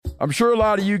I'm sure a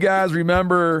lot of you guys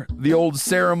remember the old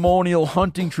ceremonial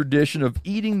hunting tradition of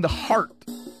eating the heart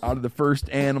out of the first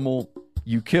animal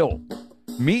you kill.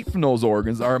 Meat from those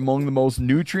organs are among the most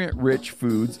nutrient-rich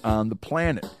foods on the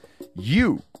planet.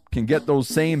 You can get those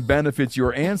same benefits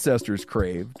your ancestors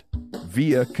craved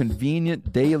via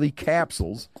convenient daily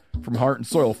capsules from Heart and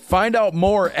Soil. Find out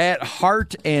more at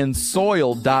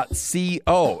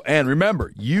heartandsoil.co. And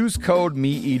remember, use code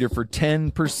MeatEater for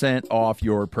 10% off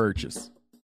your purchase.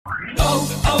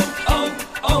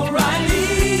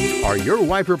 O'Reilly. Are your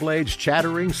wiper blades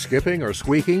chattering, skipping, or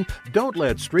squeaking? Don't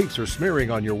let streaks or smearing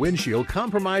on your windshield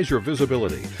compromise your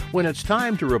visibility. When it's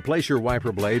time to replace your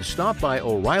wiper blades, stop by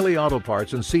O'Reilly Auto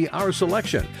Parts and see our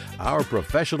selection. Our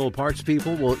professional parts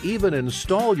people will even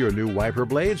install your new wiper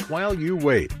blades while you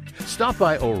wait. Stop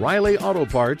by O'Reilly Auto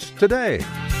Parts today.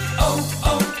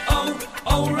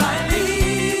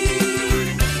 O'Reilly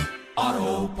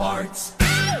Auto Parts.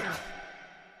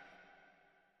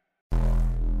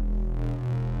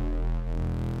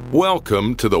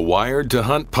 Welcome to the Wired to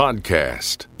Hunt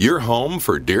podcast, your home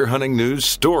for deer hunting news,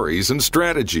 stories, and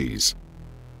strategies.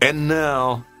 And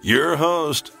now, your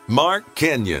host, Mark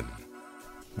Kenyon.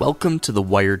 Welcome to the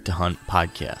Wired to Hunt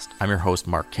podcast. I'm your host,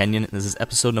 Mark Kenyon, and this is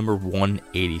episode number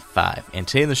 185. And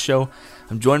today in the show,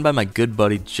 I'm joined by my good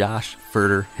buddy, Josh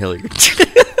Furter Hilliard.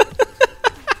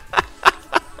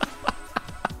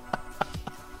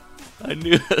 I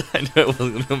knew I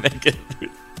wasn't going to make it through.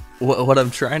 What I'm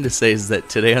trying to say is that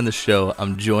today on the show,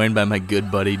 I'm joined by my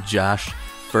good buddy, Josh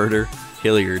Furter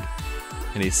Hilliard.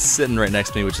 And he's sitting right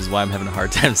next to me, which is why I'm having a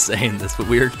hard time saying this. But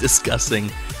we are discussing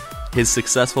his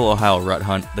successful Ohio rut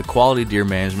hunt, the Quality Deer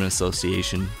Management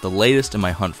Association, the latest in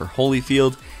my hunt for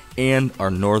Holyfield, and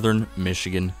our Northern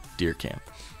Michigan deer camp.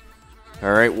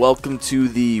 All right, welcome to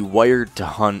the Wired to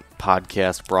Hunt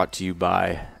podcast brought to you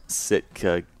by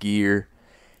Sitka Gear.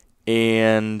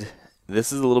 And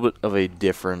this is a little bit of a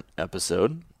different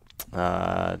episode.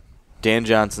 Dan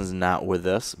Johnson's not with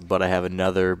us, but I have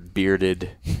another bearded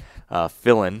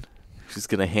fill-in who's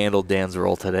going to handle Dan's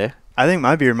role today. I think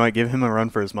my beard might give him a run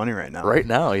for his money right now. Right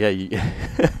now, yeah.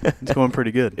 It's going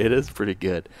pretty good. It is pretty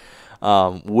good.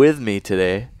 With me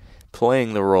today,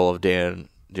 playing the role of Dan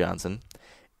Johnson,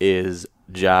 is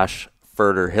Josh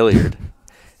Furter Hilliard.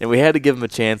 And we had to give him a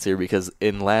chance here because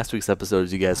in last week's episode,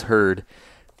 as you guys heard,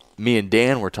 me and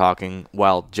Dan were talking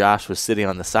while Josh was sitting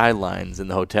on the sidelines in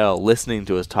the hotel listening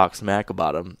to us talk smack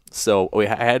about him. So I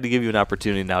had to give you an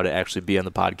opportunity now to actually be on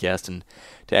the podcast and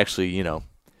to actually,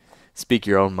 speak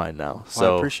your own mind now.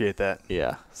 So I appreciate that.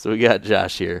 Yeah. So we got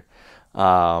Josh here.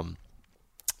 Have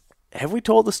we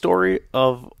told the story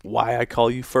of why I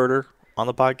call you Furter on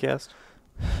the podcast?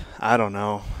 I don't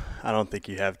know. I don't think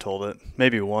you have told it.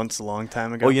 Maybe once a long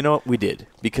time ago. Well, you know what? We did.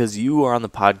 Because you were on the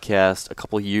podcast a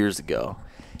couple years ago.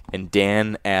 And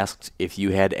Dan asked if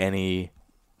you had any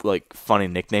funny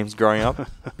nicknames growing up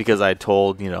because I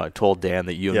told Dan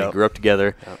that you and me grew up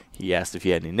together. Yep. He asked if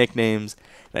you had any nicknames,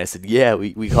 and I said, "Yeah,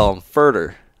 we call him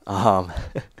Furter." And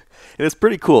it's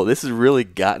pretty cool. This has really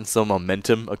gotten some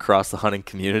momentum across the hunting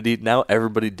community. Now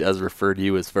everybody does refer to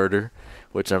you as Furter,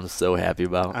 which I'm so happy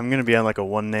about. I'm going to be on a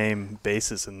one-name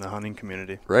basis in the hunting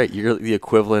community. Right, you're the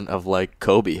equivalent of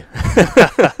Kobe,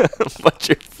 but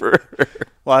you're Furter.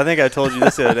 Well, I think I told you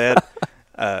this the other day.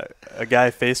 A guy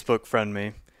Facebook friend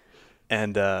me,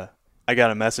 and I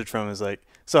got a message from him. It was like,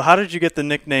 "So how did you get the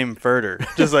nickname Furter?"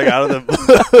 Just out of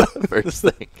the first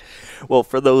thing. Well,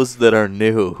 for those that are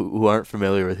new, who aren't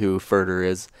familiar with who Furter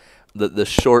is, the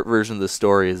short version of the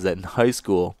story is that in high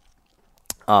school,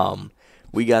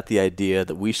 we got the idea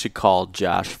that we should call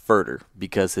Josh Furter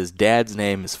because his dad's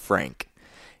name is Frank,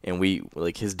 and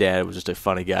his dad was just a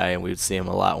funny guy, and we would see him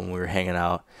a lot when we were hanging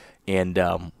out. And,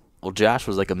 Josh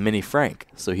was like a mini Frank,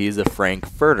 so he's a Frank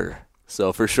Furter.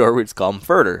 So for sure, we'd just call him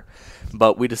Furter.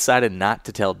 But we decided not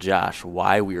to tell Josh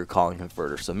why we were calling him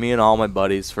Furter. So me and all my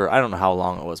buddies for, I don't know how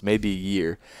long it was, maybe a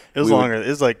year. It was longer. It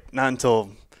was not until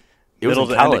middle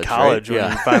to college, end of college right?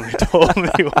 when he finally told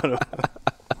me what it was.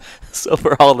 So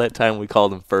for all that time, we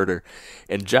called him Furter.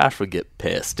 And Josh would get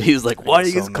pissed. He was like, "Why do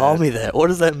you guys call me that? What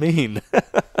does that mean?"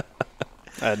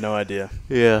 I had no idea.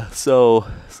 Yeah, so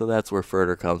that's where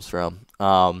Furter comes from.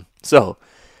 So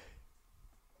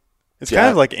it's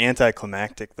kind of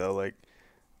anticlimactic though. It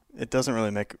doesn't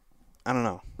really make. I don't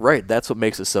know. Right, that's what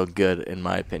makes it so good, in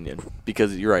my opinion.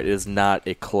 Because you're right, it is not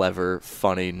a clever,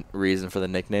 funny reason for the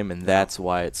nickname, and that's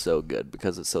why it's so good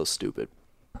because it's so stupid.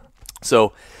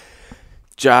 So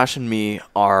Josh and me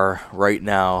are right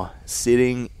now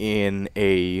sitting in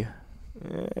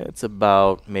it's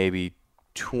about maybe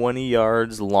 20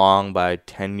 yards long by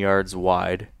 10 yards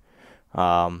wide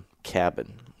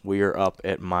cabin. we are up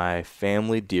at my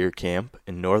family deer camp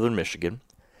in northern Michigan.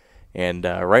 And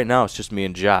right now it's just me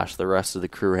and Josh. The rest of the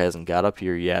crew hasn't got up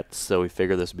here yet, so we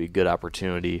figured this would be a good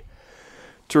opportunity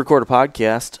to record a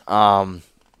podcast.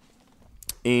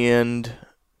 And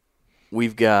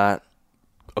we've got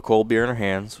a cold beer in our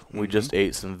hands. We just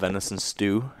ate some venison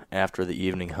stew after the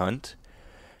evening hunt.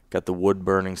 Got the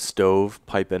wood-burning stove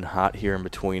piping hot here in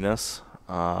between us.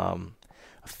 A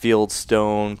field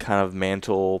stone kind of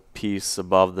mantle piece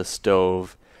above the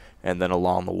stove. And then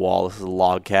along the wall, this is a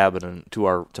log cabin, and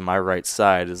to my right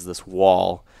side is this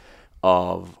wall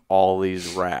of all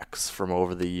these racks from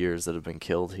over the years that have been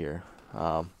killed here.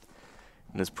 And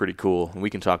it's pretty cool. And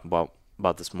we can talk about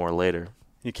this more later.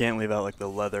 You can't leave out like the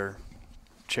leather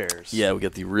chairs. Yeah, we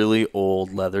got the really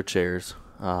old leather chairs,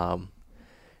 and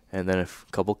then a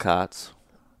couple cots,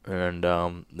 and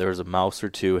there's a mouse or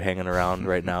two hanging around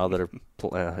right now that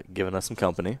are giving us some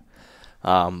company.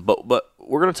 But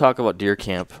we're going to talk about deer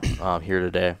camp here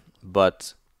today,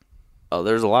 but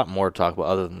there's a lot more to talk about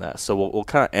other than that. So we'll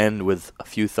kind of end with a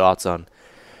few thoughts on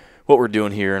what we're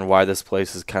doing here and why this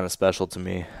place is kind of special to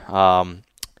me.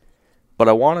 But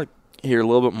I want to hear a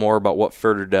little bit more about what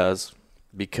Furter does,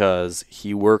 because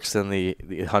he works in the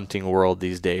hunting world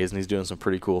these days, and he's doing some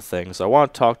pretty cool things. So I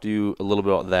want to talk to you a little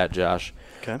bit about that, Josh.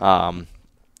 Okay. And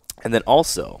then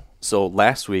also, so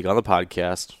last week on the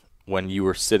podcast, when you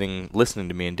were sitting listening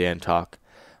to me and Dan talk,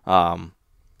 the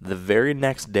very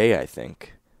next day, I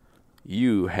think,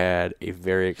 you had a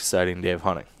very exciting day of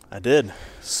hunting. I did.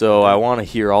 So I want to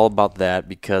hear all about that,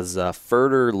 because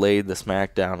Furter laid the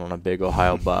smackdown on a big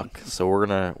Ohio buck. So we're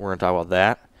gonna talk about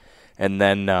that, and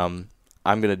then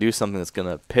I'm gonna do something that's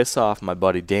gonna piss off my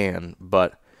buddy Dan,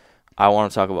 but I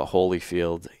want to talk about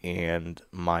Holyfield and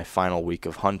my final week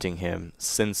of hunting him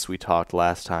since we talked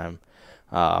last time.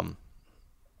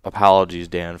 Apologies,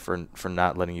 Dan, for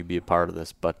not letting you be a part of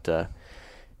this, but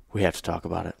we have to talk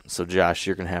about it. So, Josh,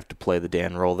 you're going to have to play the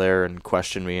Dan role there and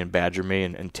question me and badger me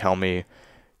and tell me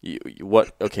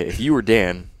what. Okay, if you were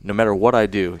Dan, no matter what I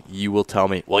do, you will tell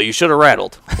me, well, you should have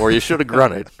rattled, or you should have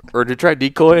grunted, or to try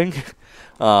decoying.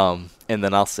 And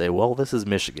then I'll say, well, this is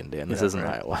Michigan, Dan. This isn't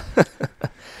Iowa.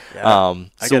 Yeah,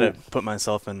 I got to put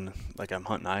myself in like I'm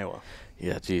hunting Iowa.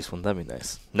 Yeah, geez, wouldn't that be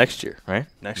nice? Next year, right?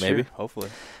 Next Maybe. year, hopefully.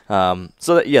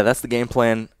 That's the game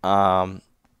plan.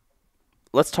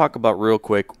 Let's talk about real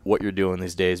quick what you're doing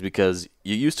these days, because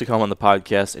you used to come on the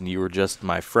podcast and you were just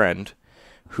my friend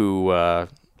who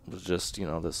was just,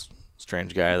 this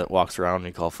strange guy that walks around and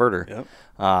you call Furter.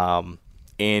 Yep.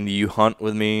 And you hunt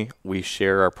with me. We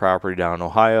share our property down in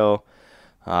Ohio.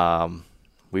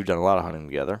 We've done a lot of hunting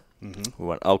together. Mm-hmm. We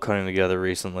went elk hunting together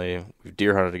recently. We've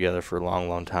deer hunted together for a long,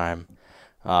 long time.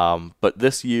 But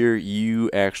this year, you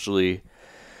actually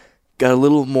got a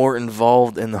little more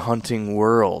involved in the hunting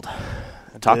world.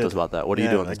 Talk to us about that. What are you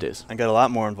doing these days? I got a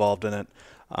lot more involved in it.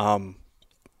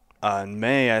 In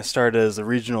May, I started as a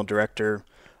regional director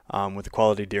with the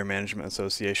Quality Deer Management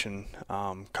Association,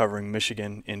 covering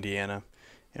Michigan, Indiana,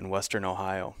 and Western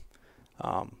Ohio.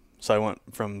 So I went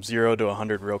from 0 to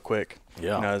 100 real quick.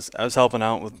 Yeah. I was helping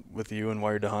out with you and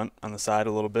Wired to Hunt on the side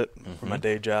a little bit for my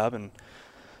day job, and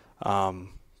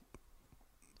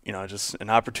just an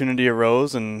opportunity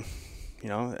arose, and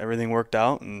everything worked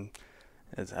out, and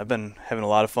I've been having a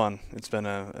lot of fun. It's been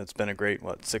a great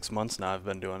 6 months now I've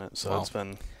been doing it. So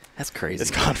wow. That's crazy.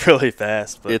 It's gone really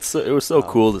fast. But it was so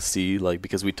cool to see,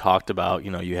 because we talked about,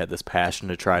 you had this passion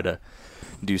to try to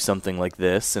do something like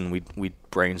this, and we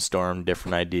brainstormed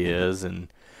different ideas, and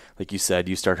like you said,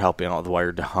 you start helping out with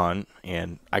Wired to Hunt,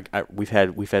 and we've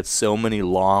had so many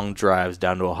long drives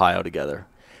down to Ohio together,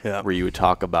 where you would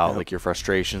talk about your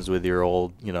frustrations with your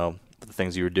old, the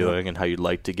things you were doing, and how you'd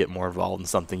like to get more involved in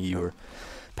something you were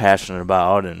passionate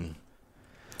about, and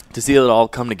to see it all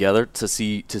come together, to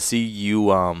see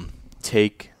you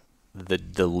take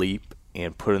the leap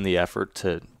and put in the effort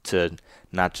to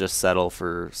not just settle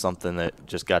for something that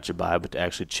just got you by, but to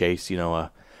actually chase,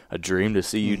 a dream. To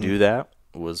see you do that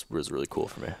was really cool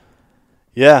for me.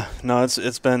 Yeah, no,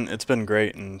 it's been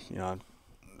great, and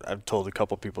I've told a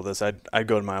couple people this. I'd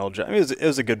go to my old job. I mean, it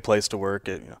was a good place to work.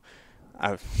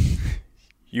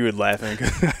 You would laugh.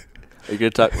 Are you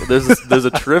gonna talk? There's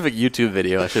a terrific YouTube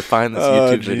video. I should find this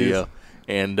YouTube video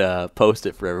and post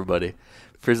it for everybody.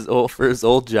 For his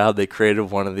old job, they created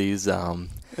one of these.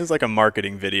 It was like a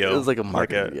marketing video. It was like a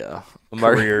marketing, a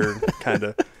career kind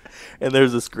of. And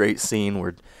there's this great scene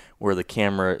where the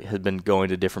camera had been going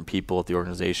to different people at the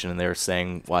organization, and they were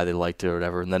saying why they liked it or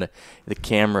whatever, and then the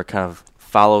camera kind of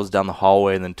follows down the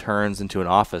hallway and then turns into an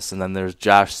office, and then there's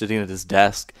Josh sitting at his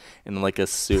desk in like a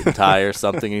suit and tie or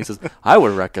something, and he says, I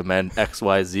would recommend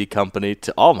XYZ company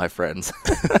to all my friends.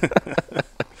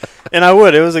 And I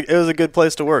would. It was a good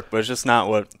place to work, but it's just not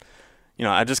what,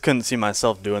 I just couldn't see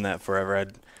myself doing that forever.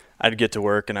 I'd get to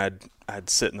work and I'd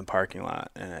sit in the parking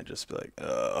lot and I'd just be like,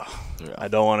 ugh, I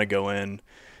don't want to go in.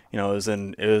 It was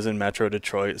in Metro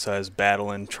Detroit, so I was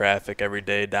battling traffic every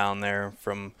day down there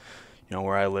from,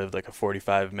 where I lived, like a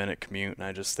 45-minute commute, and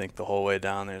I just think the whole way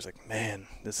down there is like, man,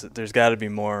 there's got to be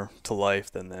more to life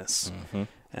than this. Mm-hmm.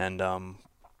 And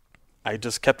I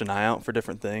just kept an eye out for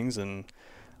different things, and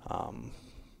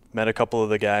met a couple of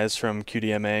the guys from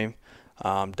QDMA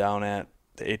down at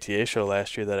the ATA show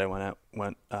last year that I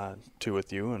went to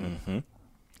with you, and mm-hmm.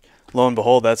 lo and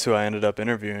behold, that's who I ended up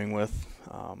interviewing with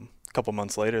a couple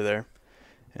months later there.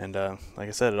 And like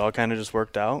I said, it all kind of just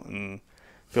worked out, and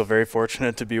feel very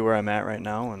fortunate to be where I'm at right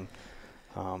now. And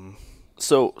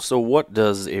so what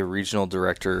does a regional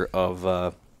director of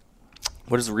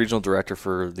what does the regional director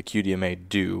for the QDMA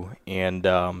do? And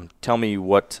tell me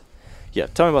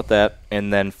about that.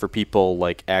 And then for people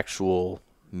like actual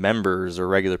members or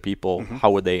regular people, mm-hmm.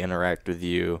 how would they interact with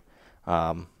you?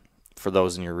 For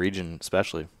those in your region,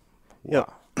 especially. Yeah.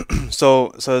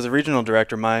 So as a regional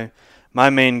director, my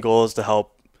main goal is to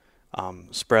help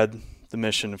spread the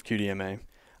mission of QDMA.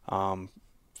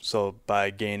 So by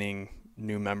gaining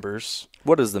new members.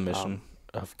 What is the mission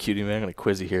of QDMA? I'm going to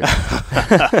quiz you here.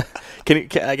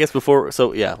 I guess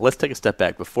let's take a step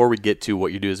back before we get to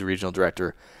what you do as a regional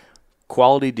director.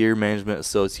 Quality Deer Management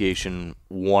Association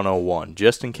 101,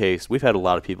 just in case. We've had a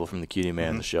lot of people from the QDMA mm-hmm.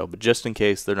 on the show, but just in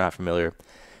case they're not familiar,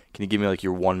 can you give me like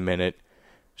your 1-minute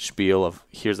spiel of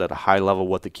here's at a high level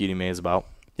what the QDMA is about?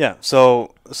 Yeah,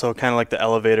 so kind of like the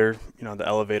elevator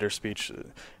speech.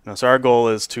 So our goal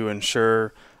is to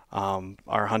ensure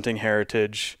our hunting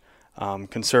heritage,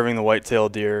 conserving the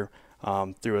white-tailed deer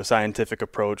through a scientific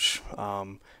approach,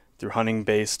 through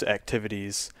hunting-based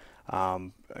activities.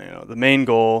 The main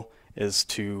goal is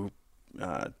to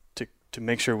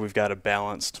make sure we've got a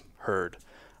balanced herd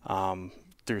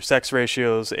through sex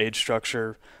ratios, age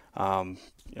structure.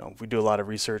 We do a lot of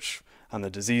research on the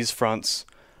disease fronts.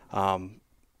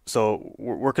 So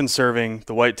we're conserving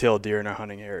the white-tailed deer in our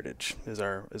hunting heritage is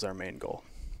our main goal.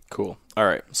 Cool. All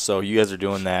right. So you guys are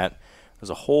doing that. There's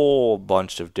a whole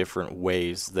bunch of different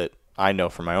ways that I know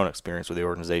from my own experience with the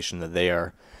organization that they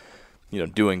are,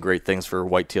 doing great things for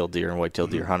white-tailed deer and white-tailed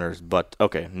mm-hmm. deer hunters. But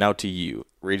okay, now to you,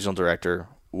 regional director.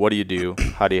 What do you do?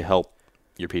 How do you help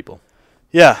your people?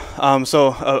 Yeah.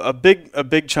 So a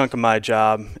big chunk of my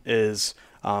job is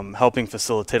helping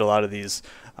facilitate a lot of these.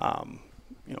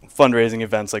 Fundraising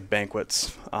events like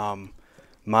banquets.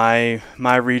 My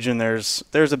region, there's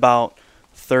about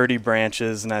 30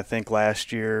 branches, and I think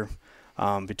last year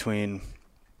between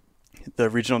the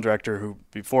regional director who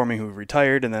before me who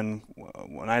retired, and then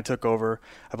when I took over,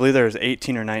 I believe there was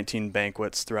 18 or 19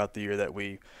 banquets throughout the year that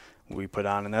we put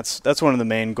on, and that's one of the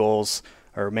main goals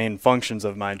or main functions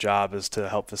of my job is to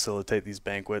help facilitate these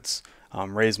banquets,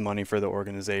 raise money for the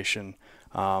organization.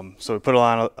 So we put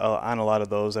on a lot of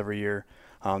those every year.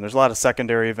 There's a lot of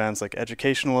secondary events like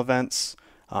educational events,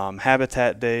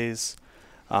 habitat days,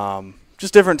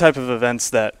 just different type of events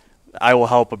that I will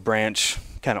help a branch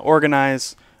kind of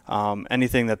organize.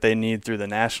 Anything that they need through the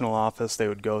national office, they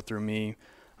would go through me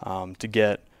to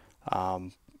get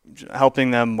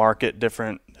helping them market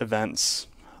different events.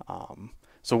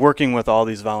 So working with all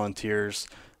these volunteers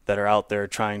that are out there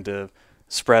trying to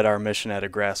spread our mission at a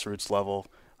grassroots level,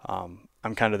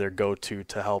 I'm kind of their go-to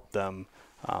to help them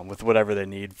with whatever they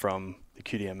need from the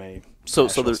QDMA. So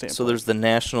there's the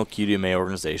national QDMA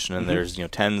organization, and mm-hmm. there's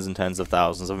tens and tens of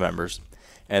thousands of members,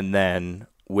 and then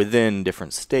within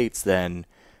different states, then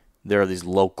there are these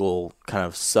local kind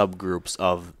of subgroups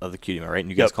of the QDMA, right?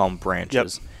 And you guys yep. call them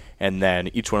branches. Yep. And then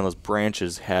each one of those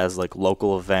branches has like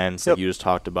local events yep. that you just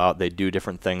talked about. They do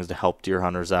different things to help deer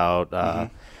hunters out.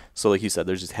 Mm-hmm. So like you said,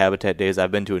 there's these habitat days.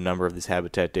 I've been to a number of these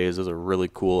habitat days. Those are really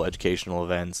cool educational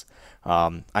events.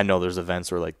 I know there's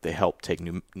events where like they help take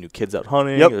new kids out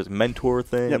hunting. Yep. There's mentor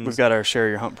things. Yep, we've got our Share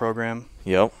Your Hunt program.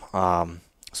 Yep.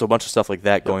 So a bunch of stuff like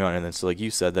that going on, and then so like you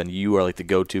said, then you are like the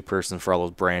go-to person for all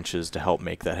those branches to help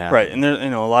make that happen. Right, and there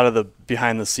a lot of the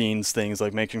behind-the-scenes things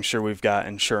like making sure we've got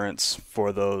insurance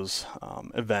for those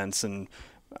events, and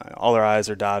all our I's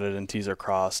are dotted and T's are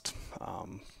crossed.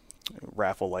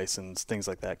 Raffle license, things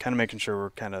like that. Kind of making sure we're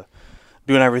kind of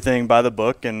doing everything by the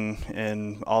book,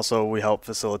 and also we help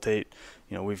facilitate.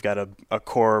 We've got a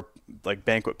core like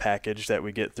banquet package that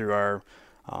we get through our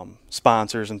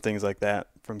sponsors and things like that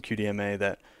from QDMA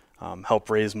that help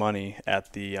raise money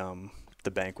at the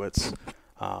banquets.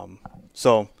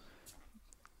 So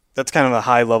that's kind of a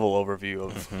high-level overview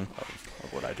of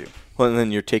what I do. Well, and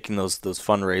then you're taking those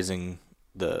fundraising,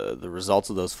 the results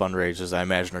of those fundraisers, I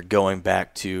imagine, are going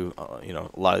back to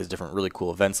a lot of these different really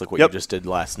cool events, like what you just did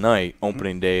last night,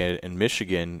 opening day in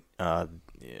Michigan.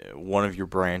 One of your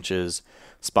branches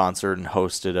sponsored and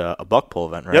hosted a buck pull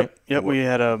event, right? Yep. We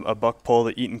had a buck pull.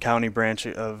 The Eaton County branch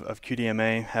of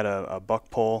QDMA had a buck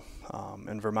pull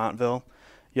in Vermontville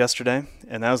yesterday,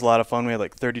 and that was a lot of fun. We had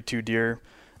like 32 deer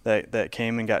that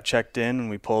came and got checked in, and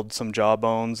we pulled some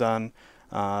jawbones on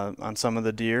some of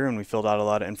the deer, and we filled out a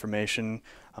lot of information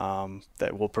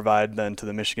that we'll provide then to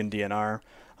the Michigan DNR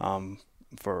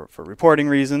for reporting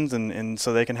reasons, and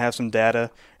so they can have some data,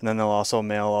 and then they'll also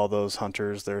mail all those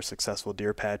hunters their successful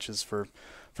deer patches for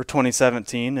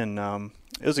 2017, and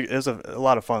it was a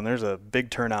lot of fun. There's a big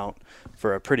turnout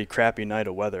for a pretty crappy night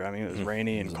of weather. I mean, it was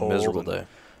rainy and cold. Miserable day.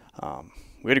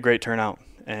 We had a great turnout,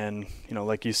 and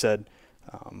like you said,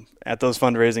 at those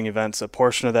fundraising events, a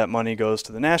portion of that money goes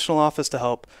to the national office to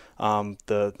help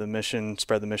the mission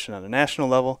spread the mission on a national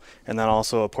level, and then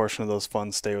also a portion of those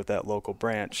funds stay with that local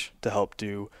branch to help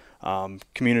do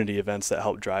community events that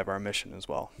help drive our mission as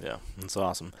well. Yeah, that's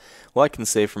awesome. Well, I can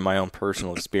say from my own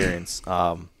personal experience,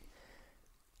 the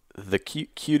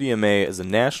QDMA is a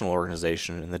national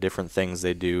organization, and the different things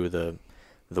they do, the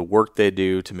work they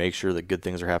do to make sure that good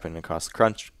things are happening across the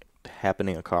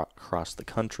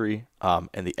country,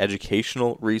 and the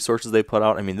educational resources they put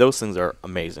out. I mean, those things are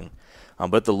amazing.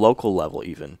 But at the local level,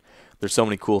 even, there's so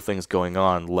many cool things going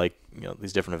on, like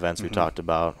these different events we talked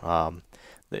about.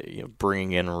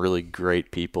 Bringing in really great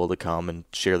people to come and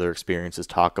share their experiences,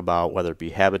 talk about whether it be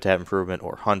habitat improvement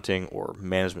or hunting or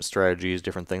management strategies,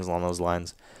 different things along those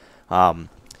lines.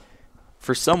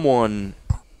 For someone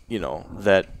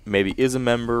that maybe is a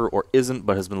member or isn't,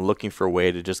 but has been looking for a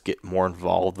way to just get more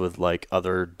involved with like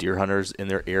other deer hunters in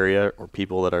their area or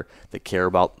people that care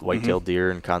about white-tailed deer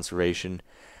and conservation,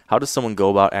 how does someone go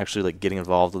about actually like getting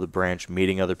involved with the branch,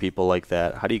 meeting other people like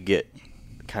that? How do you get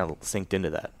kind of synced into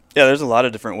that? Yeah, there's a lot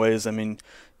of different ways. I mean,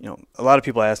 a lot of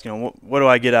people ask, what do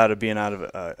I get out of being a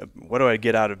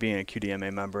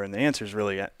QDMA member? And the answer is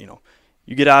really,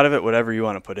 you get out of it whatever you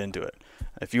want to put into it.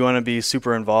 If you want to be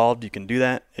super involved, you can do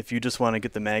that. If you just want to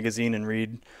get the magazine and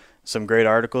read some great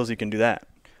articles, you can do that.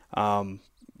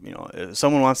 If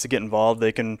someone wants to get involved,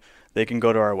 they can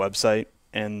go to our website,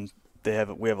 and we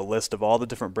have a list of all the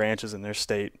different branches in their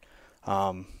state.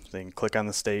 They can click on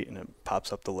the state, and it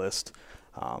pops up the list.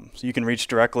 So you can reach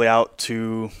directly out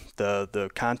to the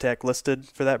contact listed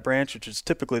for that branch, which is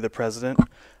typically the president.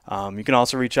 You can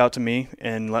also reach out to me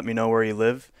and let me know where you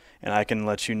live, and I can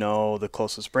let you know the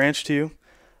closest branch to you,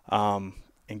 and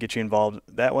get you involved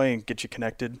that way and get you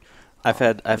connected. I've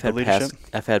had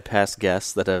past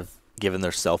guests that have given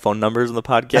their cell phone numbers in the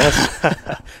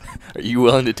podcast. Are you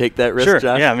willing to take that risk, Sure.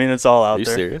 Josh? Yeah, I mean, it's all out there. Are you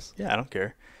there. serious? Yeah, I don't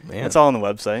care. Man. It's all on the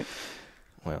website.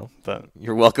 Well, but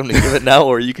you're welcome to give it now,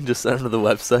 or you can just send them to the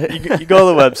website. You go to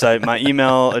the website. My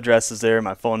email address is there.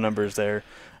 My phone number is there.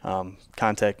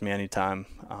 Contact me anytime.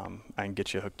 I can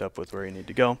get you hooked up with where you need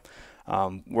to go.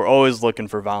 We're always looking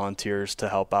for volunteers to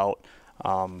help out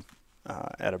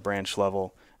at a branch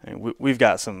level. I mean, we've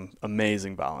got some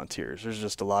amazing volunteers. There's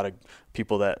just a lot of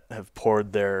people that have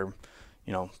poured their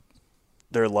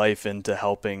life into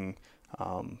helping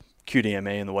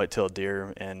QDMA and the white-tailed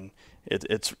deer, and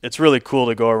it's really cool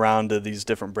to go around to these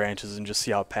different branches and just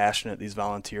see how passionate these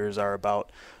volunteers are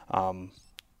about the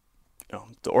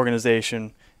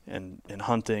organization and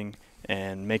hunting,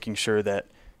 and making sure that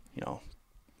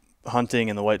hunting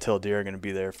and the white-tailed deer are going to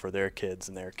be there for their kids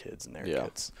and their kids and their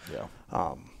kids. Yeah.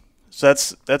 So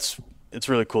it's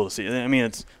really cool to see. I mean,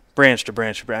 it's branch to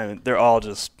branch. I mean, they're all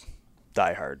just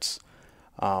diehards.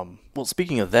 Well,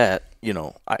 speaking of that,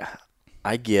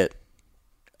 I get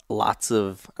lots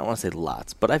of, I don't want to say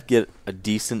lots, but I get a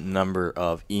decent number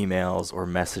of emails or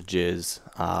messages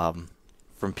from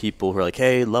people who are like,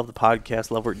 hey, love the podcast,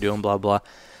 love what you're doing, blah, blah.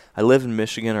 I live in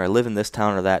Michigan, or I live in this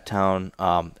town or that town.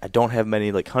 I don't have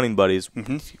many like hunting buddies.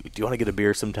 Mm-hmm. Do you want to get a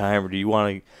beer sometime, or do you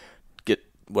want to get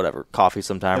whatever, coffee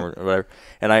sometime, or whatever?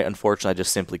 And unfortunately, I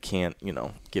just simply can't,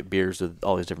 get beers with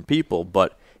all these different people.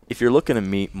 But if you're looking to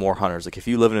meet more hunters, like if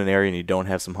you live in an area and you don't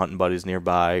have some hunting buddies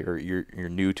nearby, or you're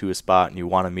new to a spot and you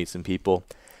want to meet some people,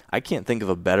 I can't think of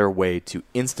a better way to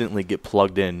instantly get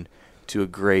plugged in to a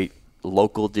great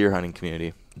local deer hunting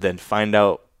community than find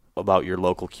out about your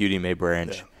local QDMA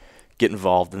branch, get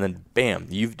involved, and then bam,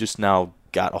 you've just now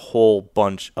got a whole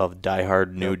bunch of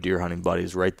diehard new deer hunting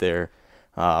buddies right there.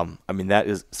 I mean, that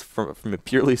is from a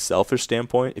purely selfish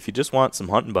standpoint. If you just want some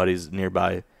hunting buddies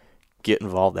nearby, get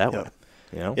involved that way.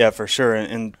 Yeah, for sure.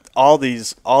 And all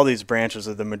these branches,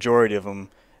 or the majority of them,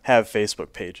 have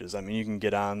Facebook pages. I mean, you can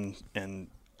get on and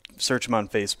search them on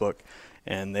Facebook,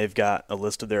 and they've got a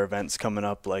list of their events coming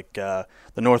up, like the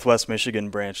Northwest Michigan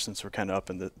branch, since we're kind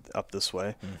of up this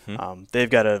way. Mm-hmm. They've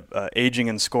got a aging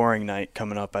and scoring night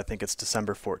coming up. I think it's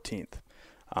December 14th.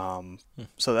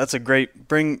 So that's a great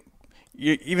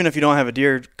even if you don't have a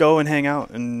deer, go and hang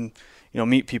out and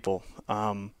meet people.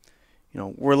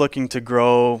 We're looking to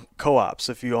grow co-ops.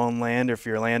 If you own land, or if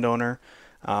you're a landowner,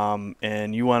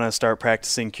 and you want to start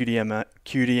practicing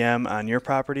QDM on your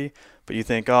property, but you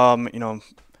think,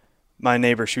 my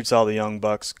neighbor shoots all the young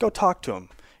bucks, go talk to them.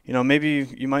 Maybe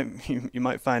you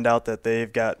might find out that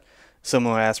they've got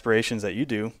similar aspirations that you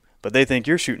do, but they think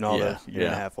you're shooting all the year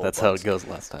and a half old That's bucks. how it goes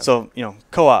last time. So,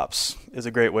 co-ops is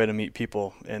a great way to meet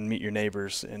people and meet your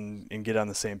neighbors and get on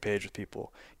the same page with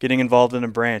people. Getting involved in a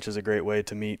branch is a great way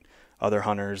to meet other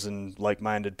hunters and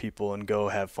like-minded people and go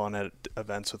have fun at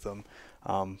events with them.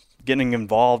 Getting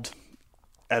involved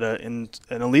in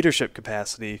a leadership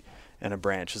capacity in a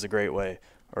branch is a great way.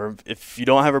 Or if you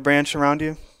don't have a branch around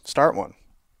you, start one.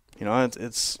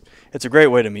 It's a great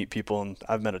way to meet people, and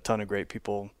I've met a ton of great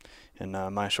people in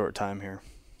my short time here.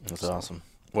 That's awesome.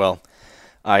 Well,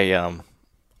 I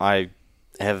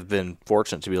have been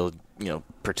fortunate to be able to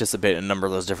participate in a number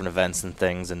of those different events and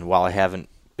things, and while I haven't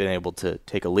been able to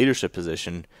take a leadership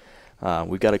position,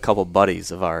 we've got a couple buddies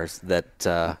of ours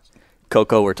that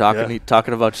Coco, we're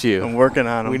talking about you. I'm working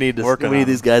on them. We need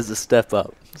these guys to step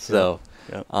up. So,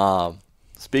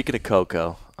 speaking of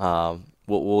Coco,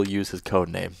 we'll use his code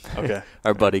name. Okay.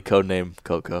 Our buddy, code name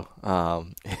Coco.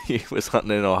 He was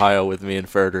hunting in Ohio with me and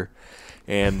Ferder,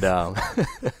 and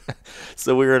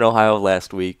so we were in Ohio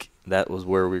last week. That was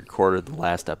where we recorded the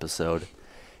last episode,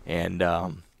 and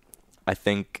I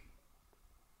think,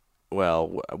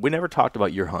 we never talked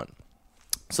about your hunt.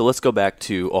 So let's go back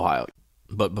to Ohio.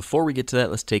 But before we get to that,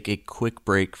 let's take a quick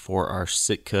break for our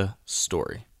Sitka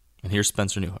story. And here's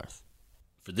Spencer Newharth.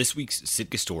 For this week's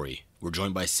Sitka story, we're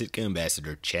joined by Sitka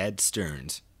Ambassador Chad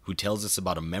Stearns, who tells us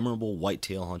about a memorable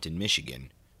whitetail hunt in Michigan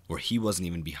where he wasn't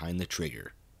even behind the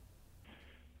trigger.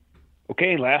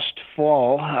 Okay, last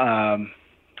fall,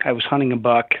 I was hunting a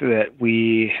buck that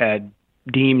we had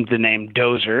deemed the name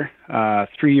Dozer, a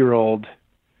 3-year-old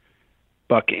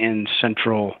buck in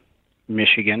central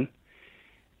Michigan.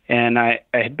 And I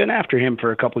had been after him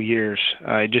for a couple years,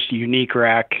 just a unique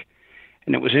rack.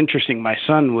 And it was interesting. My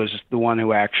son was the one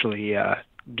who actually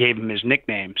gave him his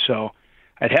nickname. So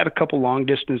I'd had a couple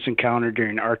long-distance encounters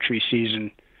during archery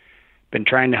season, been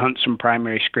trying to hunt some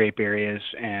primary scrape areas,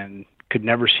 and could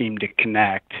never seem to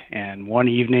connect. And one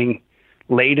evening,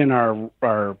 late in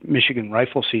our Michigan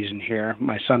rifle season here,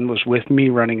 my son was with me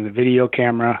running the video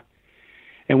camera,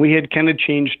 and we had kind of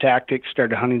changed tactics,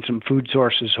 started hunting some food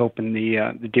sources, hoping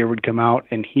the deer would come out,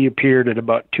 and he appeared at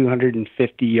about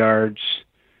 250 yards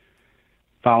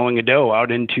following a doe out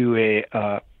into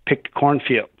a picked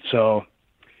cornfield. So,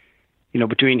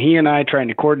 between he and I trying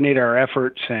to coordinate our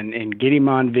efforts and get him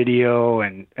on video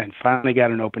and finally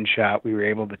got an open shot, we were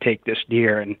able to take this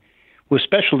deer. And it was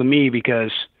special to me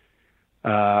because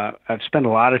I've spent a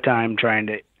lot of time trying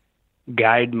to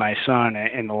guide my son,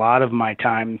 and a lot of my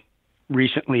time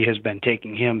recently has been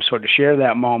taking him. So to share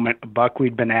that moment, a buck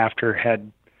we'd been after, had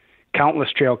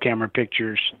countless trail camera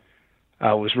pictures,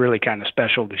 was really kind of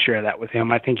special to share that with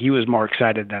him. I think he was more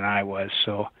excited than I was.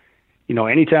 So,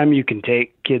 anytime you can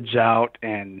take kids out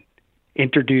and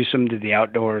introduce them to the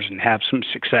outdoors and have some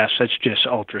success, that's just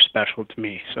ultra special to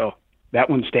me. So that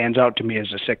one stands out to me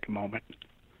as a Sitka moment.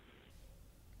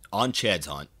 On Chad's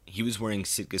hunt, he was wearing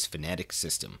Sitka's Fanatic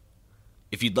system.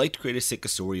 If you'd like to create a Sitka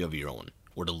story of your own,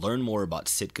 or to learn more about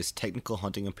Sitka's technical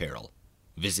hunting apparel,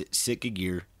 visit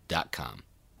sitkagear.com.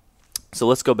 So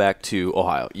let's go back to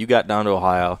Ohio. You got down to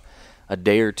Ohio a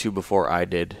day or two before I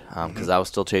did, because I was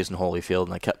still chasing Holyfield,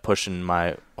 and I kept pushing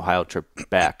my Ohio trip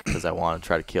back because I wanted to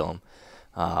try to kill him.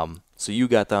 So you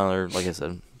got down there, like I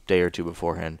said, a day or two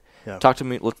beforehand. Yeah. Talk to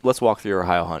me. Let's walk through your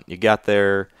Ohio hunt. You got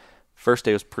there. First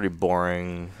day was pretty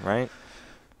boring, right?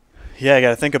 Yeah, I got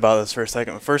to think about this for a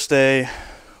second. First day,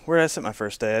 where did I sit my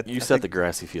first day? You set the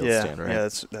grassy field stand, right? Yeah,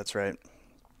 that's right.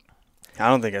 I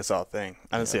don't think I saw a thing.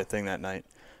 I didn't see a thing that night.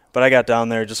 But I got down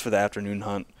there just for the afternoon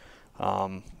hunt.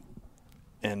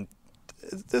 And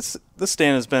this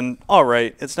stand has been all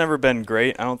right. It's never been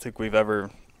great. I don't think either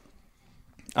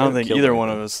one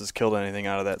of us has killed anything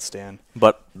out of that stand.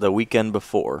 But the weekend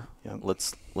before,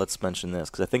 let's mention this,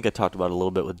 because I think I talked about it a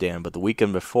little bit with Dan, but the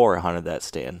weekend before I hunted that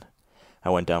stand, I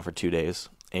went down for 2 days,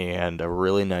 and a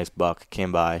really nice buck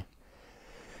came by.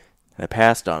 And I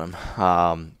passed on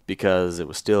him because it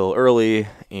was still early,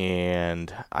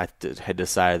 and I had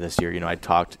decided this year, I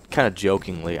talked kind of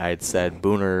jokingly. I had said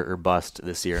booner or bust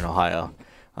this year in Ohio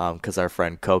because our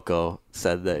friend Coco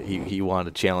said that he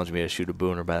wanted to challenge me to shoot a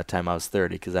booner by the time I was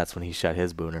 30 because that's when he shot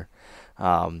his booner.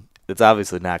 It's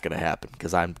obviously not going to happen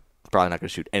because I'm probably not going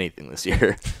to shoot anything this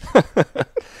year.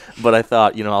 But I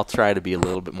thought, I'll try to be a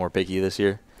little bit more picky this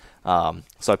year. So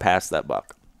I passed that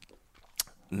buck.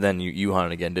 Then you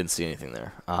hunted again, didn't see anything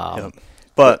there. Yep.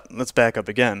 But let's back up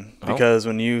again because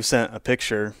when you sent a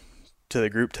picture to the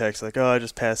group text like, I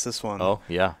just passed this one. Oh,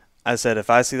 yeah. I said, if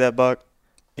I see that buck,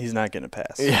 he's not going to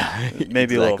pass. Yeah,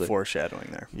 maybe a little foreshadowing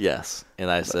there. Yes,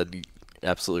 and I said,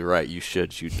 absolutely right. You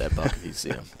should shoot that buck if you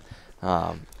see him.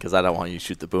 Because I don't want you to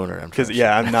shoot the booner.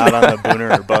 I'm not on the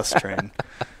booner or bust train.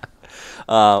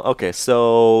 Okay,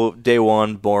 so day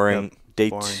 1, boring. Yep, day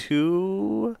boring.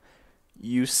 2,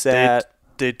 you sat.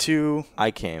 Day 2. I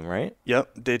came, right?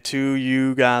 Yep. Day 2,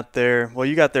 you got there. Well,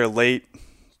 you got there late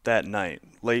that night.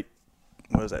 Late,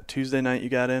 what was that, Tuesday night you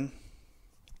got in?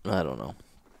 I don't know.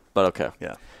 But okay.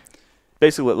 Yeah.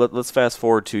 Basically, let's fast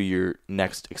forward to your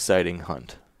next exciting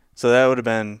hunt. So that would have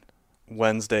been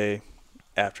Wednesday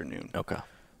afternoon. Okay.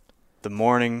 The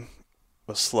morning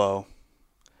was slow.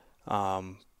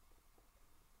 And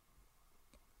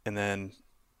then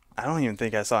I don't even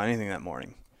think I saw anything that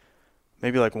morning.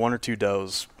 Maybe like 1 or 2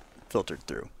 does filtered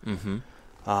through. Mm-hmm.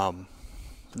 Then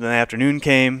the afternoon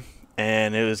came,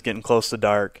 and it was getting close to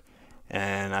dark,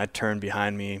 and I turned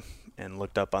behind me and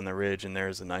looked up on the ridge, and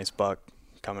there's a nice buck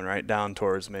coming right down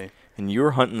towards me. And you were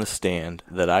hunting the stand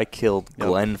that I killed Yep.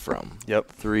 Glenn from.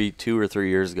 Yep. 2 or 3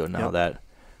 years ago now. Yep. That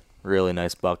really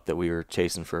nice buck that we were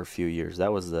chasing for a few years.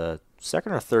 That was the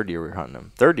second or third year we were hunting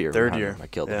him. Third year. I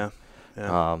killed him.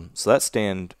 Yeah. So that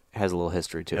stand has a little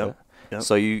history to it. Yep.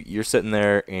 So you're sitting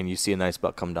there and you see a nice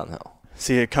buck come down the hill.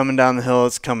 See it coming down the hill.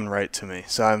 It's coming right to me.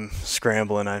 So I'm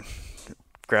scrambling. I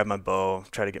grab my bow,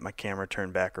 try to get my camera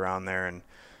turned back around there, and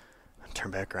I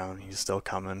turn back around. He's still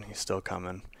coming.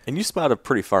 And you spotted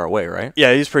pretty far away, right?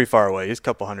 Yeah, he's pretty far away. He's a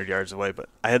couple 100 yards away, but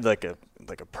I had like a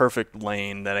perfect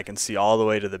lane that I can see all the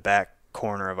way to the back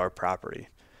corner of our property.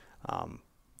 And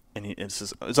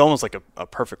it's almost like a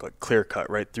perfect like clear cut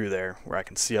right through there where I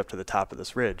can see up to the top of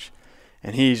this ridge.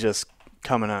 And he's just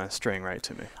coming on a string right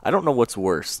to me. I don't know what's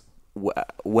worse.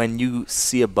 When you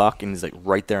see a buck and he's like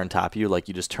right there on top of you, like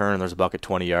you just turn and there's a buck at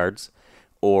 20 yards,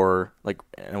 or like,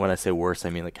 and when I say worse, I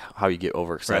mean like how you get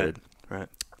overexcited. Right.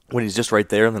 When he's just right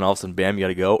there and then all of a sudden, bam, you got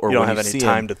to go. Or you don't when have any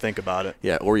time to think about it.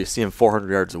 Yeah, or you see him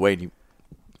 400 yards away and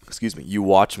you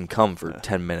watch him come for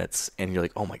 10 minutes and you're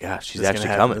like, oh my gosh, he's actually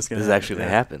coming. This is actually going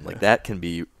to happen. Like that can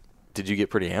be. Did you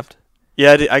get pretty amped?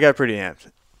 Yeah, I got pretty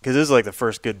amped. Because this is like the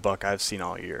first good buck I've seen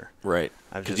all year. Right.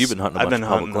 Because you've been hunting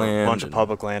a bunch of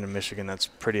public land in Michigan that's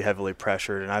pretty heavily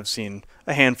pressured. And I've seen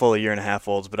a handful of 1.5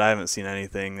 olds, but I haven't seen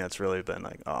anything that's really been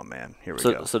like, oh, man, here we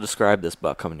go. So describe this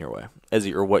buck coming your way,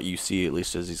 or what you see at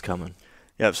least as he's coming.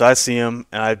 Yeah, so I see him,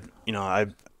 and I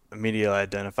immediately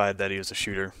identified that he was a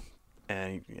shooter.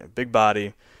 And big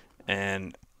body,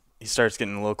 and he starts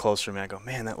getting a little closer to me. I go,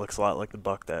 man, that looks a lot like the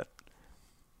buck that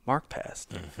Mark passed.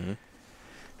 Mm-hmm.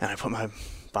 And I put my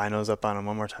binos up on him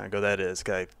one more time. I go, that is.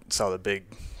 I saw the big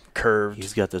curved.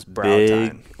 He's got this brow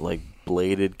big, tine. like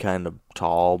bladed kind of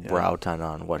tall brow tine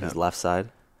on. What, his left side?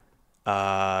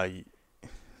 Yeah,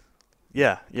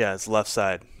 it's left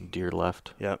side. Deer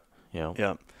left. Yep. Yeah.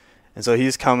 Yep. And so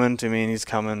he's coming to me,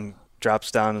 and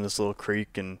drops down in this little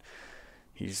creek, and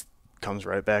comes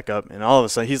right back up, and all of a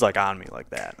sudden he's like on me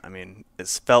like that. I mean, it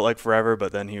felt like forever,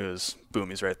 but then he's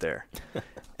right there.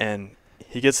 And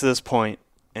he gets to this point,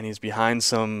 and he's behind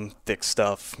some thick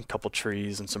stuff, a couple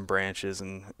trees and some branches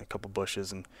and a couple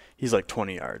bushes, and he's like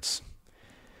 20 yards.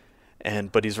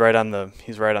 But he's right on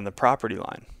the property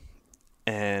line.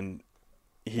 And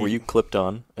were you clipped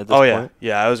on at this point?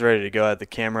 Yeah, I was ready to go. I had the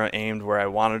camera aimed where I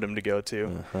wanted him to go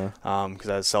to, because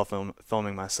I was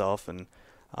filming myself, and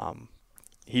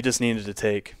he just needed to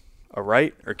take a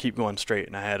right or keep going straight,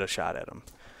 and I had a shot at him.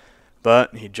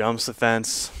 But he jumps the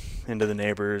fence into the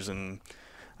neighbors, and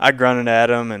I grunted at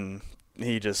him, and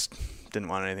he just didn't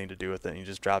want anything to do with it. He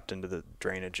just dropped into the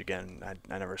drainage again.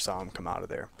 I never saw him come out of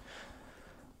there.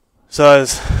 So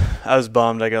I was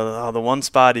bummed. I go, the one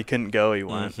spot he couldn't go, he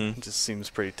went. Mm-hmm. It just seems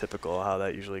pretty typical how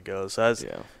that usually goes. So I was,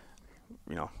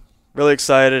 really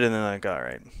excited, and then like, all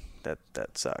right.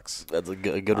 That sucks. That's a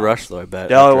good rush, though, I bet.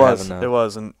 Yeah, it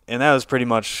was. And that was pretty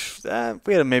much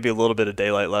we had maybe a little bit of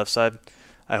daylight left, so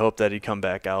I hoped that he'd come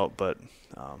back out, but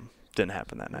didn't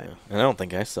happen that night. Yeah. And I don't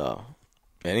think I saw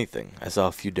anything. I saw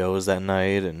a few does that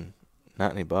night and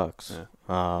not any bucks.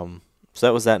 Yeah. So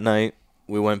that was that night.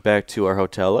 we went back to our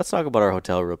hotel. Let's talk about our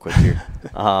hotel real quick here.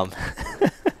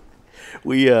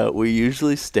 We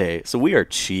usually stay. So we are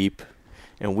cheap,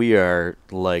 and we are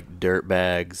like dirt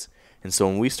bags. And so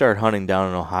when we started hunting down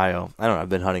in Ohio, I don't know. I've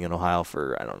been hunting in Ohio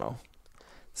for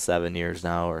 7 years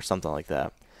now or something like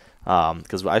that.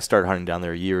 Because I started hunting down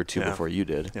there a year or two before you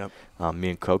did. Yep.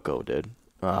 Me and Coco did.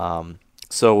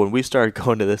 So when we started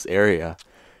going to this area,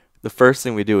 the first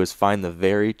thing we do is find the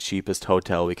very cheapest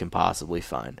hotel we can possibly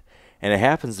find. And it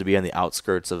happens to be on the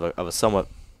outskirts of a somewhat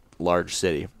large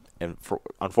city. And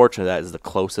unfortunately, that is the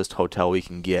closest hotel we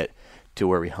can get to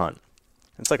where we hunt.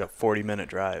 It's like a 40-minute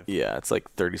drive. Yeah, it's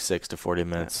like 36 to 40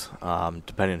 minutes,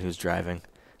 depending on who's driving.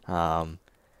 I'll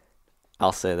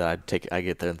say that I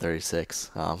get there in 36.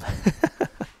 You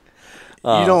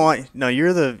don't want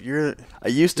you're I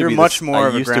used to you're be much more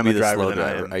of a grandma the driver slow than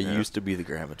I am. I used to be the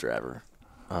grandma driver.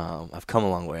 I've come a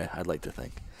long way, I'd like to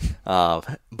think.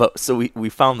 But so we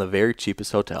found the very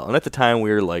cheapest hotel, and at the time we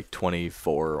were like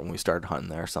 24 when we started hunting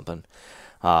there or something.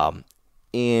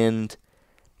 And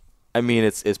I mean,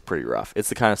 it's pretty rough. It's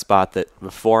the kind of spot that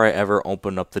before I ever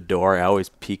open up the door, I always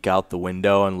peek out the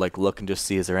window and like look and just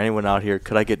see, is there anyone out here?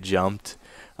 Could I get jumped?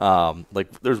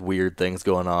 Like there's weird things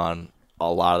going on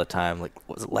a lot of the time. Like,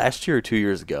 was it last year or 2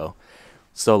 years ago?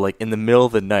 So like in the middle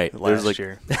of the night, there's like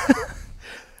year.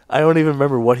 I don't even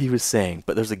remember what he was saying,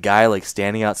 but there's a guy like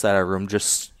standing outside our room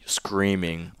just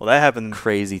screaming. Well, that happened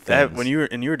crazy things. When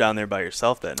you were down there by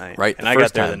yourself that night, right? And I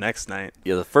got there the next night.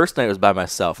 Yeah, the first night was by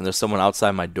myself, and there's someone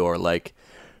outside my door, like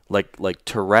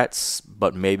Tourette's,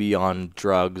 but maybe on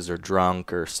drugs or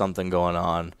drunk or something going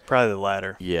on. Probably the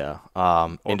latter. Yeah,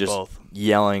 or and just both.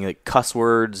 Yelling like cuss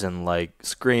words and like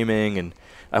screaming, and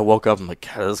I woke up and I'm like,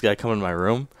 God, did this guy come in my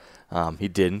room? He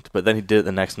didn't, but then he did it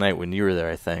the next night when you were there,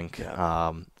 I think.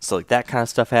 Yeah. So like that kind of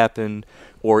stuff happened.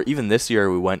 Or even this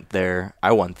year I went there,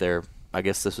 I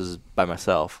guess this was by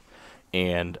myself,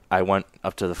 and I went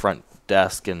up to the front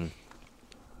desk, and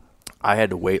I had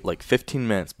to wait like 15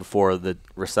 minutes before the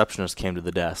receptionist came to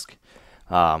the desk.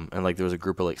 And like there was a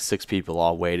group of like 6 people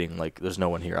all waiting. Like there's no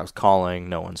one here. I was calling,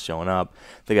 no one's showing up.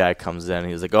 The guy comes in,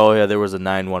 he's like, "Oh yeah, there was a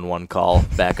 911 call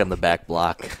back on the back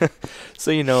block."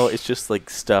 So it's just like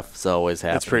stuff's always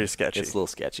happening. It's pretty sketchy. It's a little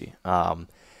sketchy.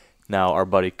 Now our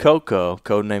buddy Coco,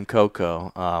 codename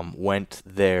Coco, went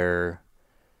there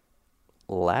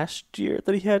last year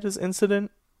that he had his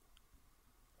incident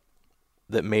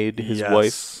that made his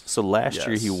wife. So last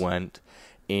year he went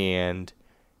and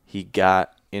he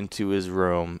got into his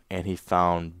room and he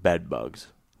found bed bugs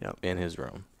in his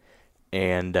room,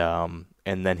 and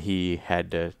then he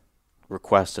had to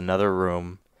request another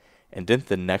room. And didn't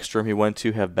the next room he went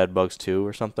to have bed bugs too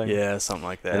or something? Yeah, something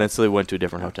like that. And then so he went to a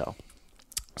different hotel.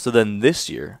 So then this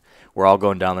year we're all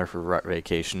going down there for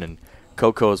vacation, and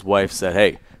Coco's wife said,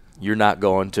 "Hey, you're not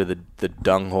going to the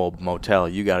dunghole motel.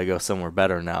 You got to go somewhere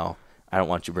better now. I don't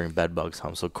want you to bring bed bugs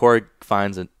home." So Corey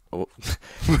finds it.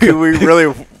 we really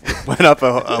went up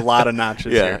a lot of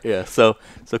notches here. Yeah. So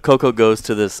Coco goes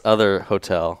to this other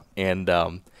hotel, and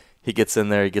he gets in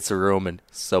there, he gets a room,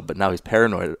 but now he's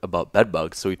paranoid about bed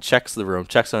bugs. So he checks the room,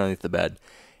 checks underneath the bed,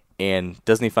 and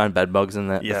doesn't he find bed bugs in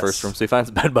the first room? So he finds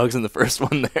bed bugs in the first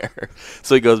one there.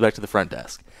 So he goes back to the front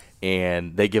desk,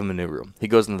 and they give him a new room. He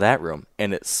goes into that room,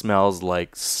 and it smells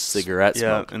like cigarette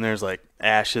smoke. Yeah, and there's like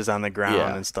ashes on the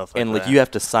ground and stuff like that. And like you have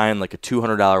to sign like a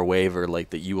 $200 waiver, like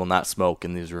that you will not smoke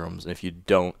in these rooms. And if you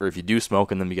don't, or if you do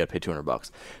smoke in them, you got to pay $200.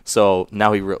 So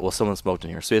now someone smoked in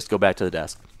here. So he has to go back to the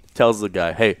desk, tells the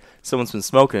guy, "Hey, someone's been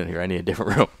smoking in here. I need a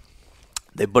different room."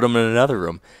 They put him in another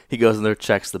room. He goes in there,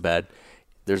 checks the bed.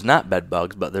 There's not bed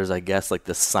bugs, but there's, I guess, like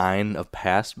the sign of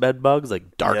past bed bugs,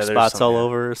 like dark spots all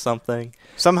over or something.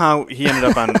 Somehow he ended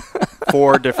up on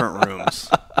 4 different rooms.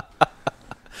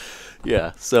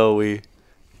 Yeah, so he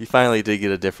finally did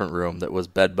get a different room that was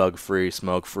bed bug free,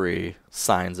 smoke free,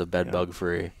 signs of bed bug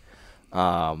free.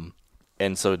 And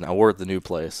so now we're at the new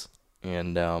place.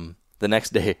 And the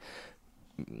next day,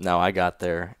 now I got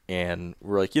there, and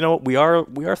we're like, you know what, we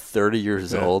are 30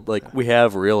 years old. Like, we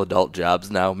have real adult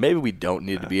jobs now. Maybe we don't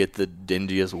need to be at the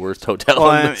dingiest, worst hotel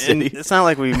in the city. It's not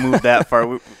like we moved that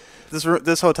far.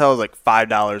 This hotel is like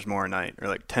 $5 more a night, or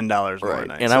like $10 more a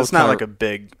night. And so it's not like a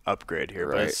big upgrade here,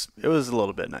 but it was a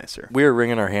little bit nicer. We were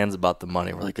wringing our hands about the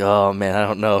money. We're like, oh man, I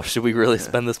don't know. Should we really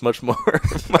spend this much more?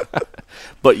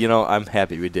 But I'm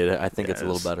happy we did it. I think it's a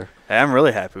little better. Hey, I'm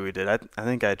really happy we did. I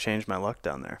think I changed my luck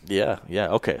down there. Yeah.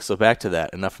 Okay, so back to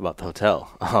that. Enough about the hotel.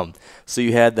 So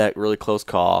you had that really close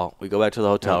call. We go back to the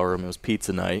hotel room. It was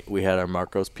pizza night. We had our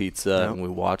Marco's Pizza, and we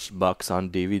watched Bucks on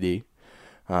DVD.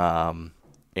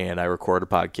 And I record a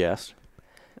podcast.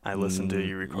 I listened to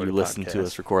you record a podcast. You listen to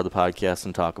us record the podcast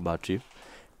and talk about you.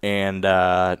 And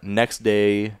next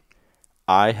day,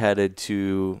 I headed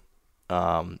to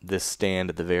this stand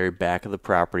at the very back of the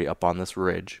property up on this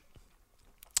ridge.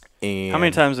 And how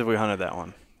many times have we hunted that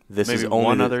one? This Maybe is only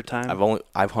one other time?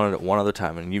 I've hunted it one other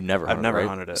time, and you've never hunted it. I've never right?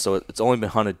 hunted it. So it's only been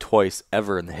hunted twice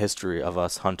ever in the history of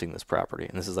us hunting this property,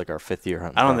 and this is like our 5th year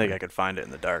hunting. I don't think I could find it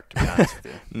in the dark, to be honest with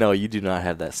you. No, you do not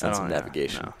have that sense of yeah,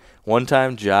 navigation. no. One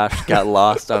time, Josh got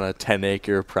lost on a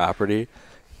 10-acre property,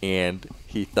 and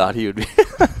he thought he would be.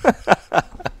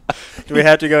 Do we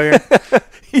have to go here?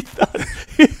 He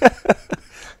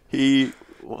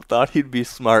thought he'd be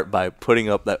smart by putting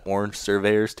up that orange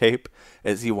surveyor's tape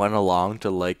as he went along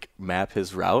to like map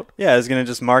his route. Yeah, I was gonna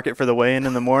just mark it for the weigh-in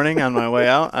in the morning on my way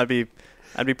out. I'd be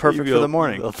perfect for the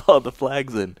morning. They'll follow the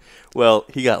flags in. Well,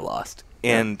 he got lost,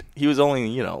 and he was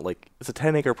only it's a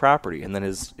 10-acre property, and then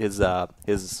his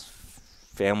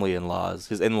family-in-laws,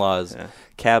 his in-laws'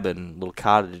 cabin, little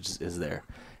cottage is there,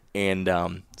 and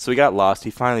so he got lost.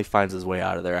 He finally finds his way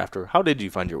out of there. After, how did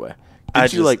you find your way?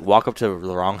 Did you walk up to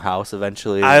the wrong house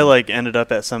eventually? I ended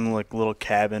up at some little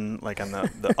cabin on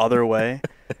the other way.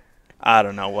 I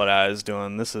don't know what I was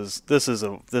doing. This is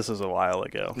a while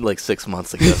ago. 6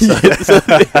 months ago.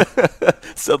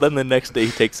 So then the next day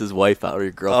he takes his wife out, or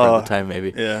your girlfriend at the time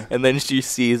maybe. Yeah. And then she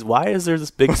sees, why is there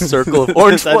this big circle of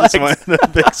orange flags? I just went in a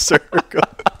big circle.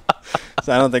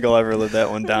 So I don't think I'll ever live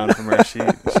that one down from her. She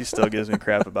still gives me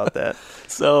crap about that.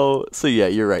 So yeah,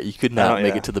 you're right. You could not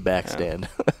make it to the back stand.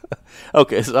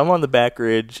 Okay, so I'm on the back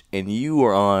ridge, and you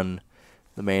were on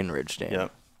the main ridge stand.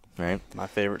 Yep. Right? My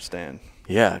favorite stand.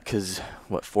 Yeah, because,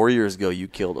 4 years ago, you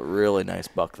killed a really nice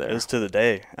buck there. It was to the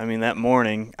day. I mean, that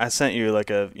morning, I sent you I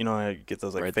get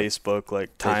those Facebook,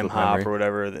 time Facebook hop memory. or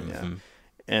whatever. Mm-hmm. Yeah.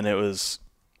 And it was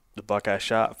the buck I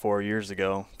shot 4 years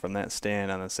ago from that stand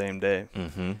on the same day.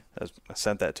 Mm-hmm. I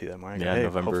sent that to you that morning. Yeah, hey,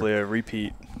 November. Hopefully a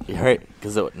repeat. You're right,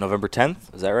 because November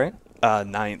 10th, is that right?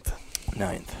 9th.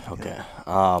 9th, okay.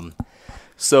 Yeah.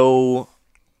 So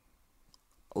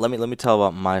let me tell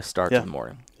about my start to the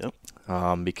morning. Yep.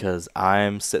 Because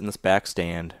I'm sitting this back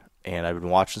stand, and I've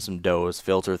been watching some does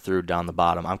filter through down the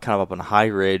bottom. I'm kind of up on a high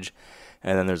ridge,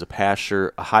 and then there's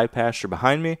a high pasture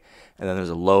behind me, and then there's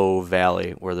a low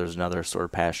valley where there's another sort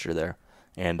of pasture there.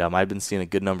 And I've been seeing a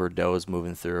good number of does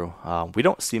moving through. We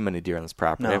don't see many deer on this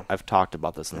property. No. I've talked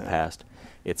about this in the past.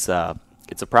 It's a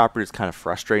property that's kind of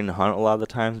frustrating to hunt a lot of the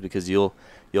times, because you'll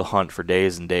hunt for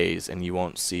days and days, and you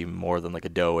won't see more than a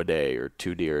doe a day or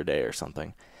 2 deer a day or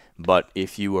something. But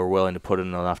if you are willing to put in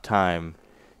enough time,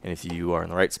 and if you are in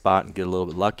the right spot and get a little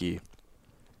bit lucky,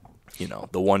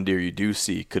 the one deer you do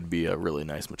see could be a really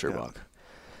nice mature buck.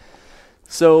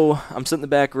 So I'm sitting in the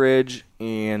back ridge,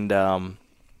 and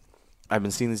I've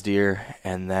been seeing this deer,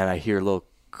 and then I hear a little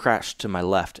crash to my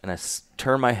left, and I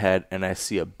turn my head, and I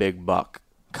see a big buck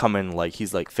coming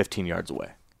he's 15 yards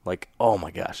away. Oh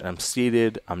my gosh. And I'm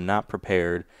seated, I'm not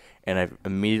prepared, and I've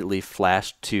immediately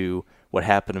flashed to what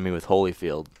happened to me with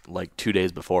Holyfield 2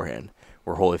 days beforehand,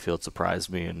 where Holyfield surprised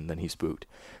me and then he spooked.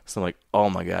 So I'm like, oh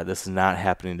my God, this is not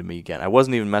happening to me again. I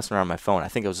wasn't even messing around on my phone. I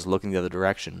think I was just looking the other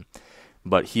direction.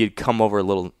 But he had come over a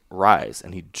little rise,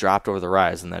 and he dropped over the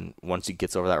rise, and then once he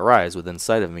gets over that rise within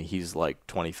sight of me, he's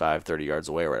 25, 30 yards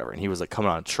away or whatever, and he was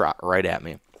coming on a trot right at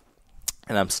me.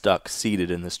 And I'm stuck seated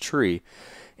in this tree.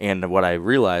 And what I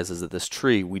realized is that this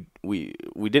tree, we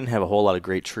didn't have a whole lot of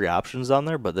great tree options on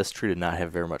there, but this tree did not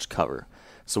have very much cover.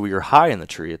 So we were high in the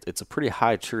tree. It's a pretty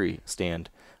high tree stand,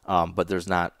 but there's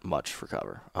not much for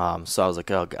cover. So I was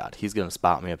like, oh God, he's going to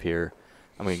spot me up here.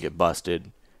 I'm going to get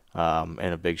busted, and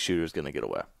a big shooter's going to get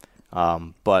away.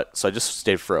 So I just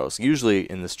stayed froze. Usually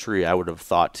in this tree, I would have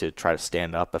thought to try to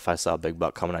stand up. If I saw a big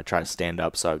buck coming, I'd try to stand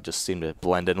up, so I would just seem to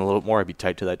blend in a little bit more. I'd be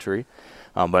tight to that tree.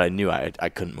 But I knew I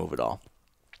couldn't move at all.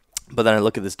 But then I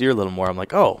look at this deer a little more. I'm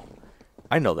like, oh,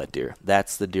 I know that deer.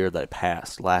 That's the deer that I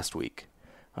passed last week.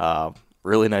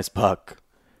 Really nice buck.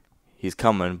 He's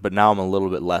coming, but now I'm a little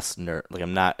bit less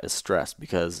I'm not as stressed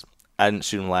because I didn't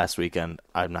shoot him last weekend.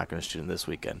 I'm not going to shoot him this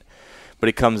weekend. But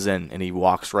he comes in and he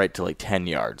walks right to 10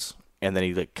 yards. And then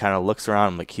he kind of looks around.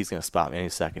 I'm like, he's going to spot me any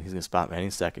second. He's going to spot me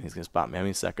any second. He's going to spot me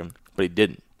any second. But he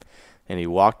didn't. And he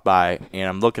walked by, and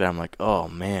I'm looking at him like, oh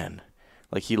man.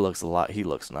 He looks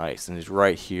nice, and he's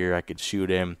right here. I could shoot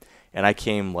him, and I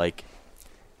came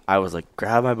I was like,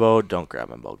 grab my bow, don't grab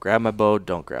my bow, grab my bow,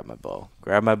 don't grab my bow,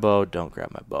 grab my bow, don't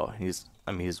grab my bow. He's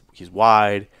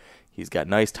wide, he's got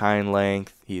nice tine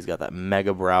length, he's got that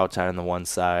mega brow tine on the one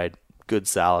side, good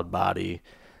solid body,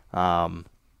 and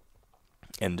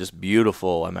just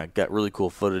beautiful. I got really cool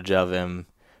footage of him,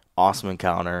 awesome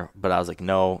encounter. But I was like,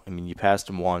 no, you passed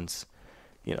him once,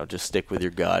 just stick with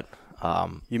your gut.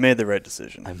 You made the right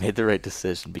decision. I made the right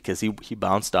decision because he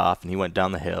bounced off and he went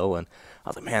down the hill, and I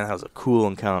was like, man, that was a cool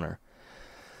encounter.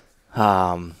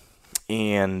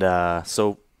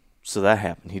 So that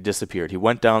happened. He disappeared. He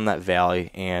went down that valley,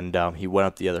 and he went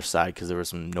up the other side because there were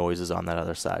some noises on that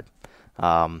other side.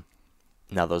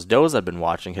 Now, those does I've been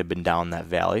watching had been down that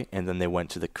valley, and then they went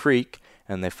to the creek,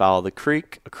 and they followed the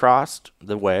creek across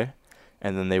the way,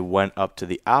 and then they went up to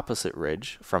the opposite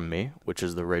ridge from me, which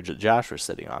is the ridge that Josh was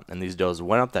sitting on. And these does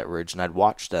went up that ridge, and I'd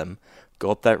watched them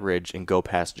go up that ridge and go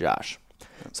past Josh.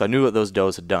 So I knew what those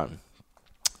does had done.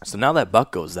 So now that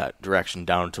buck goes that direction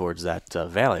down towards that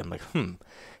valley, I'm like,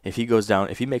 if he goes down,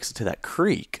 if he makes it to that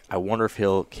creek, I wonder if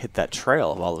he'll hit that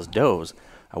trail of all those does.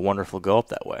 I wonder if he'll go up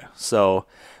that way. So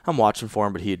I'm watching for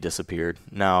him, but he had disappeared.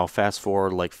 Now, fast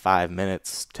forward like 5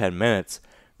 minutes, 10 minutes,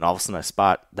 and all of a sudden I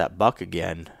spot that buck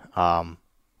again.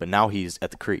 But now he's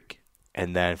at the creek.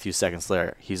 And then a few seconds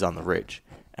later, he's on the ridge.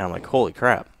 And I'm like, holy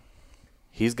crap.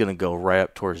 He's going to go right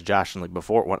up towards Josh. And like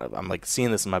before, I'm like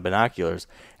seeing this in my binoculars.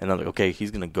 And I'm like, okay,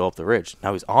 he's going to go up the ridge.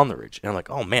 Now he's on the ridge. And I'm like,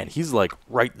 oh man, he's like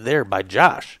right there by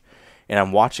Josh. And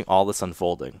I'm watching all this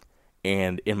unfolding.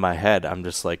 And in my head, I'm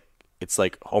just like, it's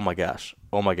like, oh my gosh,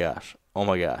 oh my gosh, oh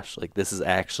my gosh. Like this is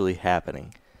actually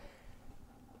happening.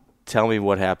 Tell me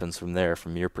what happens from there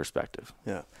from your perspective.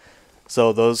 Yeah.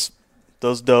 So those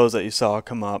does that you saw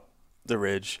come up the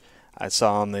ridge, I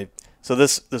saw them. So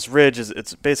this ridge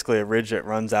it's basically a ridge that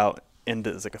runs out into,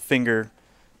 it's like a finger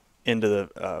into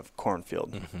the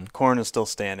cornfield. Mm-hmm. Corn is still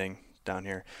standing down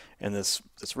here, and this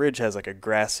ridge has like a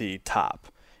grassy top,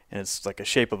 and it's like a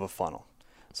shape of a funnel.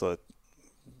 So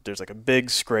there's like a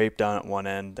big scrape down at one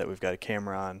end that we've got a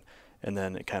camera on, and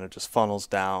then it kind of just funnels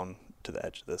down to the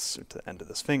edge of this, to the end of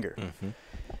this finger. Mm-hmm.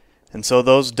 And so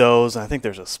those does, I think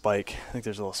there's a spike. I think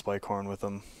there's a little spike horn with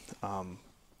them.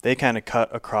 They kind of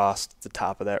cut across the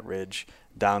top of that ridge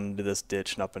down into this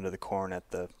ditch and up into the corn at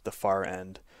the far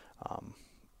end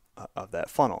of that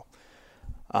funnel.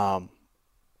 I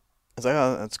was like,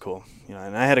 oh, that's cool. You know,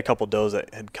 and I had a couple does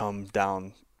that had come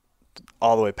down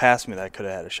all the way past me that I could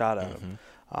have had a shot at them.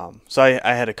 So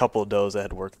I had a couple of does that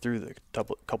had worked through the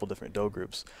couple different doe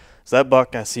groups. So that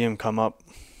buck, I see him come up,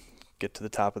 get to the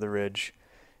top of the ridge,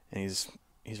 and he's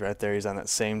right there. He's on that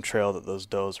same trail that those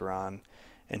does were on.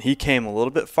 And he came a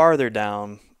little bit farther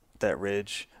down that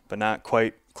ridge, but not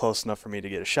quite close enough for me to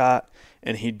get a shot,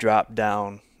 and he dropped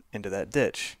down into that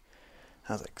ditch.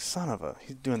 I was like, son of a,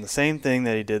 he's doing the same thing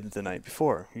that he did the night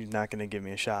before. He's not going to give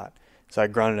me a shot. So I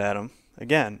grunted at him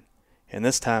again, and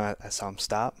this time I saw him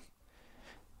stop.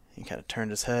 He kind of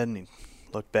turned his head, and he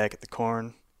looked back at the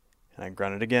corn, and I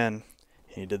grunted again.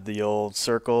 He did the old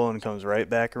circle and comes right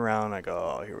back around. I go,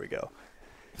 oh, here we go.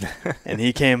 And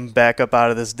he came back up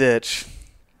out of this ditch,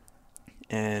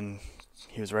 and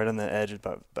he was right on the edge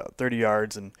about 30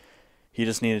 yards, and he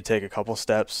just needed to take a couple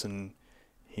steps, and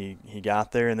he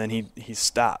got there, and then he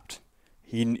stopped.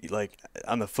 He, like,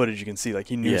 on the footage you can see, like,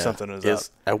 he knew something was up.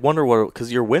 I wonder what,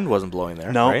 because your wind wasn't blowing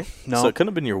there, right? No. So it couldn't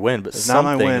have been your wind, but it's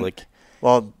something not my wind. like.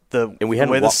 Well, the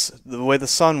way the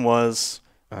sun was,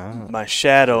 my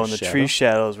shadow and the tree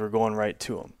shadows were going right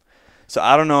to him. So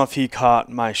I don't know if he caught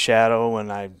my shadow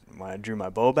when I drew my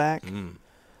bow back.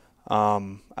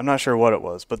 I'm not sure what it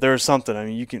was, but there was something. I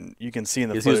mean, you can see in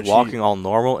the footage. He was walking all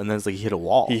normal, and then it's like he hit a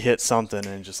wall. He hit something,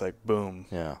 and just like boom.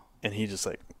 Yeah. And he just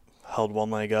like held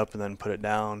one leg up and then put it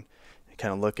down,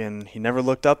 kind of looking. He never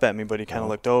looked up at me, but he kind of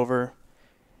looked over.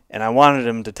 And I wanted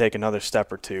him to take another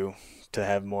step or two to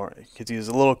have more, because he was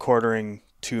a little quartering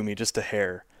to me, just a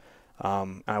hair.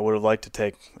 I would have liked to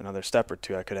take another step or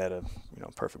two. I could have had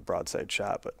a perfect broadside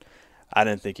shot, but I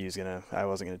didn't think I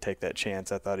wasn't gonna take that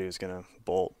chance. I thought he was gonna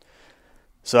bolt.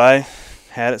 So I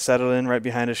had it settled in right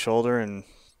behind his shoulder and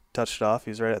touched it off.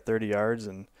 He was right at 30 yards,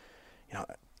 and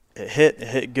it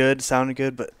hit good, sounded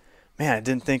good, but man, I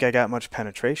didn't think I got much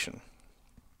penetration.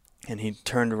 And he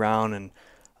turned around, and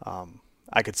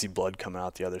I could see blood coming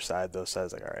out the other side, though, so I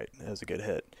was like, all right, that was a good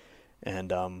hit.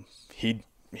 And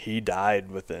he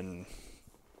died within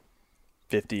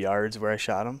 50 yards where I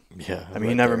shot him. Yeah. I mean,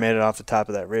 he never made it off the top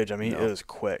of that ridge. I mean, it was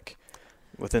quick,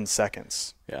 within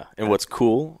seconds. Yeah. And what's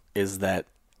cool is that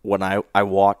when I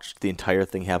watched the entire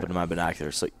thing happen in my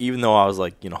binoculars, so even though I was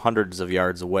like, hundreds of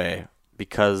yards away,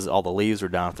 because all the leaves were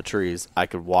down off the trees, I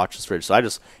could watch this ridge. So I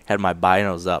just had my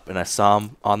binos up, and I saw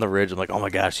him on the ridge. I'm like, oh my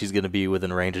gosh, he's going to be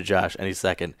within range of Josh any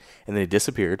second. And then he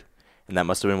disappeared, and that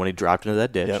must have been when he dropped into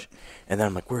that ditch. Yep. And then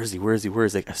I'm like, where is he? Where is he? Where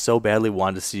is he? I so badly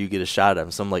wanted to see you get a shot at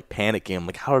him. So I'm like panicking. I'm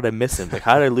like, how did I miss him? Like,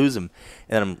 how did I lose him?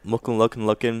 And then I'm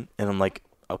looking, and I'm like,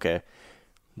 okay.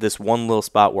 this one little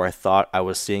spot where I thought I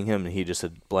was seeing him and he just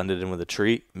had blended in with a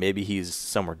tree. Maybe he's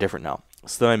somewhere different now.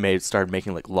 So then I started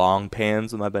making like long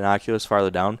pans with my binoculars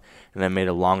farther down, and I made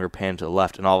a longer pan to the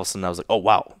left, and all of a sudden I was like, oh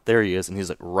wow, there he is, and he's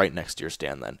like right next to your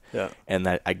stand then. Yeah. And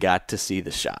I got to see the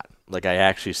shot. Like I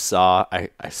actually saw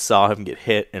him get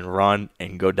hit and run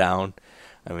and go down.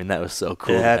 I mean, that was so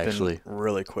cool. It happened actually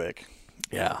really quick.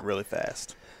 Yeah. Really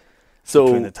fast. So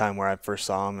between the time where I first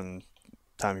saw him and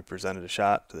the time he presented a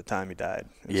shot to the time he died,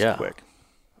 it was quick.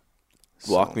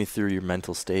 Walk me through your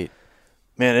mental state.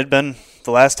 Man, it'd been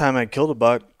the last time I killed a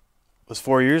buck was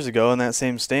 4 years ago in that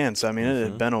same stand. So I mean, it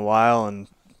had been a while and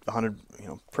hunted,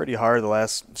 pretty hard the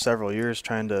last several years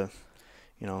trying to,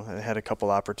 I had a couple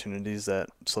opportunities that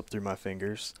slipped through my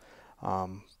fingers.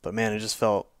 But man, it just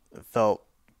felt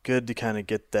good to kind of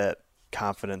get that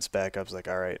confidence back. I was like,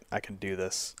 all right, I can do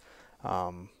this.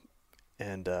 And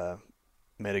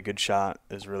made a good shot.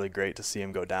 It was really great to see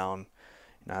him go down.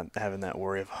 Not having that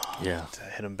worry of, did I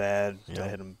hit him bad? Did I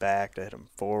hit him back? Did I hit him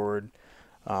forward?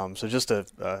 So just a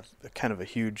kind of a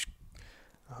huge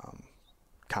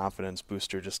confidence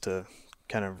booster just to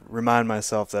kind of remind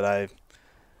myself that I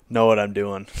know what I'm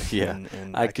doing. Yeah,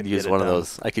 and I could use one of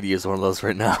those. I could use one of those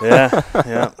right now.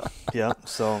 Yeah.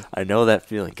 So I know that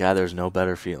feeling. God, there's no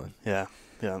better feeling. Yeah.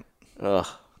 Ugh.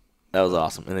 That was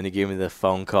awesome. And then he gave me the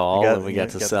phone call, and we got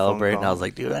to celebrate. And I was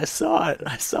like, dude, I saw it.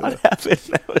 I saw it happen.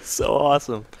 That was so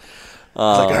awesome. I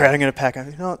was like, all right, I'm going to pack.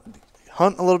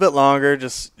 Hunt a little bit longer,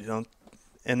 just,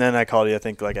 And then I called you, I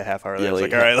think, like a half hour later. I was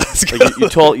like, all right, let's go. Like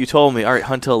you told me, all right,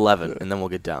 hunt till 11, and then we'll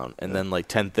get down. And then, like,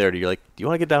 10:30, you're like, do you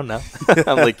want to get down now?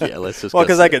 I'm like, yeah, let's just Well,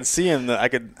 because I could see him.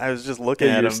 I was just looking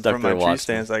at him stuck from there my tree watching.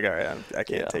 stand. It's like, all right, I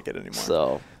can't take it anymore.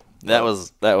 So that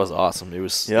was awesome. It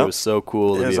was so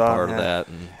cool to be a part of that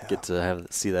and get to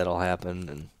see that all happen.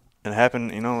 And it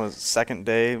happened, it was second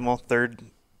day,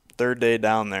 third day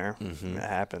down there. It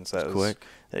happened. So that quick.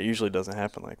 That usually doesn't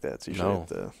happen like that. It's usually at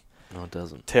the no, it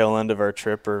doesn't. tail end of our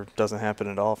trip, or doesn't happen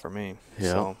at all for me.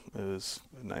 Yeah. So it was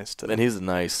nice to. And he's a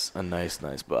nice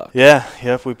buck. Yeah.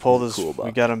 Yep. We pulled his. Cool buck.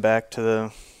 We got him back to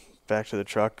the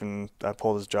truck, and I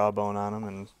pulled his jawbone on him,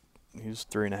 and he was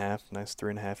 3.5, nice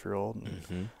 3.5-year-old.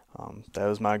 That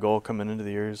was my goal coming into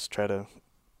the year, is try to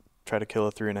kill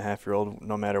a 3.5-year-old,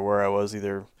 no matter where I was,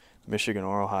 either Michigan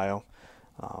or Ohio.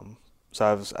 So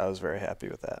I was very happy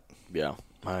with that. Yeah,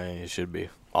 I should be.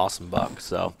 Awesome buck.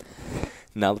 So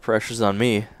now the pressure's on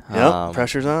me. Yep,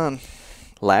 pressure's on.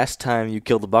 Last time you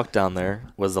killed a buck down there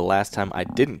was the last time I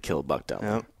didn't kill a buck down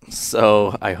there.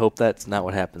 So I hope that's not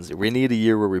what happens. We need a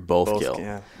year where we both kill.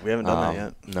 Yeah, we haven't done that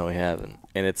yet. No, we haven't.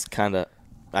 And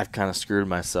I've kind of screwed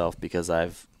myself because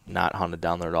I've not hunted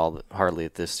down there at all, hardly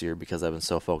at this year, because I've been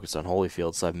so focused on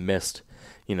Holyfield. So I've missed,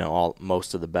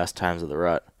 most of the best times of the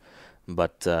rut.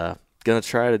 But gonna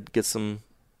try to get some.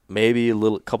 Maybe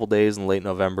a couple days in late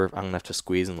November. I'm gonna have to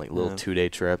squeeze in like little 2-day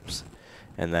trips,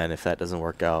 and then if that doesn't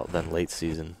work out, then late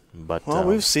season. But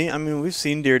we've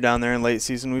seen deer down there in late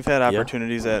season. We've had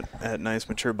opportunities at nice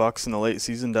mature bucks in the late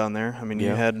season down there. I mean,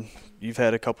 you've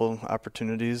had a couple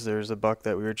opopportunities. There's a buck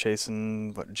that we were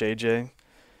chasing, JJ,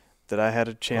 that I had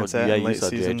a chance at in late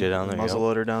season. JJ down there,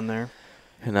 muzzleloader down there.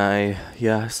 And I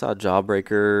saw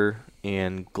Jawbreaker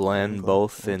and Glenn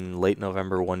both in late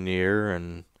November one year,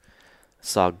 and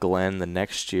saw Glenn the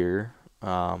next year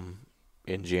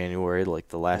in January, like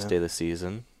the last day of the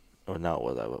season. Or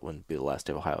no, that wouldn't be the last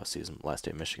day of Ohio season, last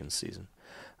day of Michigan season.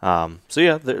 So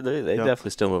yeah, they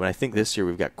definitely still moving. I think this year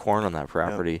we've got corn on that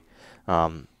property.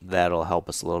 That'll help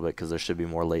us a little bit because there should be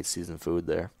more late season food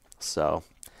there. So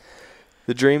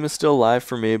the dream is still alive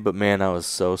for me, but man, I was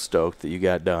so stoked that you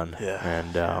got done. Yeah,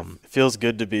 and it feels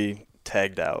good to be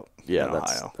tagged out. Yeah, in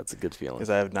Ohio. That's a good feeling,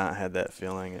 because I have not had that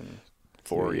feeling in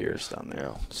 4 years down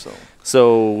there. Yeah.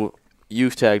 So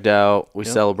you've tagged out. We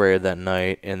celebrated that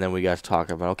night, and then we got to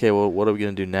talk about, okay, well, what are we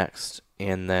going to do next?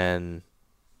 And then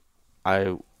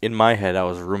in my head, I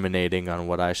was ruminating on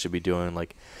what I should be doing.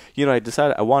 Like, I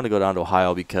decided I wanted to go down to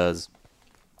Ohio because,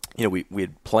 we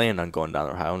had planned on going down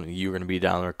to Ohio, and you were going to be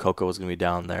down there. Coco was going to be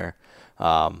down there.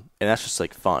 And that's just,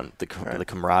 like, fun, the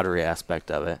camaraderie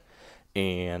aspect of it.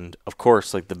 And, of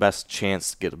course, like, the best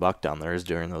chance to get a buck down there is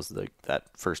during that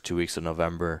first 2 weeks of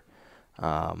November.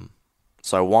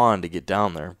 So I wanted to get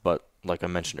down there, but like I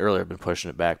mentioned earlier, I've been pushing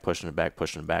it back because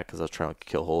I was trying to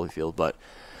kill Holyfield. But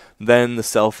then the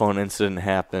cell phone incident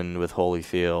happened with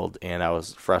Holyfield, and I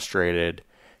was frustrated,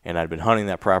 and I'd been hunting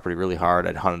that property really hard.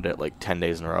 I'd hunted it like 10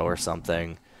 days in a row or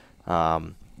something.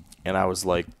 And I was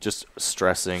like just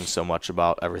stressing so much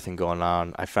about everything going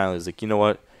on. I finally was like, you know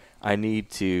what? I need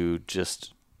to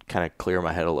just kind of clear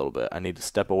my head a little bit. I need to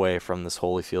step away from this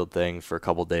Holyfield thing for a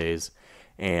couple days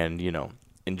and,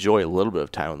 enjoy a little bit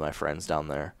of time with my friends down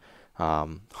there,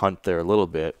 hunt there a little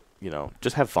bit,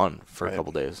 just have fun for a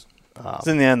couple days. 'Cause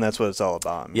in the end, that's what it's all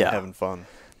about. Having fun.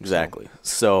 Exactly.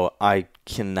 So I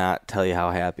cannot tell you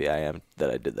how happy I am that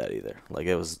I did that either. Like,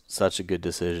 it was such a good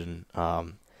decision.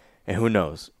 And who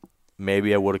knows?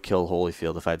 Maybe I would have killed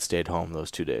Holyfield if I'd stayed home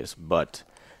those 2 days, but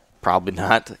probably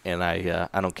not. And I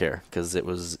don't care, because it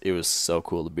was so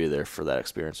cool to be there for that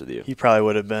experience with you. He probably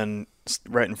would have been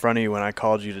right in front of you when I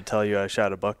called you to tell you I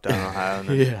shot a buck down in Ohio. And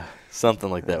then, yeah,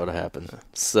 something like that would have happened.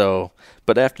 So,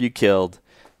 but after you killed,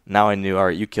 now I knew, all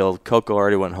right, you killed. Coco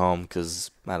already went home,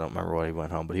 because I don't remember why he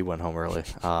went home, but he went home early.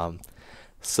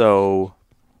 So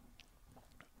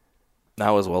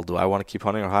now as well, do I want to keep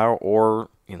hunting Ohio, or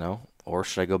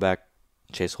should I go back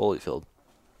and chase Holyfield?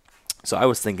 So I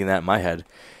was thinking that in my head,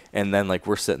 and then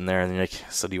we're sitting there, and you're like,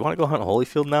 so do you want to go hunt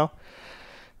Holyfield now?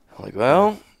 I'm like,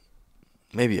 well,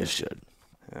 maybe I should.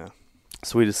 Yeah.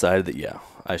 So we decided that, yeah,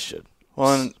 I should.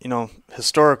 Well, and,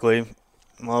 historically,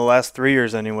 the last 3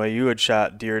 years anyway, you had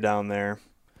shot deer down there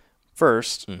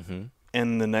first,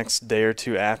 and the next day or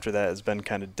two after that has been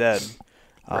kind of dead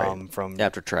from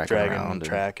after tracking around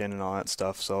and all that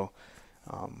stuff. So,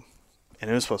 and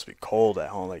it was supposed to be cold at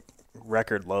home, like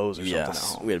record lows or something at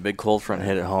home. We had a big cold front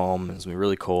hit at home. It was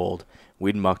really cold.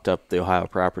 We'd mucked up the Ohio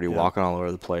property, walking all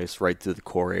over the place, right through the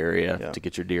core area to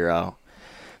get your deer out.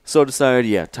 So I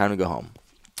decided, time to go home.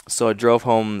 So I drove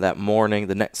home that morning.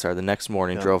 The next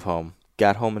morning, drove home.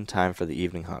 Got home in time for the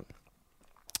evening hunt.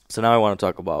 So now I want to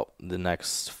talk about the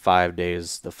next 5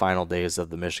 days, the final days of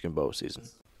the Michigan bow season.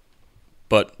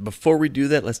 But before we do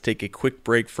that, let's take a quick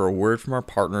break for a word from our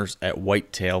partners at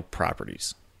Whitetail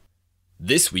Properties.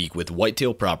 This week with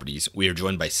Whitetail Properties, we are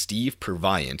joined by Steve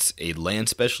Purviance, a land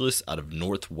specialist out of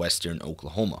northwestern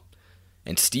Oklahoma.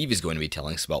 And Steve is going to be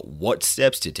telling us about what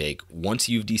steps to take once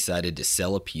you've decided to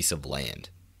sell a piece of land.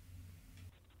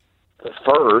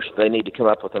 First, they need to come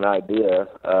up with an idea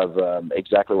of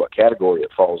exactly what category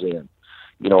it falls in.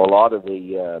 A lot of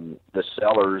the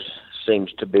sellers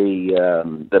seems to be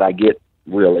that I get,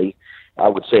 really, I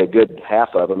would say a good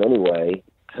half of them anyway,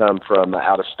 come from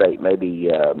out of state, maybe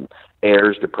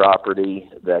heirs to property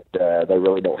that they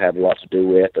really don't have a lot to do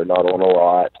with. They're not on a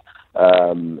lot.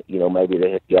 Maybe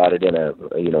they had got it in a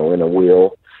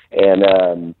will,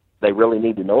 and they really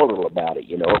need to know a little about it.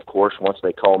 Of course, once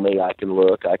they call me, I can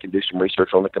do some research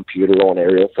on the computer, on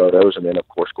aerial photos, and then, of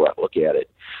course, go out and look at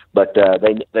it. But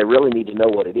they really need to know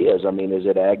what it is. I mean, is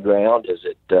it ag ground? Is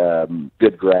it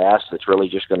good grass that's really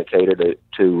just going to cater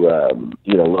to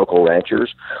local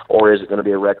ranchers? Or is it going to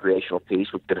be a recreational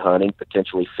piece with good hunting,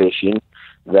 potentially fishing,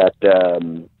 that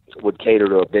would cater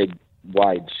to a big,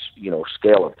 wide,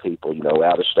 scale of people,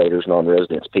 out-of-staters,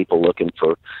 non-residents, people looking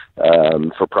for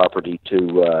property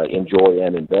to enjoy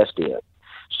and invest in.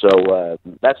 So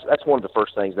that's one of the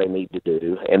first things they need to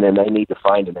do, and then they need to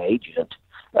find an agent,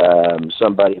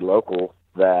 somebody local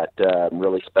that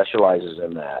really specializes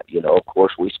in that. Of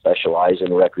course, we specialize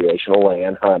in recreational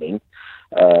land hunting.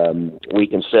 We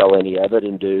can sell any of it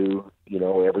and do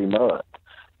every month,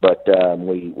 but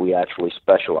we actually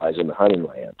specialize in the hunting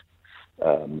land.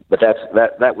 But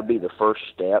that would be the first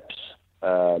steps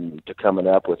to coming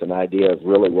up with an idea of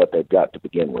really what they've got to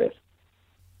begin with.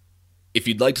 If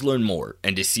you'd like to learn more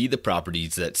and to see the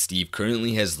properties that Steve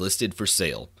currently has listed for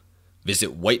sale,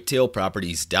 visit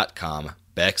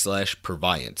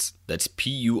whitetailproperties.com/Purviance. That's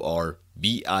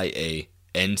PURVIANCE.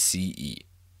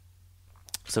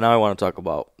 So now I want to talk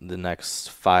about the next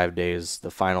 5 days,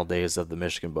 the final days of the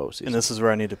Michigan bow season. And this is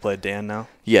where I need to play Dan now?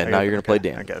 Yeah, now you're going to play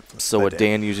Dan. So what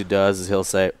Dan usually does is he'll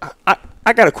say, I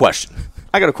got a question.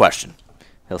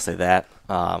 He'll say that.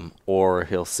 Or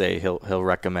he'll say he'll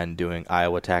recommend doing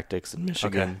Iowa tactics in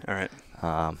Michigan. Okay, all right.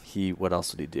 What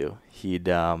else would he do? He'd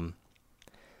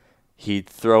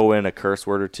throw in a curse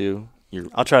word or two.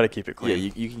 I'll try to keep it clean.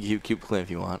 Yeah, you can keep it clean if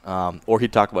you want. Or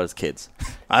he'd talk about his kids.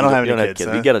 I don't have any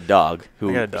kids. You get a dog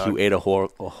who ate a whole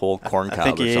corn cob or something. I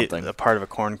think he ate a part of a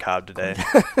corn cob today.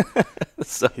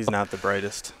 So he's not the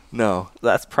brightest. No,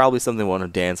 that's probably something one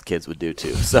of Dan's kids would do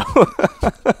too. So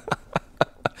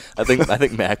I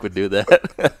think Mac would do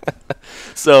that.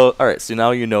 So all right, so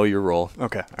now you know your role.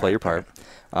 Okay. Play your part.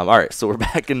 All right, so we're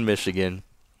back in Michigan.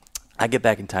 I get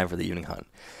back in time for the evening hunt.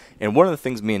 And one of the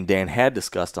things me and Dan had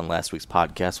discussed on last week's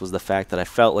podcast was the fact that I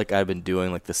felt like I've been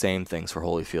doing the same things for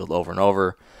Holyfield over and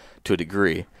over to a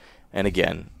degree. And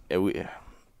again, and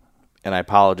I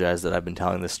apologize that I've been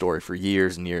telling this story for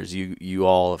years and years. You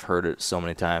all have heard it so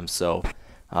many times, so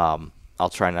I'll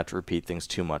try not to repeat things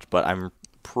too much. But I'm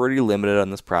pretty limited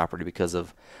on this property because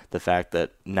of the fact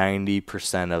that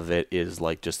 90% of it is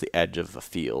just the edge of a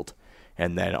field.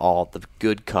 and then all the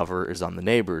good cover is on the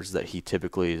neighbors that he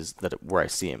typically is where I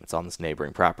see him. It's on this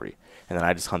neighboring property, and then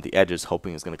I just hunt the edges,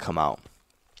 hoping he's going to come out.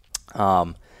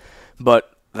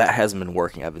 But that hasn't been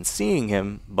working. I've been seeing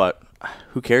him, but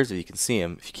who cares if you can see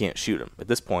him if you can't shoot him? At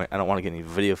this point, I don't want to get any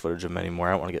video footage of him anymore.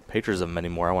 I don't want to get pictures of him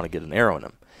anymore. I want to get an arrow in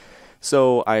him.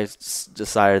 So I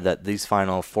decided that these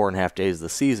final 4.5 days of the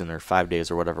season, or 5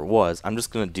 days or whatever it was, I'm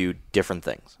just going to do different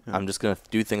things. I'm just going to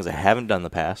do things I haven't done in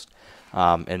the past,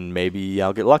 and maybe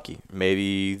I'll get lucky.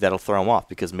 Maybe that'll throw him off,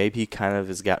 because maybe he kind of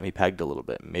has got me pegged a little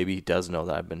bit. Maybe he does know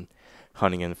that I've been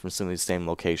hunting in from some of these same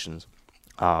locations,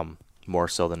 more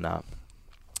so than not.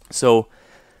 So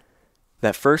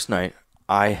that first night,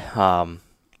 I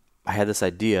had this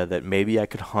idea that maybe I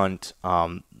could hunt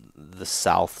the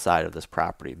south side of this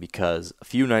property, because a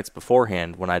few nights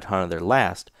beforehand, when I'd hunted there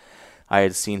last, I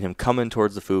had seen him come in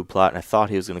towards the food plot, and I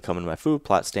thought he was going to come into my food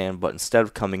plot stand, but instead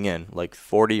of coming in, like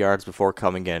 40 yards before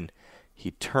coming in, he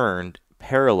turned,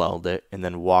 paralleled it, and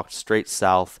then walked straight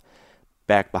south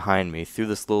back behind me through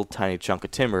this little tiny chunk of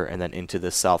timber and then into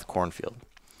this south cornfield.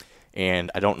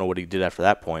 And I don't know what he did after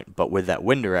that point, but with that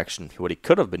wind direction, what he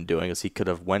could have been doing is he could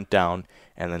have went down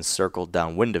and then circled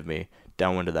downwind of me,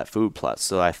 downwind of that food plot.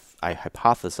 So I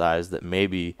hypothesized that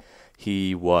maybe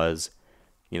he was,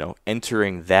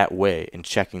 entering that way and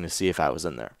checking to see if I was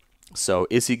in there. So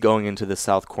is he going into the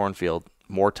south cornfield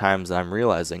more times than I'm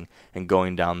realizing and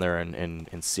going down there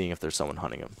and seeing if there's someone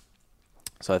hunting him?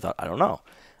 So I thought, I don't know.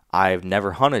 I've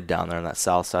never hunted down there on that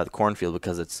south side of the cornfield,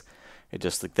 because it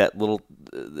just like that little,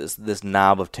 this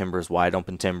knob of timber is wide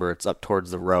open timber. It's up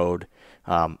towards the road.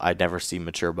 I never see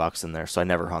mature bucks in there, so I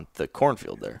never hunt the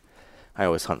cornfield there. I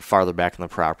always hunt farther back in the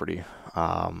property.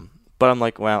 But I'm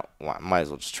like, well, might as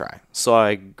well just try. So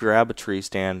I grab a tree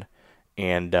stand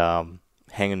and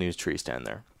hang a new tree stand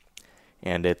there.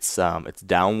 And it's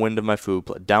downwind of my food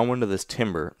plot, downwind of this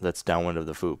timber that's downwind of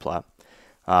the food plot.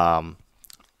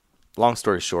 Long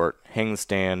story short, hang the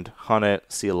stand, hunt it,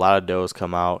 see a lot of does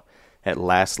come out. At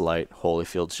last light,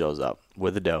 Holyfield shows up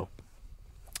with a doe,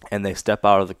 and they step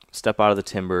out of the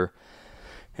timber.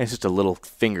 And it's just a little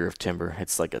finger of timber.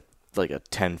 It's like a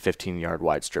 10, 15 yard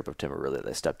wide strip of timber, really,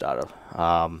 they stepped out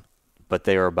of. But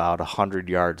they were about 100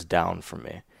 yards down from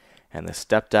me, and they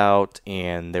stepped out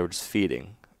and they were just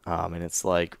feeding. And it's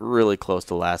like really close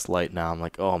to last light now. I'm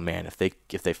like, oh man, if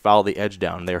they follow the edge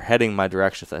down, they're heading my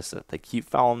direction. If they keep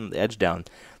following the edge down,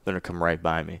 they're gonna come right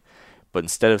by me. But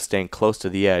instead of staying close to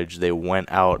the edge, they went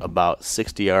out about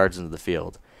 60 yards into the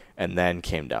field and then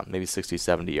came down, maybe 60,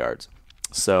 70 yards.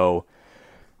 So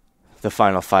the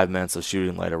final 5 minutes of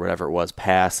shooting light or whatever it was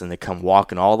passed, and they come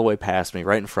walking all the way past me,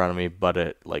 right in front of me, but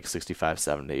at like 65,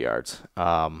 70 yards.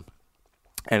 And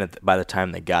by the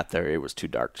time they got there, it was too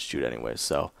dark to shoot anyway.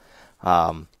 So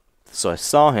I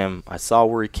saw him. I saw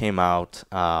where he came out,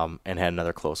 and had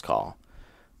another close call.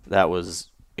 That was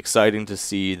exciting to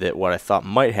see that what I thought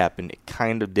might happen, it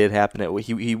kind of did happen.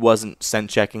 He wasn't scent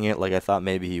checking it like I thought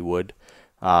maybe he would.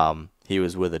 He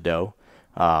was with a doe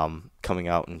coming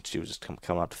out, and she was just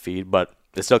coming out to feed, but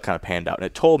it still kind of panned out. And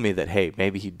it told me that, hey,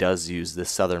 maybe he does use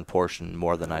this southern portion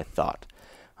more than I thought.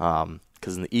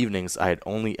 Because in the evenings, I had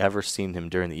only ever seen him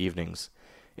during the evenings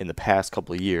in the past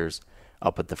couple of years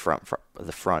up at the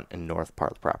front and north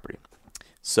part of the property.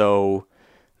 So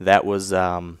that was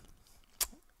that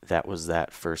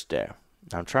first day.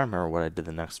 Now, I'm trying to remember what I did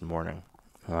the next morning.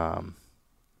 What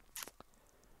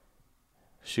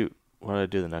did I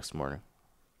do the next morning?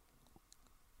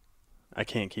 I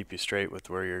can't keep you straight with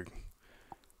where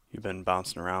you've been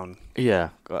bouncing around.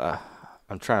 Yeah,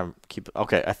 I'm trying to keep.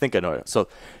 Okay, I think I know it. So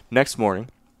next morning,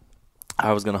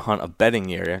 I was gonna hunt a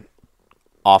bedding area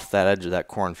off that edge of that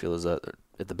cornfield.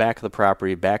 At the back of the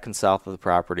property, back and south of the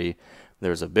property,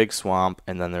 there's a big swamp,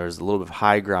 and then there's a little bit of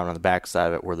high ground on the back side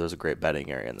of it where there's a great bedding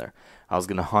area in there. I was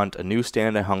gonna hunt a new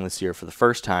stand I hung this year for the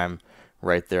first time,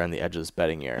 right there on the edge of this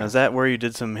bedding area. Now, is that where you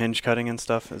did some hinge cutting and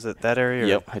stuff? Is it that area?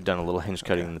 Yep, I'd done a little hinge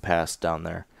cutting in the past down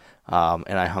there.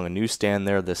 And I hung a new stand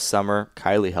there this summer.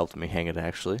 Kylie helped me hang it,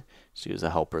 actually. She was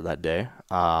a helper that day.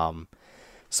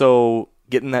 So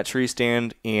getting that tree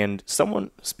stand, and someone,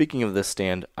 speaking of this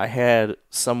stand, I had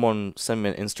someone send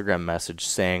me an Instagram message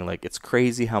saying, like, it's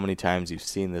crazy how many times you've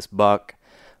seen this buck.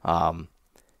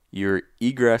 Your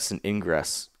egress and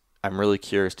ingress, I'm really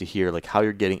curious to hear like how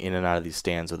you're getting in and out of these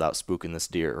stands without spooking this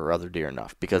deer or other deer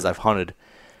enough, because I've hunted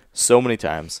so many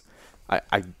times.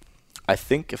 I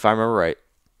think, if I remember right,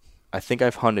 I think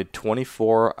I've hunted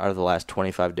 24 out of the last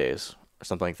 25 days or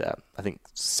something like that. I think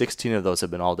 16 of those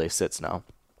have been all-day sits now,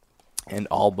 and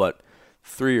all but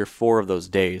 3 or 4 of those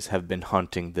days have been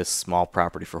hunting this small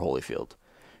property for Holyfield.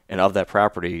 And of that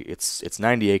property, it's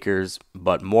 90 acres,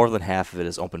 but more than half of it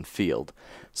is open field.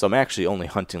 So I'm actually only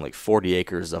hunting like 40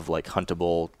 acres of like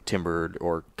huntable, timbered,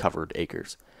 or covered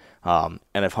acres. And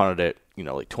I've hunted it,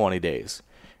 like 20 days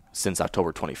since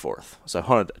October 24th. So I've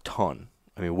hunted a ton.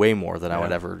 I mean, way more than I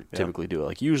would ever typically do.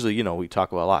 Like usually, we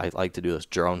talk about a lot. I like to do this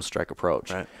drone strike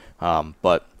approach. Right.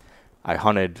 But I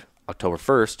hunted October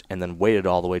 1st and then waited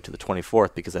all the way to the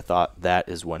 24th because I thought that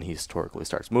is when he historically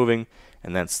starts moving,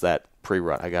 and that's that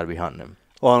pre-rut. I got to be hunting him.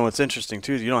 Well, and what's interesting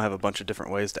too is you don't have a bunch of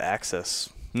different ways to access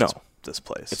this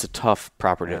place. It's a tough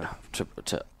property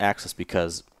to access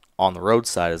because on the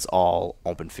roadside is all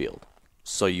open field.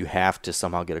 So you have to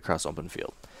somehow get across open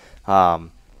field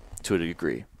to a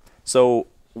degree. So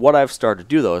what I've started to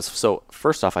do, though, is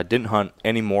first off, I didn't hunt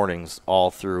any mornings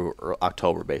all through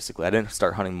October, basically. I didn't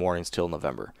start hunting mornings till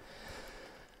November.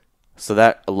 So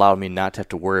that allowed me not to have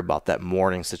to worry about that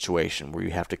morning situation where you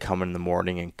have to come in the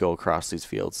morning and go across these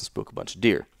fields and spook a bunch of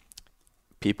deer.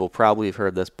 People probably have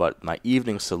heard this, but my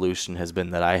evening solution has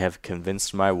been that I have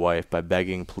convinced my wife by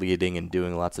begging, pleading, and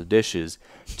doing lots of dishes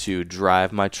to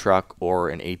drive my truck or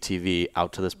an ATV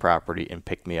out to this property and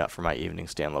pick me up for my evening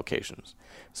stand locations.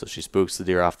 So she spooks the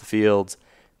deer off the fields,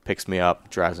 picks me up,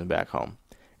 drives me back home.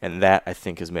 And that, I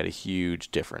think, has made a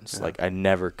huge difference. Yeah. Like, I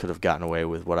never could have gotten away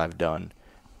with what I've done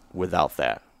without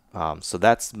that. So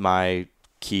that's my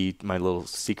key, my little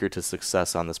secret to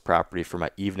success on this property for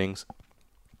my evenings.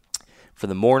 For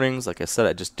the mornings, like I said,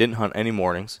 I just didn't hunt any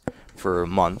mornings for a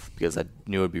month because I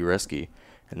knew it would be risky.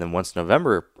 And then once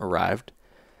November arrived,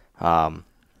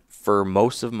 for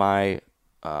most of my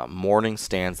morning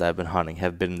stands that I've been hunting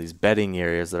have been in these bedding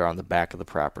areas that are on the back of the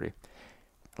property.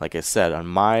 Like I said, on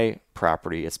my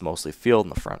property, it's mostly field in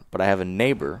the front. But I have a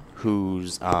neighbor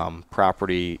whose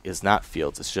property is not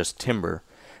fields. It's just timber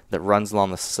that runs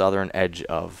along the southern edge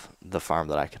of the farm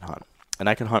that I can hunt. And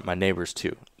I can hunt my neighbors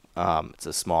too. It's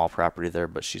a small property there,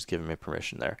 but she's given me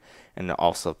permission there. And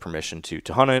also permission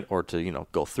to hunt it or to,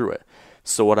 go through it.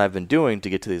 So what I've been doing to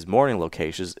get to these morning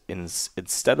locations,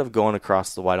 instead of going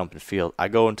across the wide open field, I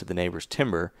go into the neighbor's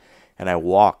timber and I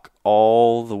walk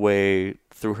all the way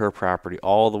through her property,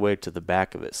 all the way to the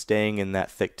back of it, staying in that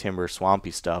thick timber,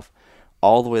 swampy stuff,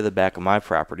 all the way to the back of my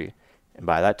property. And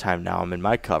by that time now I'm in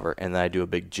my cover, and then I do a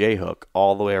big J-hook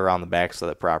all the way around the back of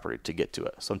the property to get to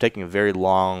it. So I'm taking a very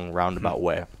long roundabout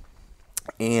way.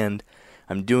 And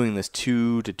I'm doing this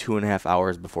 2 to 2.5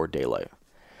 hours before daylight.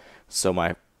 So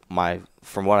my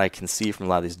from what I can see from a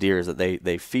lot of these deer is that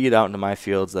they feed out into my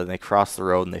fields, then they cross the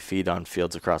road and they feed on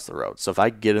fields across the road. So if I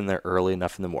get in there early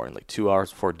enough in the morning, like 2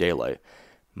 hours before daylight,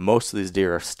 most of these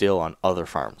deer are still on other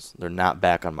farms. They're not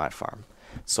back on my farm.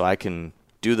 So I can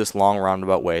do this long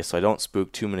roundabout way so I don't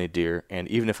spook too many deer. And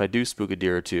even if I do spook a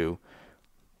deer or two,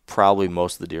 probably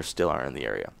most of the deer still aren't in the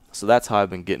area. So that's how I've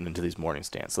been getting into these morning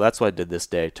stands. So that's what I did this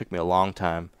day. It took me a long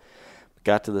time.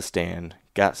 Got to the stand,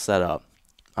 got set up.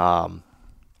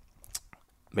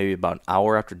 Maybe about an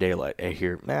hour after daylight, I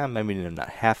hear, maybe not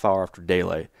half hour after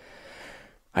daylight,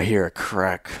 I hear a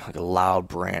crack, like a loud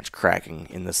branch cracking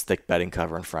in this thick bedding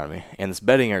cover in front of me. And this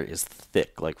bedding area is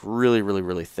thick, like really, really,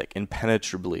 really thick,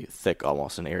 impenetrably thick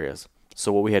almost in areas.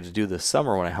 So what we had to do this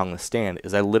summer when I hung the stand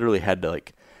is I literally had to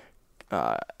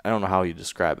I don't know how you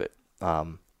describe it.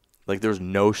 There was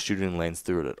no shooting lanes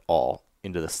through it at all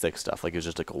into this thick stuff. Like it was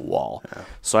just like a wall. Yeah.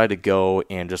 So I had to go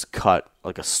and just cut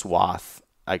like a swath.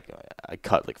 I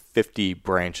cut like 50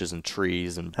 branches and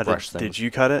trees and brush things. Did you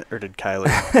cut it or did Kylie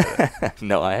cut it?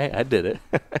 No, I did it.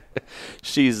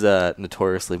 She's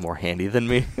notoriously more handy than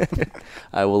me,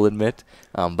 I will admit.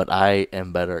 But I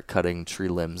am better at cutting tree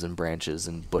limbs and branches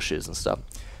and bushes and stuff.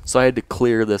 So I had to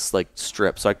clear this like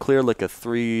strip. So I cleared like a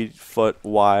 3 foot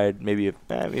wide, maybe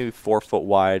 4 foot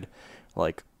wide,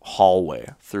 like hallway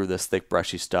through this thick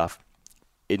brushy stuff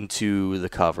into the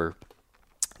cover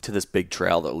to this big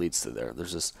trail that leads through there.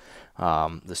 There's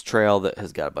this trail that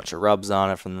has got a bunch of rubs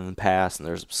on it from the past, and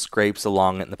there's scrapes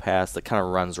along it in the past that kind of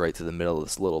runs right through the middle of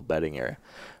this little bedding area.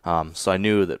 So I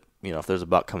knew that if there's a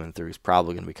buck coming through, he's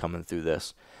probably going to be coming through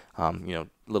this.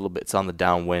 Little bit. It's on the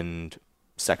downwind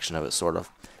section of it, sort of,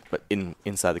 but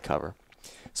inside the cover.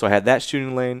 So I had that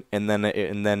shooting lane, and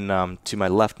then to my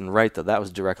left and right, though, that was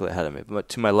directly ahead of me. But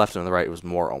to my left and the right, it was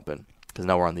more open because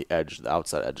now we're on the edge, the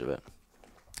outside edge of it.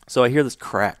 So I hear this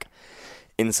crack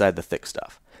inside the thick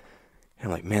stuff. And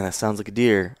I'm like, man, that sounds like a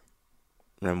deer.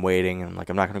 And I'm waiting. And I'm like,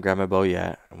 I'm not going to grab my bow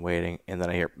yet. I'm waiting. And then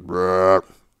I hear, brrr,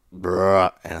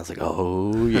 brrr. And I was like,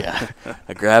 oh, yeah.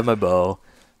 I grab my bow.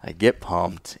 I get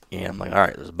pumped. And I'm like, all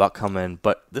right, there's a buck coming.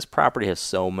 But this property has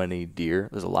so many deer.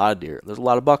 There's a lot of deer. There's a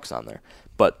lot of bucks on there.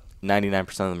 But 99%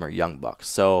 of them are young bucks.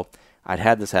 So I'd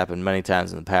had this happen many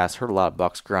times in the past. Heard a lot of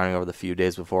bucks grinding over the few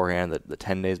days beforehand, the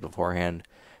 10 days beforehand.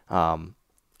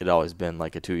 It'd always been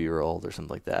like a 2-year-old or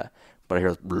something like that. But I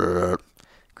hear,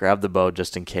 grab the bow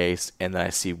just in case, and then I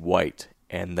see white.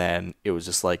 And then it was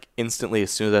just like instantly,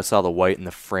 as soon as I saw the white and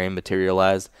the frame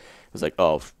materialized, it was like,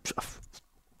 oh, it's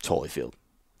Holyfield.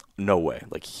 No way.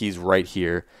 Like, he's right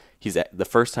here. He's at the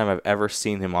first time I've ever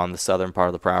seen him on the southern part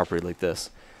of the property like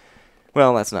this.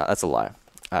 Well, that's a lie.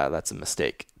 That's a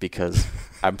mistake, because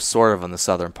I'm sort of on the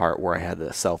southern part where I had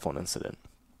the cell phone incident.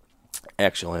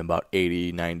 Actually, I'm about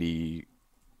 80, 90,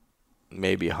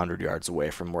 maybe 100 yards away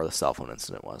from where the cell phone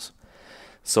incident was.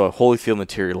 So Holyfield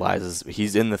materializes.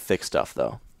 He's in the thick stuff,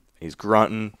 though. He's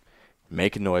grunting,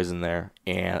 making noise in there,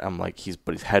 and I'm like, he's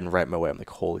heading right my way. I'm like,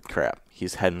 holy crap.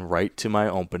 He's heading right to my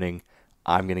opening.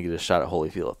 I'm going to get a shot at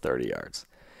Holyfield at 30 yards.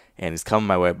 And he's coming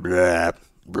my way. Blah,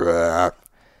 blah.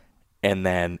 And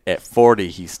then at 40,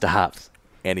 he stops,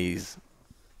 and he's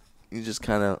just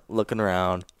kind of looking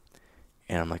around.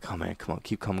 And I'm like, oh, man, come on,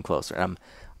 keep coming closer. And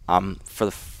I'm for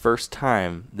the first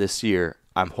time this year,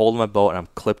 I'm holding my bow, and I'm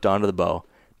clipped onto the bow,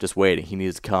 just waiting. He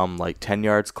needs to come like 10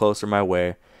 yards closer my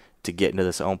way to get into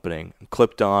this opening. I'm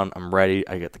clipped on. I'm ready.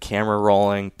 I got the camera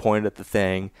rolling, pointed at the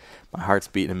thing. My heart's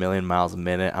beating a million miles a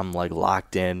minute. I'm like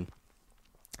locked in.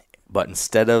 But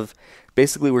instead of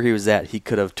basically where he was at, he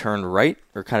could have turned right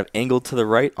or kind of angled to the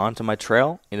right onto my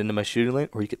trail and into my shooting lane,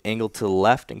 or he could angle to the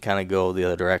left and kind of go the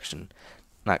other direction.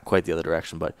 Not quite the other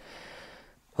direction, but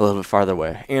a little bit farther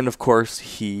away. And, of course,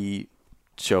 he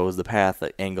chose the path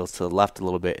that angles to the left a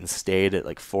little bit and stayed at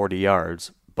like 40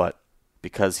 yards. But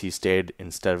because he stayed,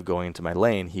 instead of going into my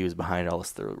lane, he was behind all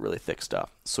this really thick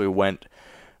stuff. So he went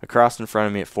across in front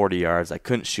of me at 40 yards. I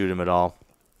couldn't shoot him at all.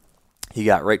 He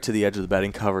got right to the edge of the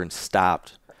bedding cover and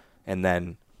stopped. And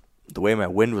then the way my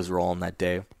wind was rolling that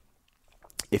day,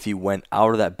 if he went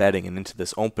out of that bedding and into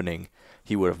this opening,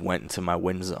 he would have went into my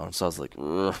wind zone. So I was like,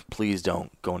 please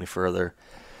don't go any further.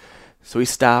 So he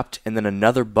stopped, and then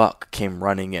another buck came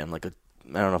running in, like I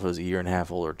don't know if it was a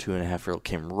 1.5-year-old or 2.5-year-old,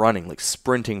 came running, like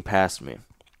sprinting past me.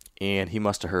 And he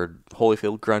must have heard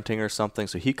Holyfield grunting or something,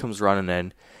 so he comes running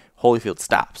in. Holyfield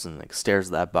stops and like stares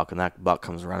at that buck, and that buck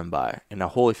comes running by. And now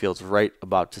Holyfield's right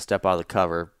about to step out of the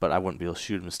cover, but I wouldn't be able to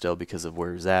shoot him still because of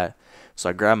where he's at. So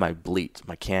I grab my bleat,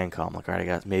 my can call. I'm like, all right,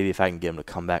 guys, maybe if I can get him to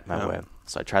come back my way.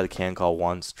 So I try the can call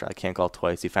once, try the can call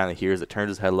twice. He finally hears it, turns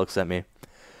his head, looks at me,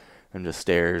 and just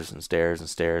stares and stares and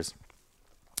stares.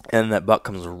 And then that buck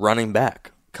comes running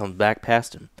back, comes back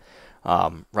past him,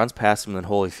 runs past him, and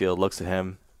then Holyfield looks at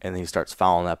him, and then he starts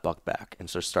following that buck back and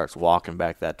so starts walking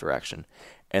back that direction.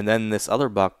 And then this other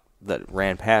buck that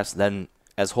ran past, then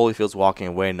as Holyfield's walking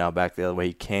away now back the other way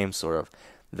he came, sort of,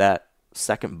 that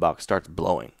second buck starts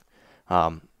blowing.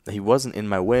 He wasn't in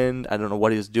my wind. I don't know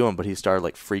what he was doing, but he started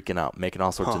like freaking out, making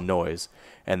all sorts of noise.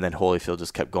 And then Holyfield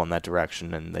just kept going that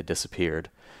direction, and they disappeared.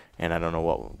 And I don't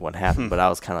know what happened, but I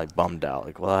was kind of like bummed out.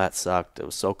 Like, well, that sucked. It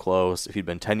was so close. If he'd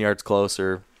been 10 yards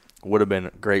closer, would have been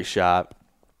a great shot.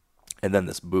 And then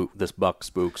this buck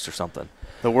spooks or something.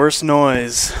 The worst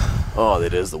noise. Oh,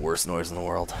 it is the worst noise in the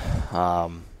world.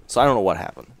 So I don't know what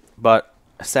happened. But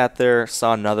I sat there,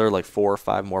 saw another like 4 or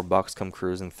 5 more bucks come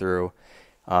cruising through,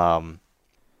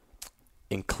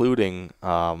 including,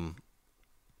 well,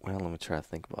 let me try to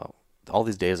think about. All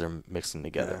these days are mixing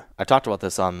together. Yeah. I talked about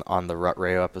this on the Rut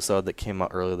Radio episode that came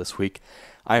out earlier this week.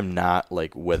 I am not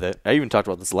like with it. I even talked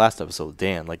about this last episode with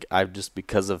Dan. Like, I've just,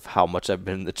 because of how much I've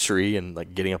been in the tree and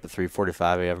like getting up at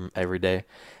 3:45 every day,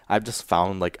 I've just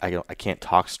found like I can't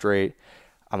talk straight.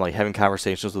 I'm like having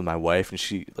conversations with my wife, and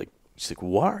she's like,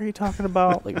 "What are you talking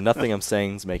about?" Like, nothing I'm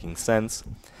saying is making sense.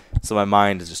 So my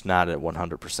mind is just not at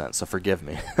 100%. So forgive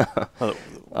me.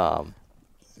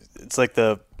 It's like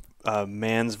the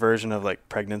man's version of like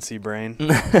pregnancy brain.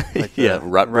 Like yeah,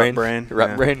 rut brain.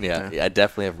 Rut brain. Yeah, I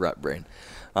definitely have rut brain.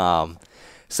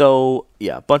 So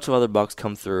yeah, a bunch of other bucks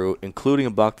come through, including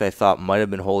a buck that I thought might have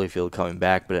been Holyfield coming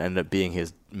back, but it ended up being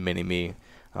his mini-me.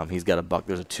 He's got a buck.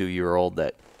 There's a 2-year-old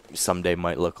that someday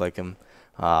might look like him.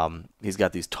 He's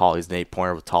got these tall. He's an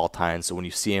 8-pointer with tall tines. So when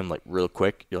you see him like real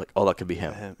quick, you're like, oh, that could be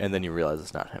him, and then you realize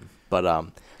it's not him.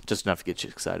 But just enough to get you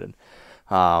excited.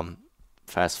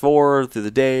 Fast forward through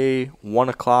the day, 1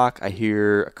 o'clock, I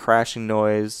hear a crashing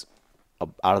noise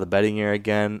out of the bedding area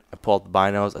again. I pull out the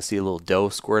binos. I see a little doe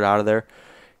squirt out of there.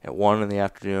 At 1 in the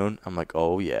afternoon, I'm like,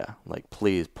 oh, yeah. Like,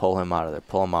 please pull him out of there.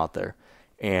 Pull him out there.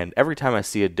 And every time I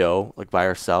see a doe, like, by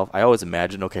herself, I always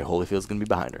imagine, okay, Holyfield's going to be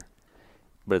behind her.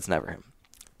 But it's never him.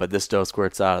 But this doe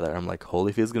squirts out of there. I'm like,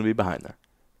 Holyfield's going to be behind there.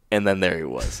 And then there he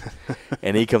was.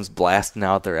 And he comes blasting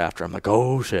out there after. I'm like,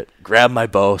 oh, shit. Grab my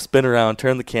bow, spin around,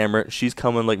 turn the camera. She's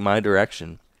coming, like, my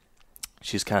direction.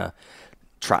 She's kind of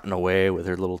trotting away with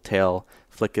her little tail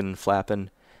flicking and flapping,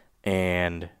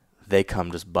 and they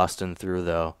come just busting through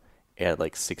though at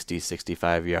like 60,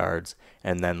 65 yards,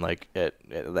 and then like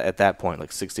at that point,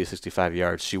 like 60, 65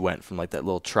 yards, she went from like that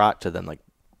little trot to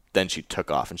then she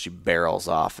took off and she barrels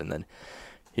off, and then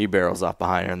he barrels off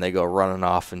behind her, and they go running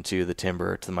off into the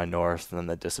timber to my north, and then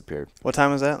they disappeared. What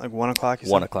time was that? Like 1 o'clock?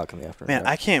 1 o'clock in the afternoon. Man,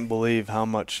 I can't believe how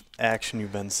much action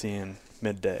you've been seeing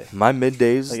midday. My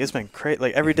middays, like it's been crazy.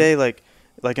 Like every day, like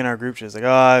in our group chat, it's like, oh,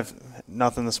 I've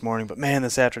nothing this morning, but man,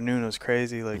 this afternoon was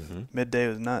crazy. Like midday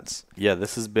was nuts. Yeah,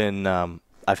 this has been.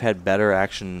 I've had better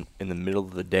action in the middle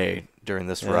of the day during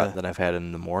this rut than I've had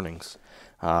in the mornings.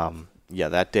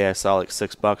 That day I saw like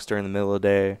 $6 during the middle of the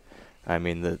day. I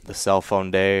mean, the cell phone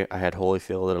day, I had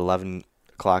Holyfield at 11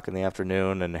 o'clock in the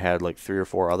afternoon and had like 3 or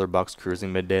 4 other bucks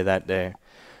cruising midday that day.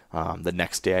 The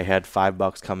next day I had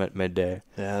 $5 come at midday.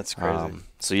 Yeah, that's crazy.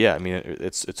 So yeah, I mean,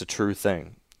 it's a true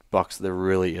thing. Bucks, there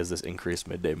really is this increased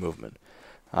midday movement.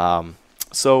 Let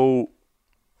me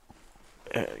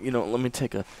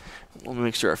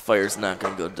make sure our fire's not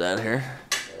going to go dead here.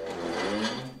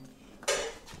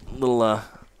 We're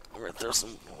going to throw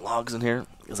some logs in here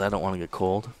because I don't want to get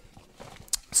cold.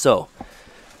 So,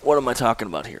 what am I talking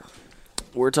about here?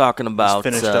 We're talking about...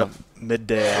 Just finished up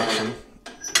midday action.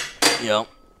 Yep.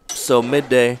 So,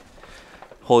 midday,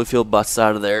 Holyfield busts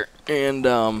out of there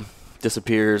and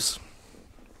disappears.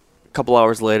 A couple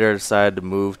hours later, I decided to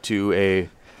move to a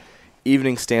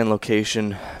evening stand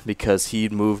location because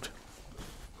he'd moved.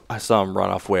 I saw him run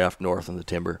off way off north in the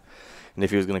timber. And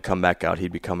if he was going to come back out,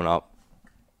 he'd be coming up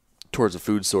towards a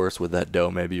food source with that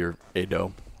doe, maybe, or a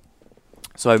doe.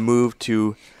 So I moved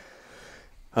to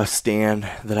a stand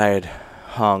that I had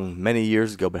hung many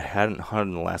years ago, but hadn't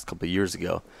hunted in the last couple of years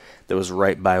ago, that was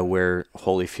right by where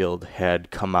Holyfield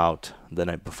had come out the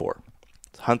night before.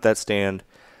 Hunt that stand.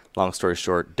 Long story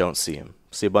short, don't see him.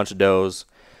 See a bunch of does,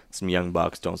 some young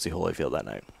bucks, don't see Holyfield that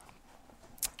night.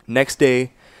 Next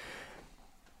day,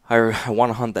 I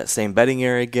want to hunt that same bedding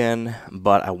area again,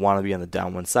 but I want to be on the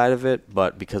downwind side of it.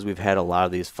 But because we've had a lot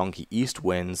of these funky east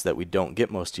winds that we don't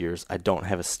get most years, I don't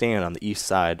have a stand on the east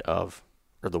side on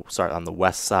the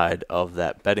west side of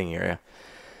that bedding area.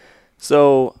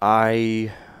 So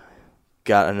I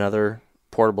got another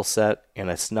portable set, and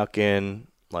I snuck in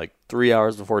like 3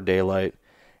 hours before daylight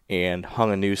and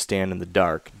hung a new stand in the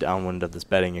dark downwind of this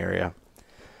bedding area.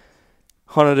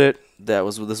 Hunted it.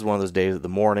 This is one of those days that the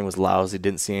morning was lousy,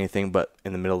 didn't see anything, but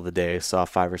in the middle of the day saw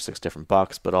 5 or 6 different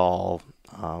bucks, but all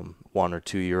 1 or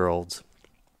 2 year olds.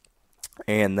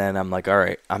 And then I'm like, all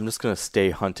right, I'm just going to stay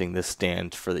hunting this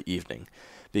stand for the evening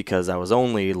because I was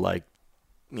only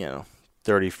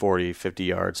 30, 40, 50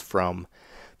 yards from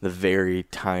the very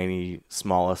tiny,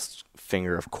 smallest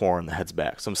finger of corn that heads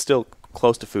back. So I'm still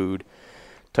close to food,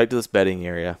 tight to this bedding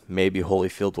area. Maybe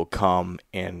Holyfield will come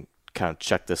and kind of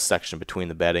check this section between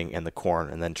the bedding and the corn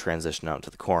and then transition out to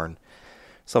the corn.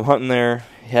 So I'm hunting there.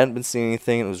 Hadn't been seeing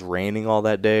anything. It was raining all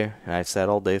that day, and I sat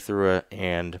all day through it.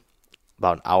 And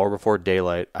about an hour before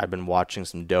daylight, I'd been watching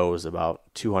some does about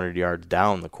 200 yards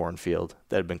down the cornfield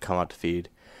that had been come out to feed.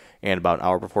 And about an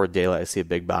hour before daylight, I see a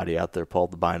big body out there, pull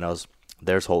up the binos.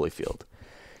 There's Holyfield.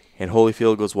 And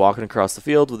Holyfield goes walking across the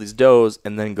field with these does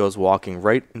and then goes walking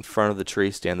right in front of the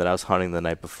tree stand that I was hunting the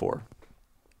night before.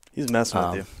 He's messing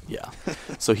with you. Yeah.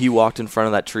 So he walked in front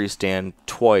of that tree stand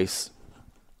twice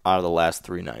out of the last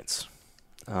 3 nights.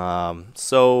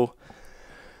 So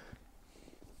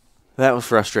that was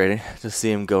frustrating to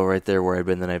see him go right there where I'd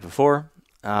been the night before.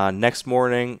 Next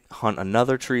morning, hunt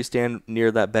another tree stand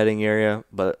near that bedding area,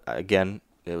 but again,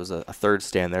 it was a third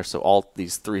stand there. So all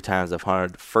these 3 times I've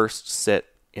hunted, first sit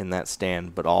in that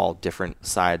stand, but all different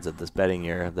sides of this bedding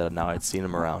area that now I'd seen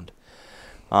him around.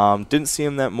 Didn't see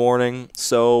him that morning,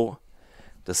 so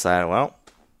decided, well,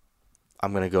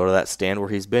 I'm going to go to that stand where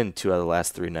he's been 2 out of the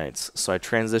last 3 nights. So I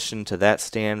transitioned to that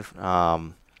stand,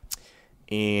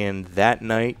 and that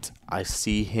night I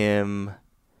see him,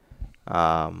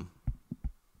 what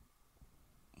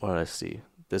did I see?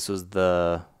 This was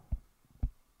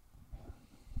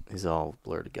these all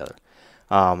blur together.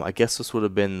 I guess this would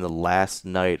have been the last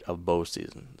night of bow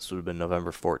season. This would have been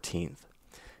November 14th.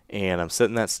 And I'm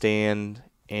sitting in that stand,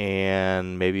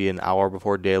 and maybe an hour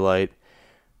before daylight,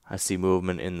 I see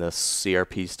movement in the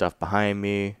CRP stuff behind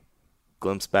me.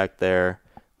 Glimpse back there.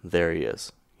 There he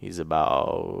is. He's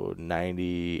about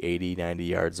 90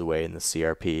 yards away in the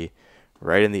CRP,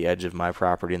 right in the edge of my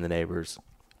property and the neighbors.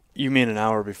 You mean an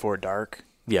hour before dark?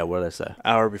 Yeah, what did I say?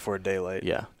 Hour before daylight.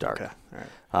 Yeah, dark. Okay, all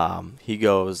right. He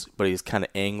goes, but he's kind of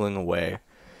angling away.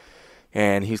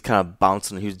 And he's kind of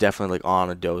bouncing. He was definitely like on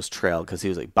a doe's trail because he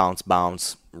was like bounce,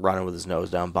 running with his nose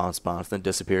down, bounce, then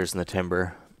disappears in the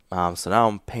timber. So now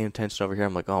I'm paying attention over here.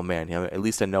 I'm like, oh man, at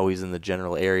least I know he's in the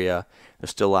general area.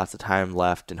 There's still lots of time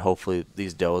left, and hopefully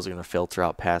these does are going to filter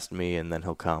out past me, and then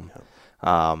he'll come.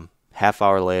 Half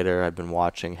hour later, I've been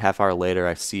watching. Half hour later,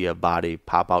 I see a body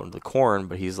pop out into the corn,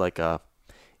 but he's like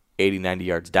 80, 90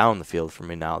 yards down the field from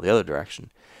me now, the other direction.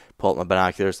 Pull up my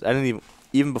binoculars. I didn't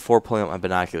even before pulling up my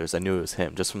binoculars, I knew it was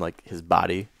him just from like his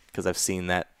body, because I've seen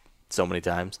that so many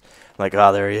times. I'm like,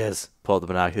 oh, there he is. Pull up the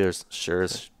binoculars. Sure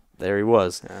as there he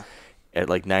was. Yeah. At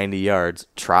like 90 yards,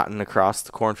 trotting across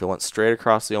the cornfield, went straight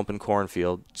across the open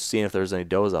cornfield, seeing if there was any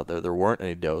does out there. There weren't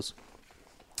any does.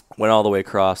 Went all the way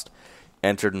across,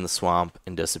 entered in the swamp,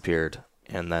 and disappeared.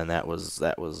 And then that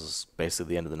was basically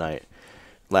the end of the night.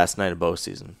 Last night of bow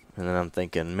season. And then I'm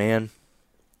thinking, man,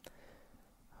 I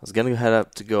was going to head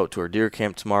up to our deer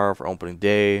camp tomorrow for opening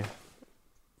day.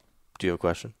 Do you have a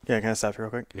question? Yeah, can I stop you real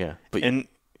quick? Yeah. But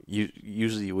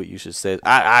usually what you should say is,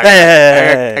 hold on.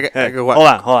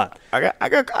 I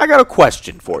got a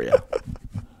question for you.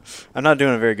 I'm not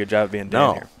doing a very good job of being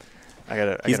Dan here.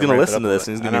 He's going to listen to this,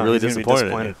 and he's going to be really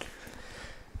disappointed.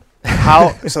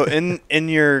 So in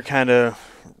your kind of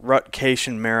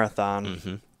Rutcation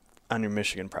marathon on your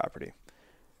Michigan property,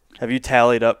 have you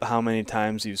tallied up how many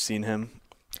times you've seen him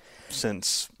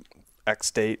since X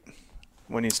date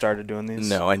when you started doing these?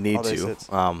 No, I need to.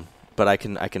 But I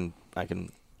can.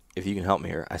 If you can help me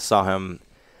here, I saw him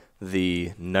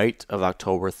the night of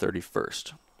October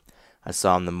 31st. I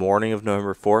saw him the morning of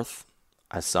November 4th.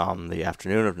 I saw him the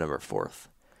afternoon of November 4th.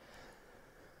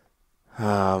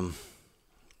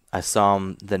 I saw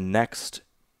him the next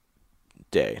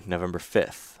day, November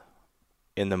 5th,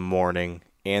 in the morning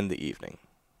and the evening.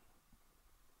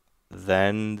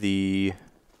 Then see,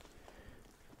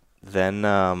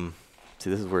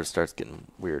 this is where it starts getting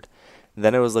weird.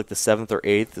 Then it was like the 7th or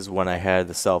 8th is when I had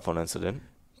the cell phone incident.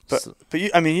 But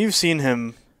you've seen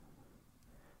him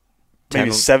maybe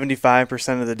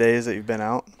 75% of the days that you've been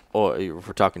out? Oh, if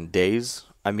we're talking days,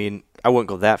 I mean, I wouldn't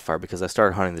go that far because I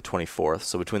started hunting the 24th.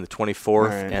 So between the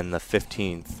 24th and the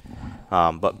 15th.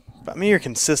 But I mean, you're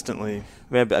consistently.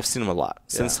 Man, I've seen him a lot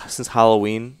since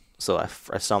Halloween. So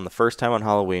I saw him the first time on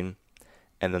Halloween,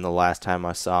 and then the last time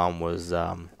I saw him was.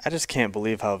 I just can't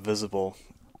believe how visible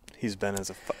he's been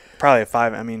as probably a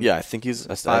 5. I mean, yeah, I think he's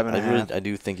 5.5. I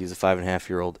do think he's a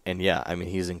 5.5-year-old, and yeah, I mean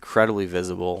he's incredibly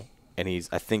visible, and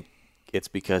I think it's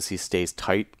because he stays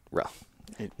tight.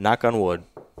 Knock on wood,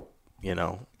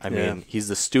 I mean he's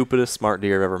the stupidest smart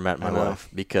deer I've ever met in my life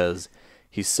because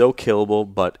he's so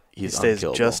killable, but he stays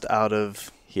unkillable. Just out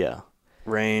of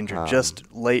range or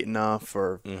just late enough,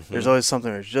 or there's always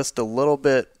something that's just a little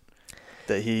bit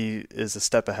that he is a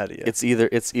step ahead of you. It's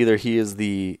either he is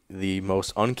the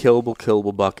most unkillable,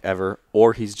 killable buck ever,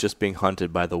 or he's just being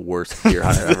hunted by the worst deer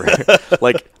hunter ever.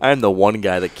 Like, I'm the one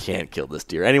guy that can't kill this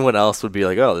deer. Anyone else would be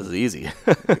like, oh, this is easy.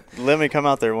 Let me come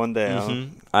out there one day.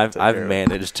 I've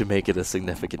managed to make it a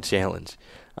significant challenge.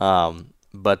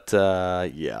 But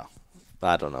yeah,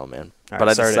 I don't know, man. Right, but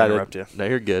I sorry decided, to interrupt you. No,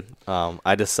 you're good.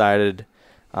 I decided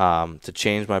to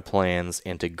change my plans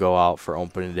and to go out for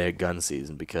opening day gun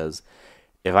season because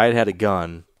if I had had a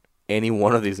gun, any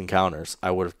one of these encounters, I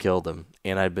would have killed him.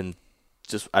 And I've been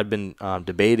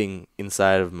debating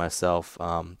inside of myself,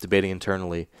 debating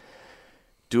internally.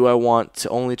 Do I want to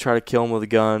only try to kill him with a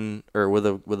gun or with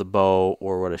a bow,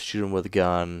 or would I shoot him with a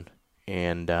gun?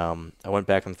 And I went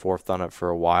back and forth on it for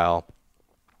a while,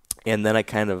 and then I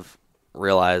kind of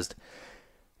realized,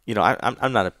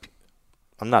 I'm not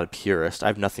a purist. I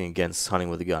have nothing against hunting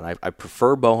with a gun. I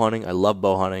prefer bow hunting. I love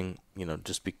bow hunting.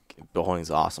 Bow hunting is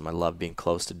awesome. I love being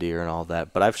close to deer and all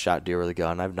that. But I've shot deer with a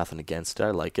gun. I have nothing against it. I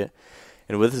like it.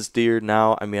 And with this deer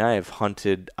now, I mean, I've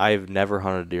never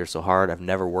hunted a deer so hard. I've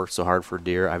never worked so hard for a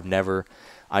deer.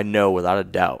 I know without a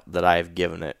doubt that I have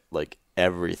given it like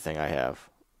everything I have.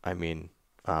 I mean,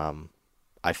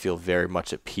 I feel very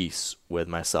much at peace with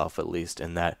myself, at least,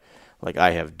 in that, like,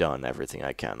 I have done everything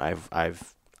I can.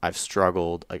 I've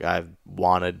struggled. Like, I've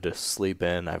wanted to sleep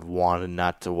in. I've wanted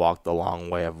not to walk the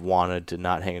long way. I've wanted to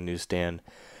not hang a newsstand.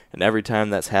 And every time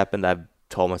that's happened, I've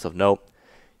told myself, nope,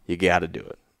 you got to do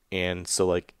it. And so,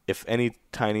 like, if any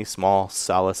tiny, small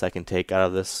solace I can take out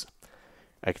of this,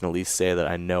 I can at least say that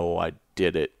I know I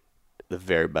did it the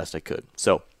very best I could.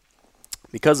 So,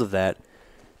 because of that,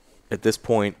 at this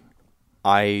point,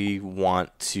 I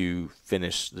want to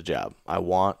finish the job. I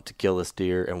want to kill this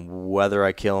deer, and whether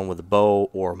I kill him with a bow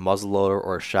or a muzzleloader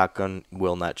or a shotgun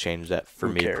will not change that for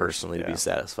me personally to be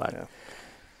satisfied. Yeah.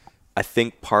 I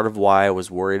think part of why I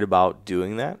was worried about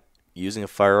doing that, using a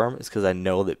firearm, is because I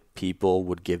know that people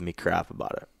would give me crap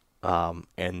about it.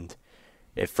 And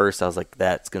at first I was like,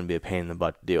 that's going to be a pain in the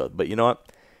butt to deal with. But you know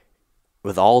what?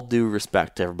 With all due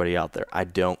respect to everybody out there, I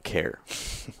don't care.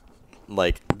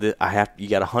 You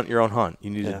got to hunt your own hunt. You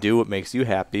need to do what makes you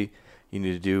happy. You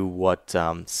need to do what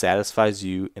satisfies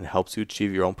you and helps you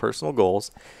achieve your own personal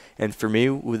goals. And for me,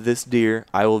 with this deer,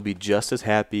 I will be just as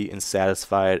happy and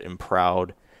satisfied and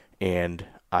proud, and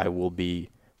I will be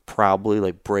probably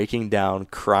like breaking down,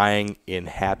 crying in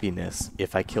happiness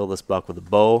if I kill this buck with a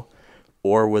bow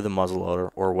or with a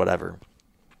muzzleloader or whatever.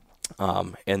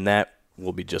 And that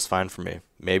will be just fine for me.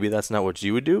 Maybe that's not what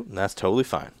you would do, and that's totally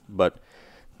fine. But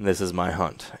this is my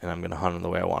hunt, and I'm going to hunt him the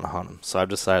way I want to hunt him. So I've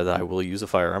decided that I will use a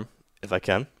firearm if I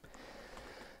can.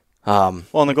 Well,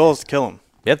 and the goal is to kill him.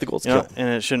 Yeah, the goal is to kill him. And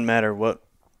it shouldn't matter what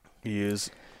you use,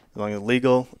 as long as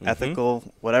legal,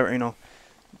 ethical, whatever,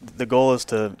 the goal is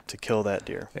to kill that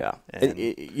deer. Yeah.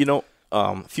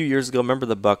 A few years ago, remember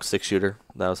the buck 6-shooter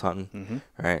that I was hunting?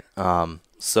 All right.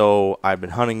 So I've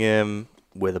been hunting him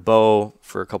with a bow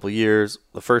for a couple of years.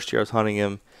 The first year I was hunting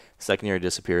him. Second year he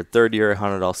disappeared. Third year I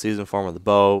hunted all season for him with a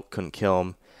bow. Couldn't kill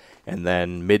him. And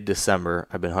then mid-December,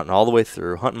 I've been hunting all the way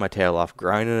through, hunting my tail off,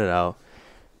 grinding it out.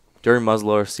 During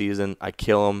muzzleloader season, I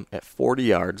kill him at 40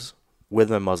 yards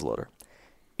with my muzzleloader.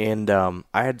 And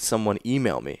I had someone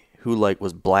email me who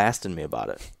was blasting me about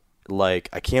it.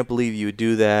 I can't believe you would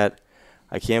do that.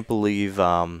 I can't believe,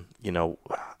 I don't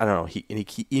know. He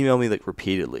emailed me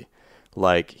repeatedly.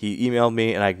 He emailed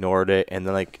me and I ignored it. And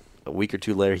then a week or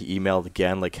two later, he emailed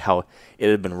again, how it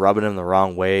had been rubbing him the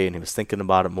wrong way and he was thinking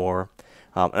about it more.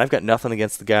 And I've got nothing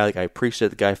against the guy. I appreciate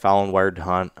the guy following Wired to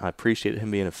Hunt. I appreciate him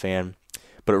being a fan.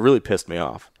 But it really pissed me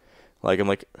off. I'm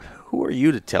like, who are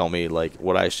you to tell me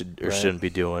what I should or shouldn't be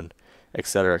doing, et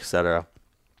cetera, et cetera.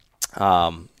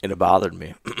 And it bothered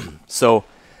me. So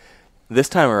this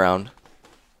time around,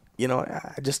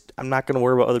 I'm not going to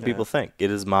worry about what other people think. It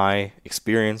is my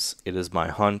experience. It is my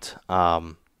hunt.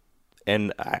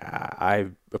 And I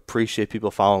appreciate people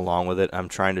following along with it. I'm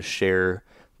trying to share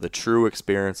the true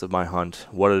experience of my hunt,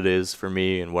 what it is for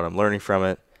me and what I'm learning from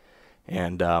it.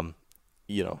 And,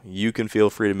 you can feel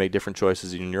free to make different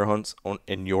choices in your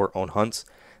own hunts.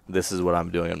 This is what I'm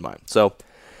doing on mine. So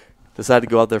decided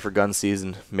to go out there for gun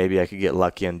season. Maybe I could get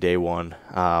lucky on day one.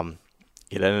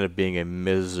 It ended up being a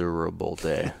miserable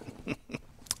day.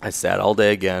 I sat all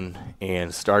day again,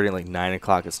 and starting 9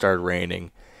 o'clock, it started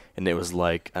raining, and it was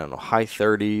high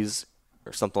 30s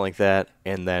or something like that,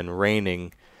 and then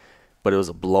raining, but it was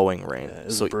a blowing rain. Yeah, it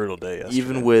was a brutal day yesterday.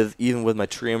 Even with my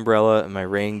tree umbrella and my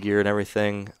rain gear and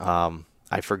everything,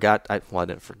 I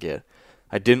didn't forget.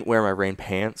 I didn't wear my rain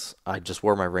pants. I just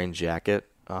wore my rain jacket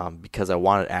because I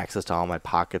wanted access to all my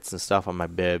pockets and stuff on my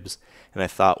bibs. And I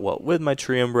thought, well, with my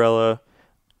tree umbrella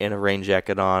and a rain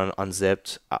jacket on,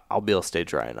 unzipped, I'll be able to stay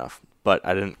dry enough. But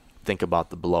I didn't think about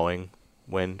the blowing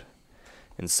wind.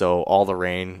 And so all the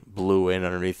rain blew in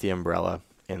underneath the umbrella.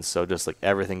 And so just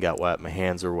everything got wet. My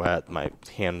hands were wet. My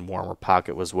hand warmer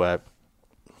pocket was wet.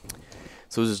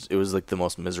 So it was the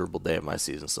most miserable day of my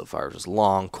season so far. It was just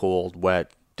long, cold,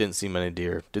 wet. Didn't see many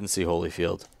deer. Didn't see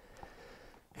Holyfield.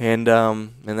 And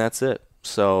that's it.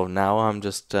 So now I'm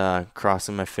just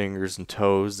crossing my fingers and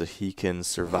toes that he can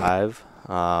survive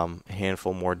a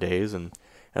handful more days, and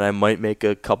I might make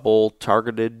a couple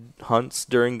targeted hunts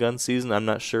during gun season. I'm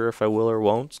not sure if I will or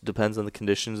won't. Depends on the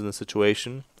conditions and the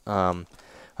situation. I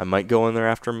might go in there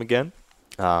after him again.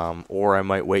 Or I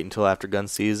might wait until after gun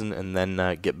season and then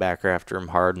get back after him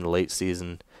hard in the late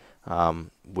season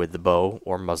with the bow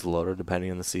or muzzleloader,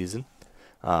 depending on the season.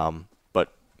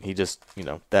 But he just,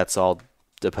 that's all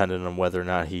dependent on whether or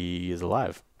not he is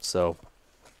alive. So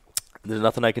there's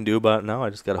nothing I can do about it now. I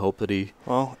just got to hope that he...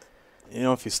 Well,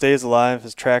 if he stays alive,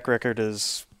 his track record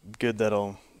is good.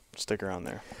 That'll stick around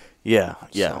there. Yeah.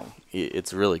 So.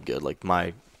 It's really good.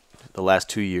 The last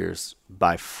 2 years,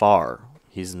 by far...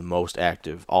 He's the most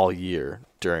active all year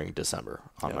during December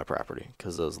on my property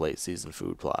because of those late season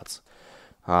food plots.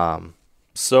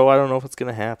 So I don't know if it's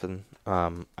going to happen.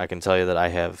 I can tell you that I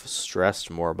have stressed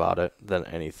more about it than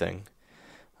anything.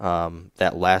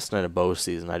 That last night of bow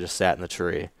season, I just sat in the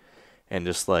tree and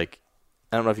just I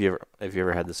don't know if you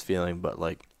ever had this feeling, but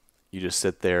you just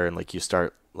sit there and you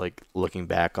start looking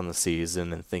back on the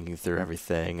season and thinking through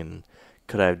everything and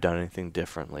could I have done anything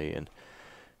differently and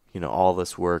all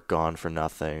this work gone for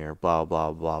nothing or blah,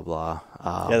 blah, blah, blah.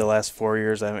 The last 4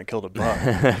 years I haven't killed a buck.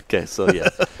 Okay, so yeah.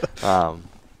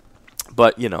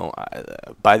 But,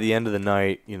 by the end of the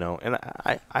night, and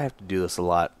I have to do this a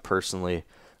lot personally,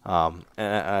 and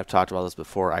I've talked about this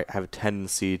before, I have a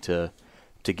tendency to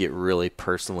get really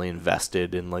personally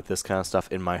invested in this kind of stuff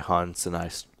in my hunts, and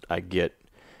I get,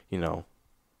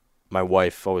 my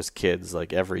wife always kids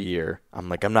like every year. I'm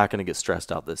like, I'm not going to get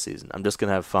stressed out this season. I'm just going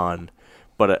to have fun,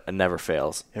 but it never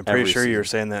fails. I'm pretty sure season. you were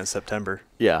saying that in September.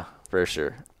 Yeah, for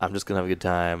sure. I'm just going to have a good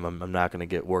time. I'm not going to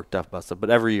get worked up about stuff, but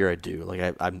every year I do.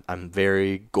 Like I'm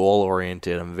very goal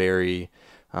oriented. I'm very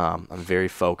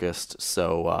focused.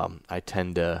 So I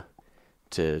tend to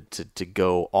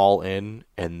go all in,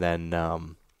 and then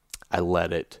I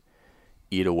let it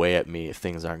eat away at me if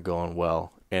things aren't going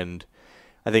well. And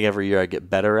I think every year I get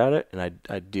better at it, and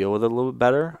I deal with it a little bit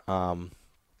better.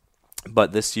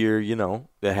 But this year, you know,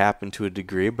 it happened to a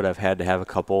degree, but I've had to have a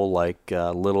couple like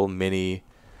little mini,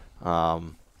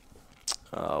 what's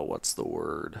the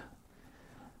word?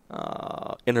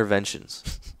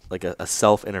 Interventions, like a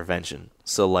self-intervention.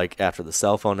 So like after the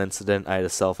cell phone incident, I had a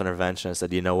self-intervention. I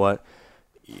said, you know what?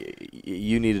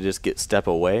 You need to just step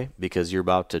away because you're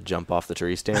about to jump off the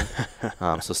tree stand.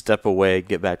 So step away,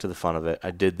 get back to the fun of it.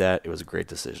 I did that. It was a great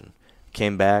decision.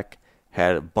 Came back,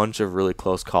 had a bunch of really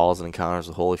close calls and encounters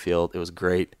with Holyfield. It was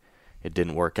great. It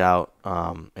didn't work out.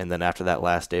 And then after that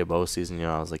last day of bow season, you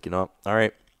know, I was like, you know, all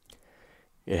right,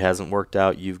 it hasn't worked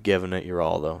out. You've given it your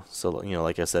all, though. So, you know,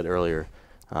 like I said earlier,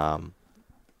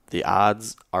 the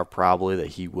odds are probably that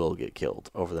he will get killed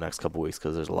over the next couple weeks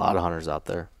because there's a lot of hunters out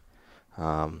there.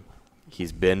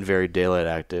 He's been very daylight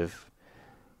active.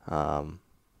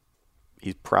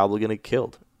 He's probably going to get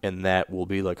killed, and that will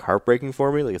be like heartbreaking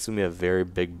for me. Like it's going to be a very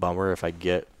big bummer if I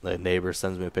get the neighbor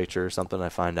sends me a picture or something, I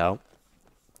find out.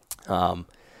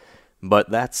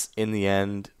 But that's in the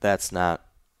end, that's not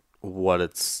what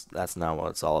it's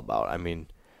all about. I mean,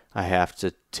 I have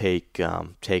to take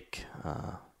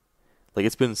like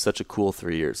it's been such a cool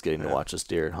 3 years getting to watch this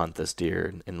deer and hunt this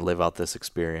deer and live out this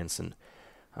experience. And,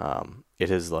 it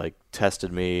has like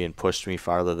tested me and pushed me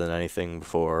farther than anything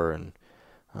before. And,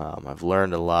 I've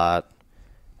learned a lot.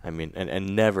 I mean,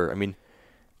 and never, I mean,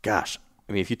 gosh,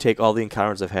 I mean, if you take all the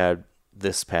encounters I've had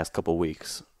this past couple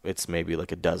weeks, it's maybe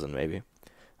like a dozen, maybe.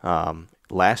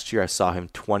 Last year I saw him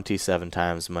 27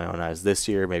 times in my own eyes. This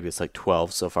year, maybe it's like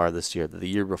 12 so far this year. The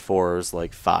year before was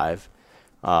like 5.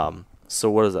 So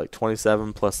what is it, like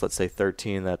 27 plus, let's say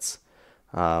 13, that's,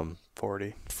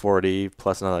 40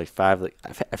 plus another like 5. Like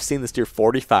I've seen this deer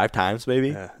 45 times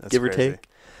maybe, give or take.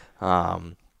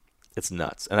 It's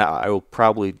nuts. And I will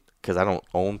probably, because I don't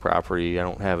own property, I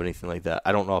don't have anything like that.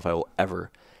 I don't know if I will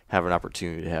ever have an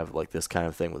opportunity to have like this kind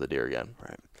of thing with a deer again.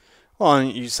 Right. Well,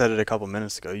 and you said it a couple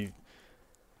minutes ago.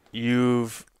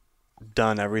 You've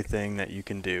done everything that you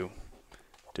can do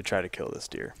to try to kill this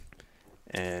deer.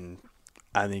 And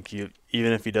I think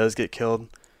even if he does get killed,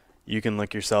 you can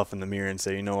look yourself in the mirror and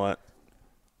say, you know what?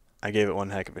 I gave it one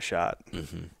heck of a shot.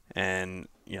 Mm-hmm. And,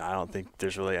 you know, I don't think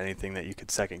there's really anything that you could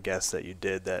second guess that you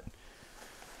did that,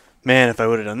 man, if I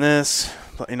would have done this,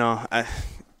 but, you know,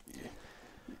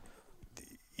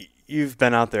 you've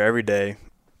been out there every day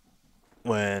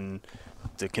when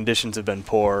the conditions have been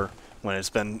poor, when it's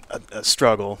been a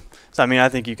struggle. So, I mean, I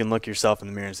think you can look yourself in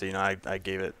the mirror and say, you know, I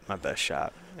gave it my best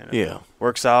shot. And if it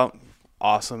works out,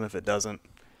 awesome. If it doesn't,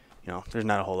 you know, there's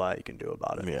not a whole lot you can do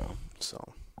about it. Yeah.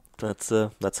 So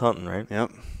that's hunting, right?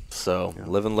 Yep. So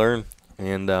live and learn.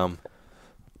 And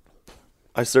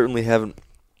I certainly haven't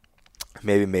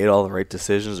maybe made all the right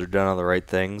decisions or done all the right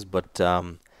things, but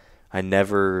I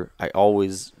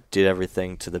always did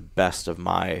everything to the best of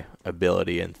my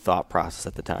ability and thought process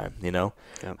at the time, you know?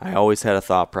 Yep. I always had a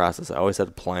thought process. I always had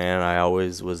a plan. I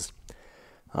always was,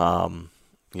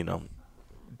 you know,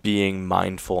 being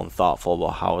mindful and thoughtful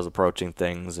about how I was approaching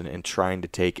things and trying to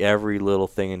take every little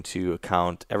thing into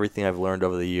account, everything I've learned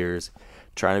over the years,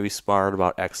 trying to be smart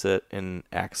about exit and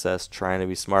access, trying to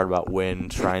be smart about wind,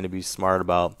 trying to be smart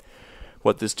about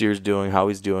what this deer's doing, how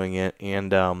he's doing it.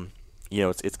 And, you know,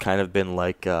 it's kind of been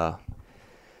like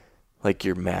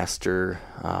your master,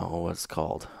 what's it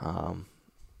called?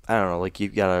 I don't know, like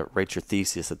you've got to write your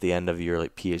thesis at the end of your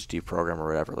like PhD program or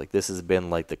whatever. Like this has been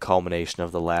like the culmination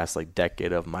of the last like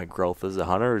decade of my growth as a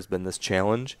hunter has been this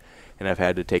challenge, and I've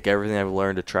had to take everything I've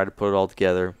learned to try to put it all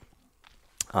together.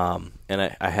 And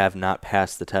I have not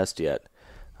passed the test yet,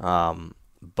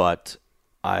 but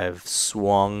I've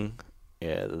swung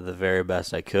the very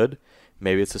best I could.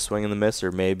 Maybe it's a swing and the miss,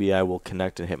 or maybe I will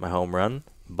connect and hit my home run.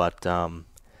 But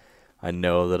I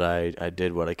know that I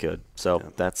did what I could.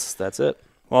 So that's it.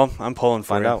 Well, I'm pulling for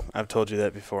Find you. out. I've told you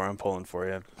that before. I'm pulling for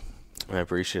you. I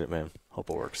appreciate it, man. Hope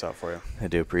it works out for you. I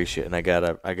do appreciate it. And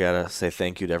I gotta say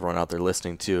thank you to everyone out there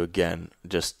listening too. Again,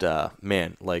 just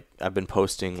man, like I've been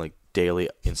posting like daily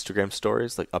Instagram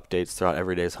stories, like updates throughout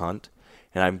every day's hunt,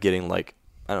 and I'm getting like,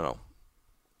 I don't know,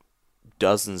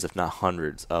 dozens, if not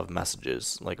hundreds, of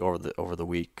messages like over the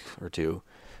week or two,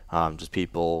 just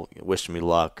people wishing me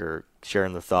luck or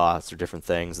sharing their thoughts or different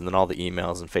things, and then all the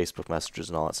emails and Facebook messages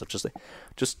and all that stuff.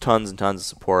 Just tons and tons of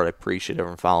support. I appreciate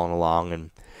everyone following along, and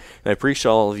I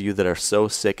appreciate all of you that are so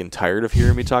sick and tired of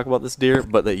hearing me talk about this deer,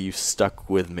 but that you stuck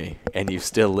with me and you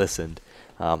still listened.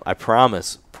 I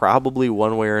promise, probably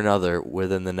one way or another,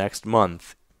 within the next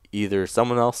month, either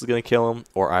someone else is going to kill him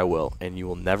or I will, and you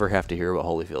will never have to hear about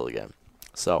Holyfield again.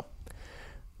 So,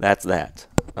 that's that.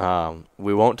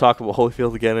 We won't talk about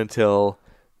Holyfield again until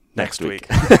next week.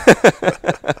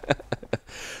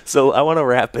 So, I want to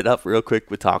wrap it up real quick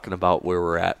with talking about where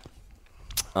we're at.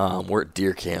 We're at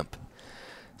deer camp.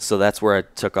 So that's where I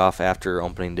took off after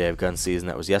opening day of gun season.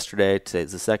 That was yesterday.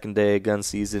 Today's the second day of gun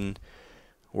season.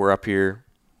 We're up here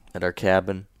at our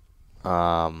cabin.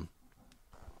 And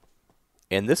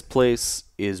this place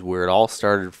is where it all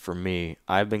started for me.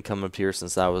 I've been coming up here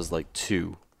since I was like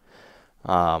 2.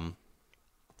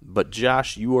 But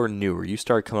Josh, you are newer. You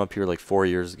started coming up here like 4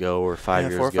 years ago or 5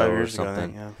 years ago or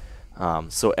something. Yeah.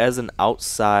 So as an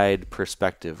outside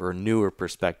perspective or newer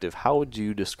perspective, how would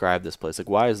you describe this place? Like,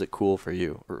 why is it cool for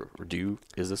you? Or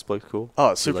is this place cool?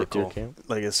 Oh, it's super like cool. Deer camp?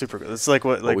 Like, it's super cool. It's like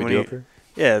what we when do you, up here?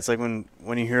 yeah, it's like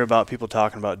when you hear about people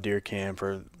talking about deer camp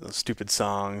or those stupid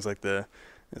songs like the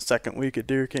second week at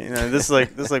deer camp. You know, this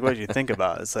is like what you think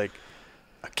about. It's like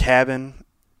a cabin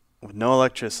with no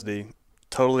electricity,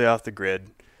 totally off the grid,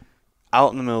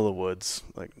 out in the middle of the woods,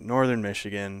 like northern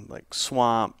Michigan, like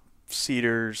swamp,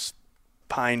 cedars,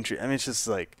 pine tree. I mean, it's just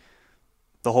like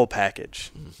the whole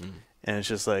package. Mm-hmm. And it's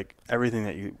just like everything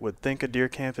that you would think a deer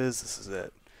camp is, this is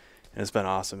it. And it's been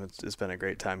awesome. It's been a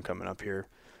great time coming up here.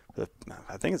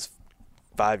 I think it's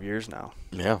 5 years now.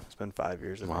 Yeah. It's been 5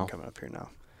 years I've Wow. been coming up here now.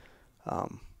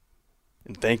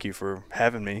 And thank you for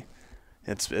having me.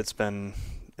 It's been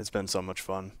so much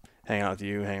fun hanging out with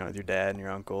you, hanging out with your dad and your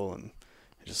uncle, and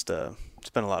it's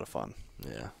been a lot of fun.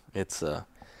 Yeah. It's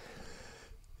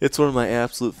one of my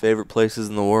absolute favorite places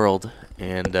in the world,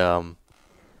 and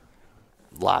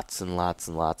lots and lots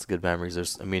and lots of good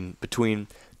memories. Between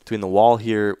the wall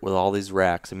here with all these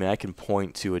racks, I can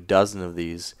point to a dozen of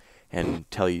these and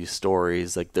tell you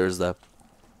stories. Like, there's that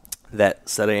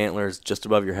set of antlers just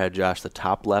above your head, Josh, the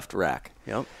top left rack.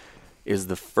 Yep. Is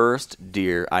the first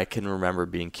deer I can remember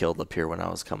being killed up here when I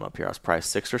was coming up here. I was probably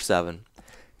 6 or 7,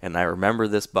 and I remember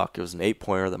this buck. It was an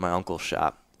 8-pointer that my uncle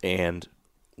shot, and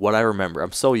what I remember,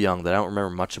 I'm so young that I don't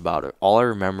remember much about it. All I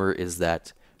remember is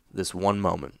that this one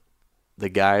moment, the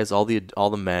guys, all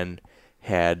the men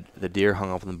had the deer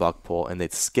hung up on the buck pole, and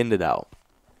they'd skinned it out.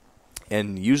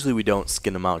 And usually we don't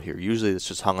skin them out here. Usually it's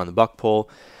just hung on the buck pole,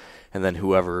 and then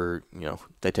whoever,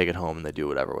 they take it home and they do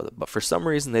whatever with it. But for some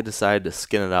reason they decided to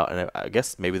skin it out, and I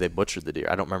guess maybe they butchered the deer.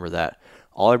 I don't remember that.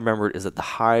 All I remember is that the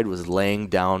hide was laying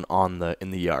down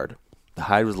in the yard. The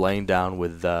hide was laying down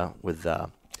with the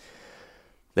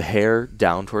hair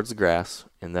down towards the grass,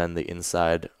 and then the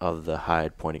inside of the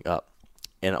hide pointing up.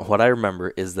 And what I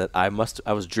remember is that I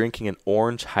was drinking an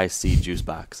orange High C juice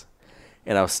box,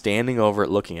 and I was standing over it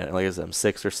looking at it. Like I said, I'm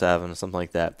 6 or 7 or something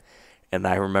like that. And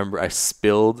I remember I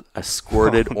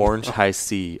squirted orange High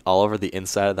C all over the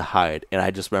inside of the hide, and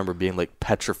I just remember being like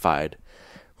petrified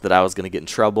that I was going to get in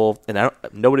trouble, and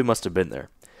nobody must have been there.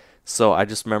 So I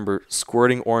just remember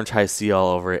squirting orange High C all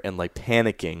over it and like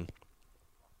panicking.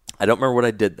 I don't remember what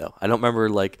I did, though. I don't remember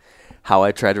like how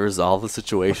I tried to resolve the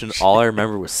situation. All I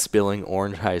remember was spilling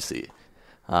orange High C.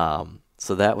 So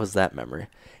that was that memory.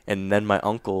 And then my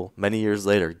uncle, many years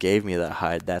later, gave me that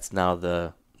hide. That's now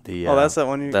the that's that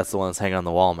one. That's the one that's hanging on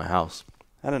the wall in my house.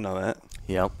 I didn't know that.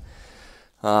 Yep.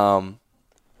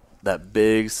 That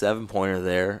big 7-pointer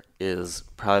there is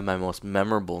probably my most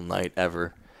memorable night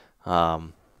ever. I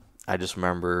just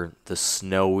remember the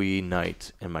snowy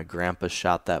night, and my grandpa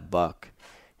shot that buck,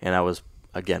 and I was,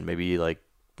 again, maybe like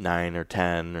 9 or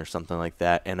 10 or something like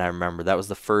that. And I remember that was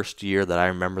the first year that I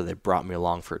remember they brought me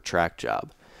along for a track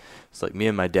job. It's like me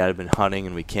and my dad had been hunting,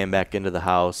 and we came back into the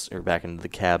house or back into the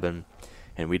cabin,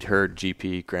 and we'd heard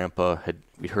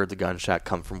we'd heard the gunshot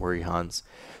come from where he hunts.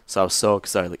 So I was so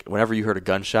excited. Like, whenever you heard a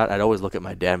gunshot, I'd always look at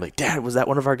my dad and be like, "Dad, was that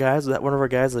one of our guys? Was that one of our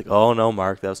guys?" Like, "Oh no,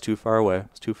 Mark, that was too far away.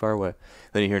 It was too far away."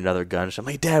 Then you hear another gunshot. I'm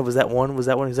like, "Dad, was that one? Was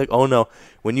that one?" He's like, "Oh no.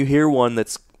 When you hear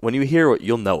it,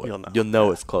 you'll know it. You'll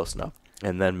know it's close enough."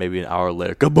 And then maybe an hour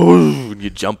later, kaboom! You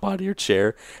jump out of your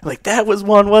chair. I'm like, "That was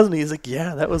one, wasn't he?" He's like,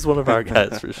 "Yeah, that was one of our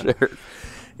guys for sure."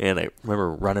 And I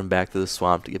remember running back to the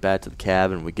swamp to get back to the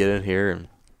cabin. We get in here, and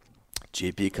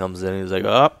GP comes in, and he's like,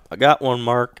 "Oh, I got one,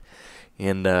 Mark."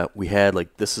 And we had,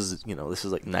 like, this is like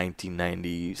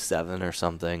 1997 or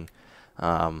something.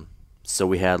 So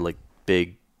we had, like,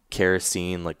 big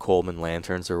kerosene, like Coleman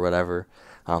lanterns or whatever.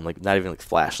 Like not even like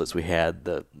flashlights. We had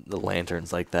the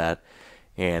lanterns like that.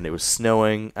 And it was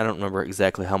snowing. I don't remember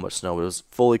exactly how much snow, but it was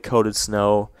fully coated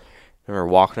snow. I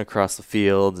remember walking across the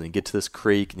fields, and you get to this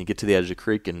creek, and you get to the edge of the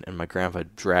creek, and my grandpa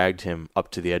dragged him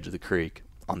up to the edge of the creek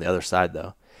on the other side,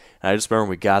 though. And I just remember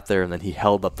when we got there, and then he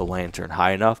held up the lantern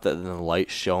high enough that then the light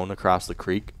shone across the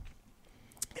creek,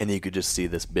 and you could just see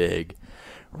this big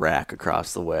rack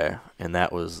across the way. And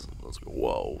that was like,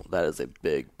 whoa, that is a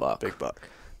big buck. Big buck.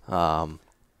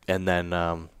 And then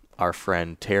our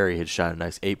friend Terry had shot a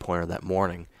nice 8-pointer that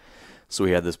morning. So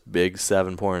we had this big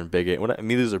 7-pointer and big 8. I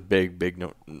mean, these are big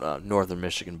northern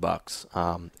Michigan bucks.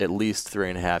 At least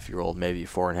 3.5-year-old, maybe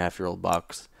 4.5-year-old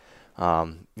bucks.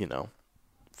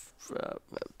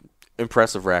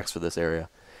 Impressive racks for this area.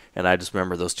 And I just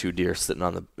remember those 2 deer sitting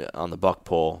on the buck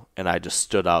pole, and I just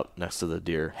stood out next to the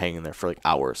deer, hanging there for like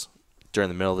hours. During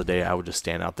the middle of the day, I would just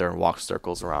stand out there and walk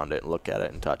circles around it and look at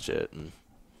it and touch it. And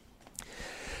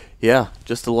yeah,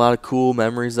 just a lot of cool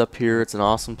memories up here. It's an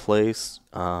awesome place.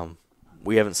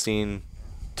 We haven't seen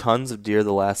tons of deer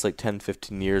the last like 10,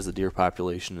 15 years. The deer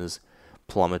population has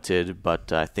plummeted,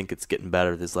 but I think it's getting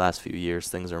better these last few years.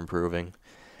 Things are improving.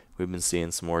 We've been seeing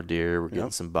some more deer. We're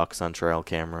getting some bucks on trail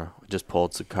camera. We just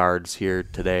pulled some cards here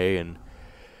today, and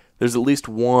there's at least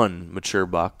one mature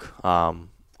buck,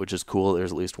 which is cool.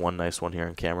 There's at least one nice one here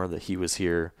on camera that he was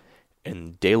here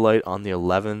in daylight on the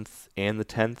 11th and the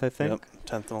 10th, I think.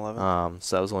 Yep, 10th and 11th.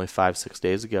 So that was only 5-6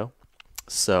 days ago.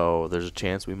 So there's a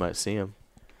chance we might see him.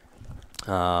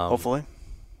 Hopefully.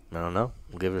 I don't know.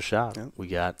 We'll give it a shot. Yep. We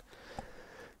got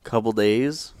a couple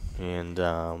days, and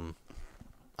I'm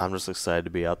just excited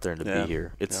to be out there and to be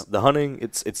here. It's the hunting.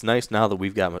 It's nice now that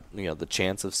we've got the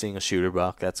chance of seeing a shooter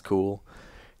buck. That's cool,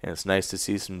 and it's nice to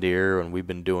see some deer. And we've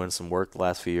been doing some work the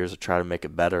last few years to try to make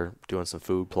it better, doing some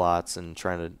food plots and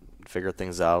trying to figure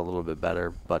things out a little bit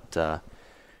better. But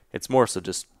it's more so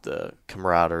just the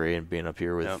camaraderie and being up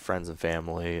here with friends and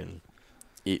family and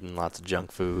eating lots of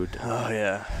junk food. Oh,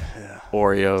 yeah.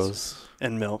 Oreos.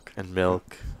 And milk. And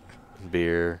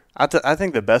beer. I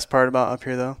think the best part about up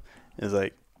here, though, is,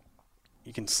 like,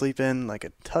 you can sleep in, like,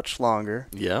 a touch longer.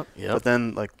 Yeah. But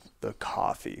then, like, the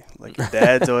coffee. Like, your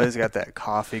dad's always got that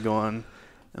coffee going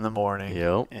in the morning.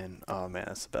 Yep. And, oh, man,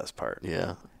 that's the best part.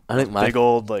 Yeah. I think my big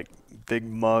old, like, big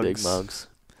mugs. Big mugs.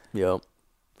 Yep.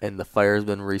 And the fire's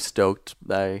been restoked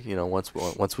by,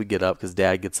 once we get up, because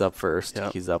Dad gets up first.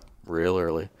 Yep. He's up real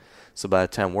early. So by the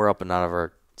time we're up and out of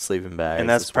our sleeping bags, and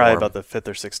that's probably about the 5th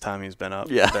or 6th time he's been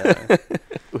up. Yeah.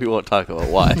 We won't talk about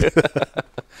why.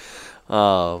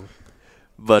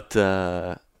 But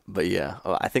yeah,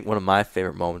 I think one of my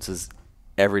favorite moments is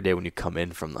every day when you come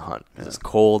in from the hunt. Yeah. It's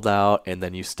cold out, and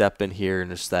then you step in here,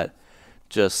 and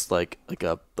just like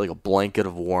a blanket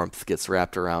of warmth gets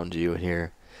wrapped around you in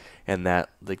here. And that,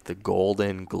 like, the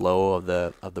golden glow of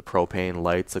the propane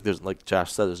lights, like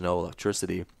Josh said, there's no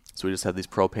electricity, so we just have these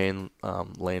propane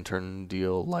lantern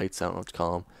deal lights. I don't know what to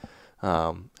call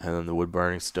them, and then the wood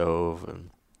burning stove, and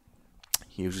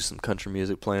usually some country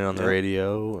music playing on the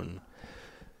radio,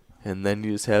 and then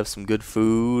you just have some good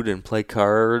food and play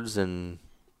cards, and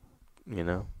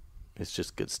it's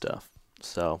just good stuff.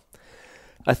 So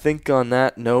I think on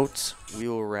that note, we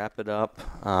will wrap it up.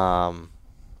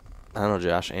 I don't know,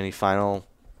 Josh, any final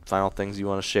things you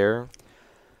want to share?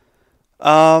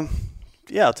 Yeah,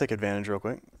 I'll take advantage real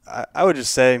quick. I would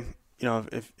just say,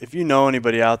 if you know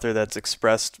anybody out there that's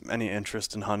expressed any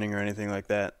interest in hunting or anything like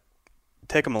that,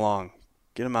 take them along.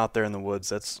 Get them out there in the woods.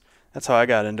 That's how I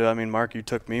got into it. I mean, Mark, you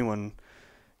took me when,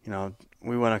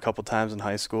 we went a couple times in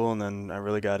high school, and then I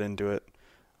really got into it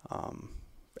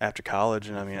after college.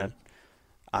 And, I mean,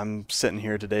 I'm sitting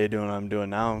here today doing what I'm doing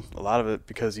now, a lot of it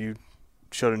because I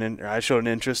showed an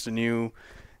interest, and you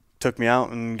took me out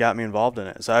and got me involved in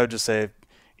it. So I would just say,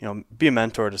 be a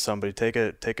mentor to somebody. Take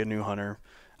a new hunter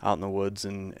out in the woods,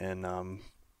 and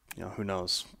who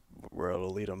knows where it'll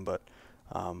lead them. But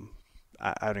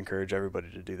I would encourage everybody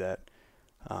to do that.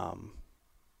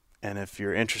 And if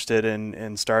you're interested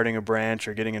in starting a branch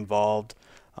or getting involved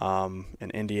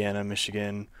in Indiana,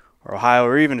 Michigan, or Ohio,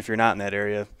 or even if you're not in that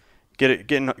area,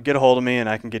 get a hold of me, and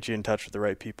I can get you in touch with the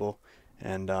right people.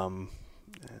 And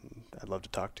I'd love to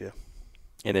talk to you.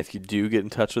 And if you do get in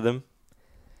touch with him,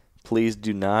 please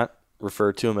do not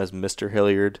refer to him as Mr.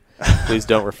 Hilliard. Please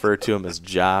don't refer to him as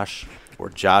Josh or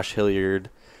Josh Hilliard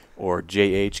or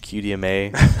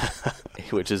JHQDMA,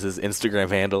 which is his Instagram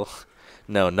handle.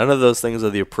 No, none of those things are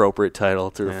the appropriate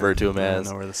title to refer to him as.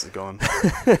 I don't know where this is going.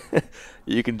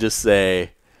 You can just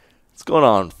say, what's going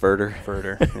on, Furter?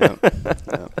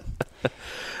 Yep.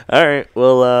 All right.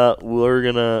 Well, we're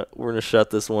gonna shut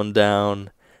this one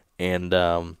down, and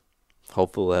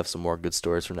hopefully we'll have some more good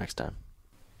stories for next time.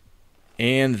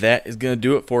 And that is going to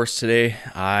do it for us today.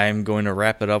 I'm going to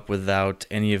wrap it up without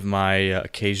any of my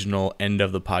occasional end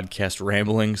of the podcast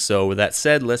rambling. So with that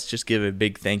said, let's just give a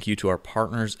big thank you to our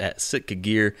partners at Sitka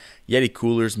Gear, Yeti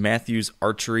Coolers, Matthews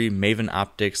Archery, Maven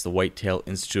Optics, the Whitetail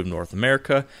Institute of North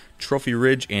America, Trophy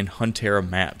Ridge, and Huntera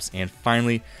Maps. And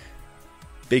finally,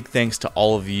 big thanks to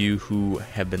all of you who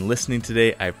have been listening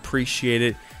today. I appreciate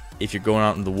it. If you're going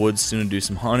out in the woods soon to do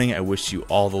some hunting, I wish you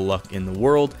all the luck in the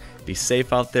world. Be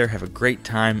safe out there, have a great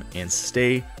time, and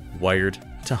stay wired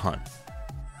to hunt.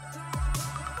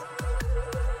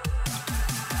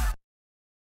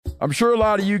 I'm sure a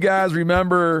lot of you guys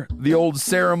remember the old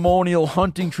ceremonial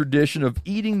hunting tradition of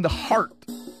eating the heart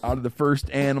out of the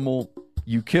first animal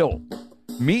you kill.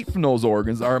 Meat from those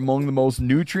organs are among the most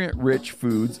nutrient-rich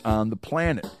foods on the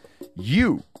planet.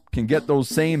 You can get those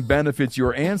same benefits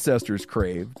your ancestors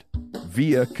craved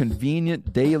via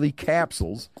convenient daily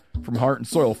capsules from Heart and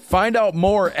Soil. Find out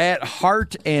more at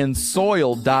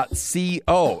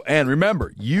heartandsoil.co. And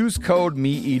remember, use code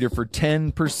MeatEater for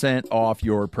 10% off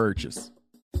your purchase.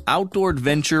 Outdoor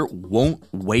adventure won't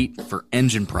wait for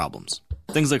engine problems.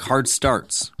 Things like hard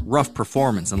starts, rough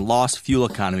performance, and lost fuel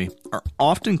economy are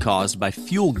often caused by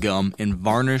fuel gum and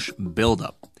varnish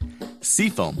buildup.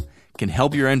 Seafoam can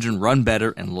help your engine run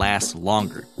better and last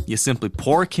longer. You simply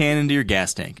pour a can into your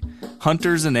gas tank.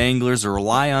 Hunters and anglers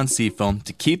rely on Seafoam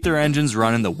to keep their engines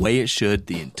running the way it should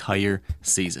the entire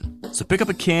season. So pick up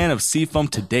a can of Seafoam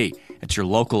today at your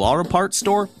local auto parts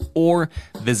store or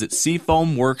visit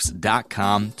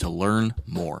seafoamworks.com to learn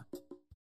more.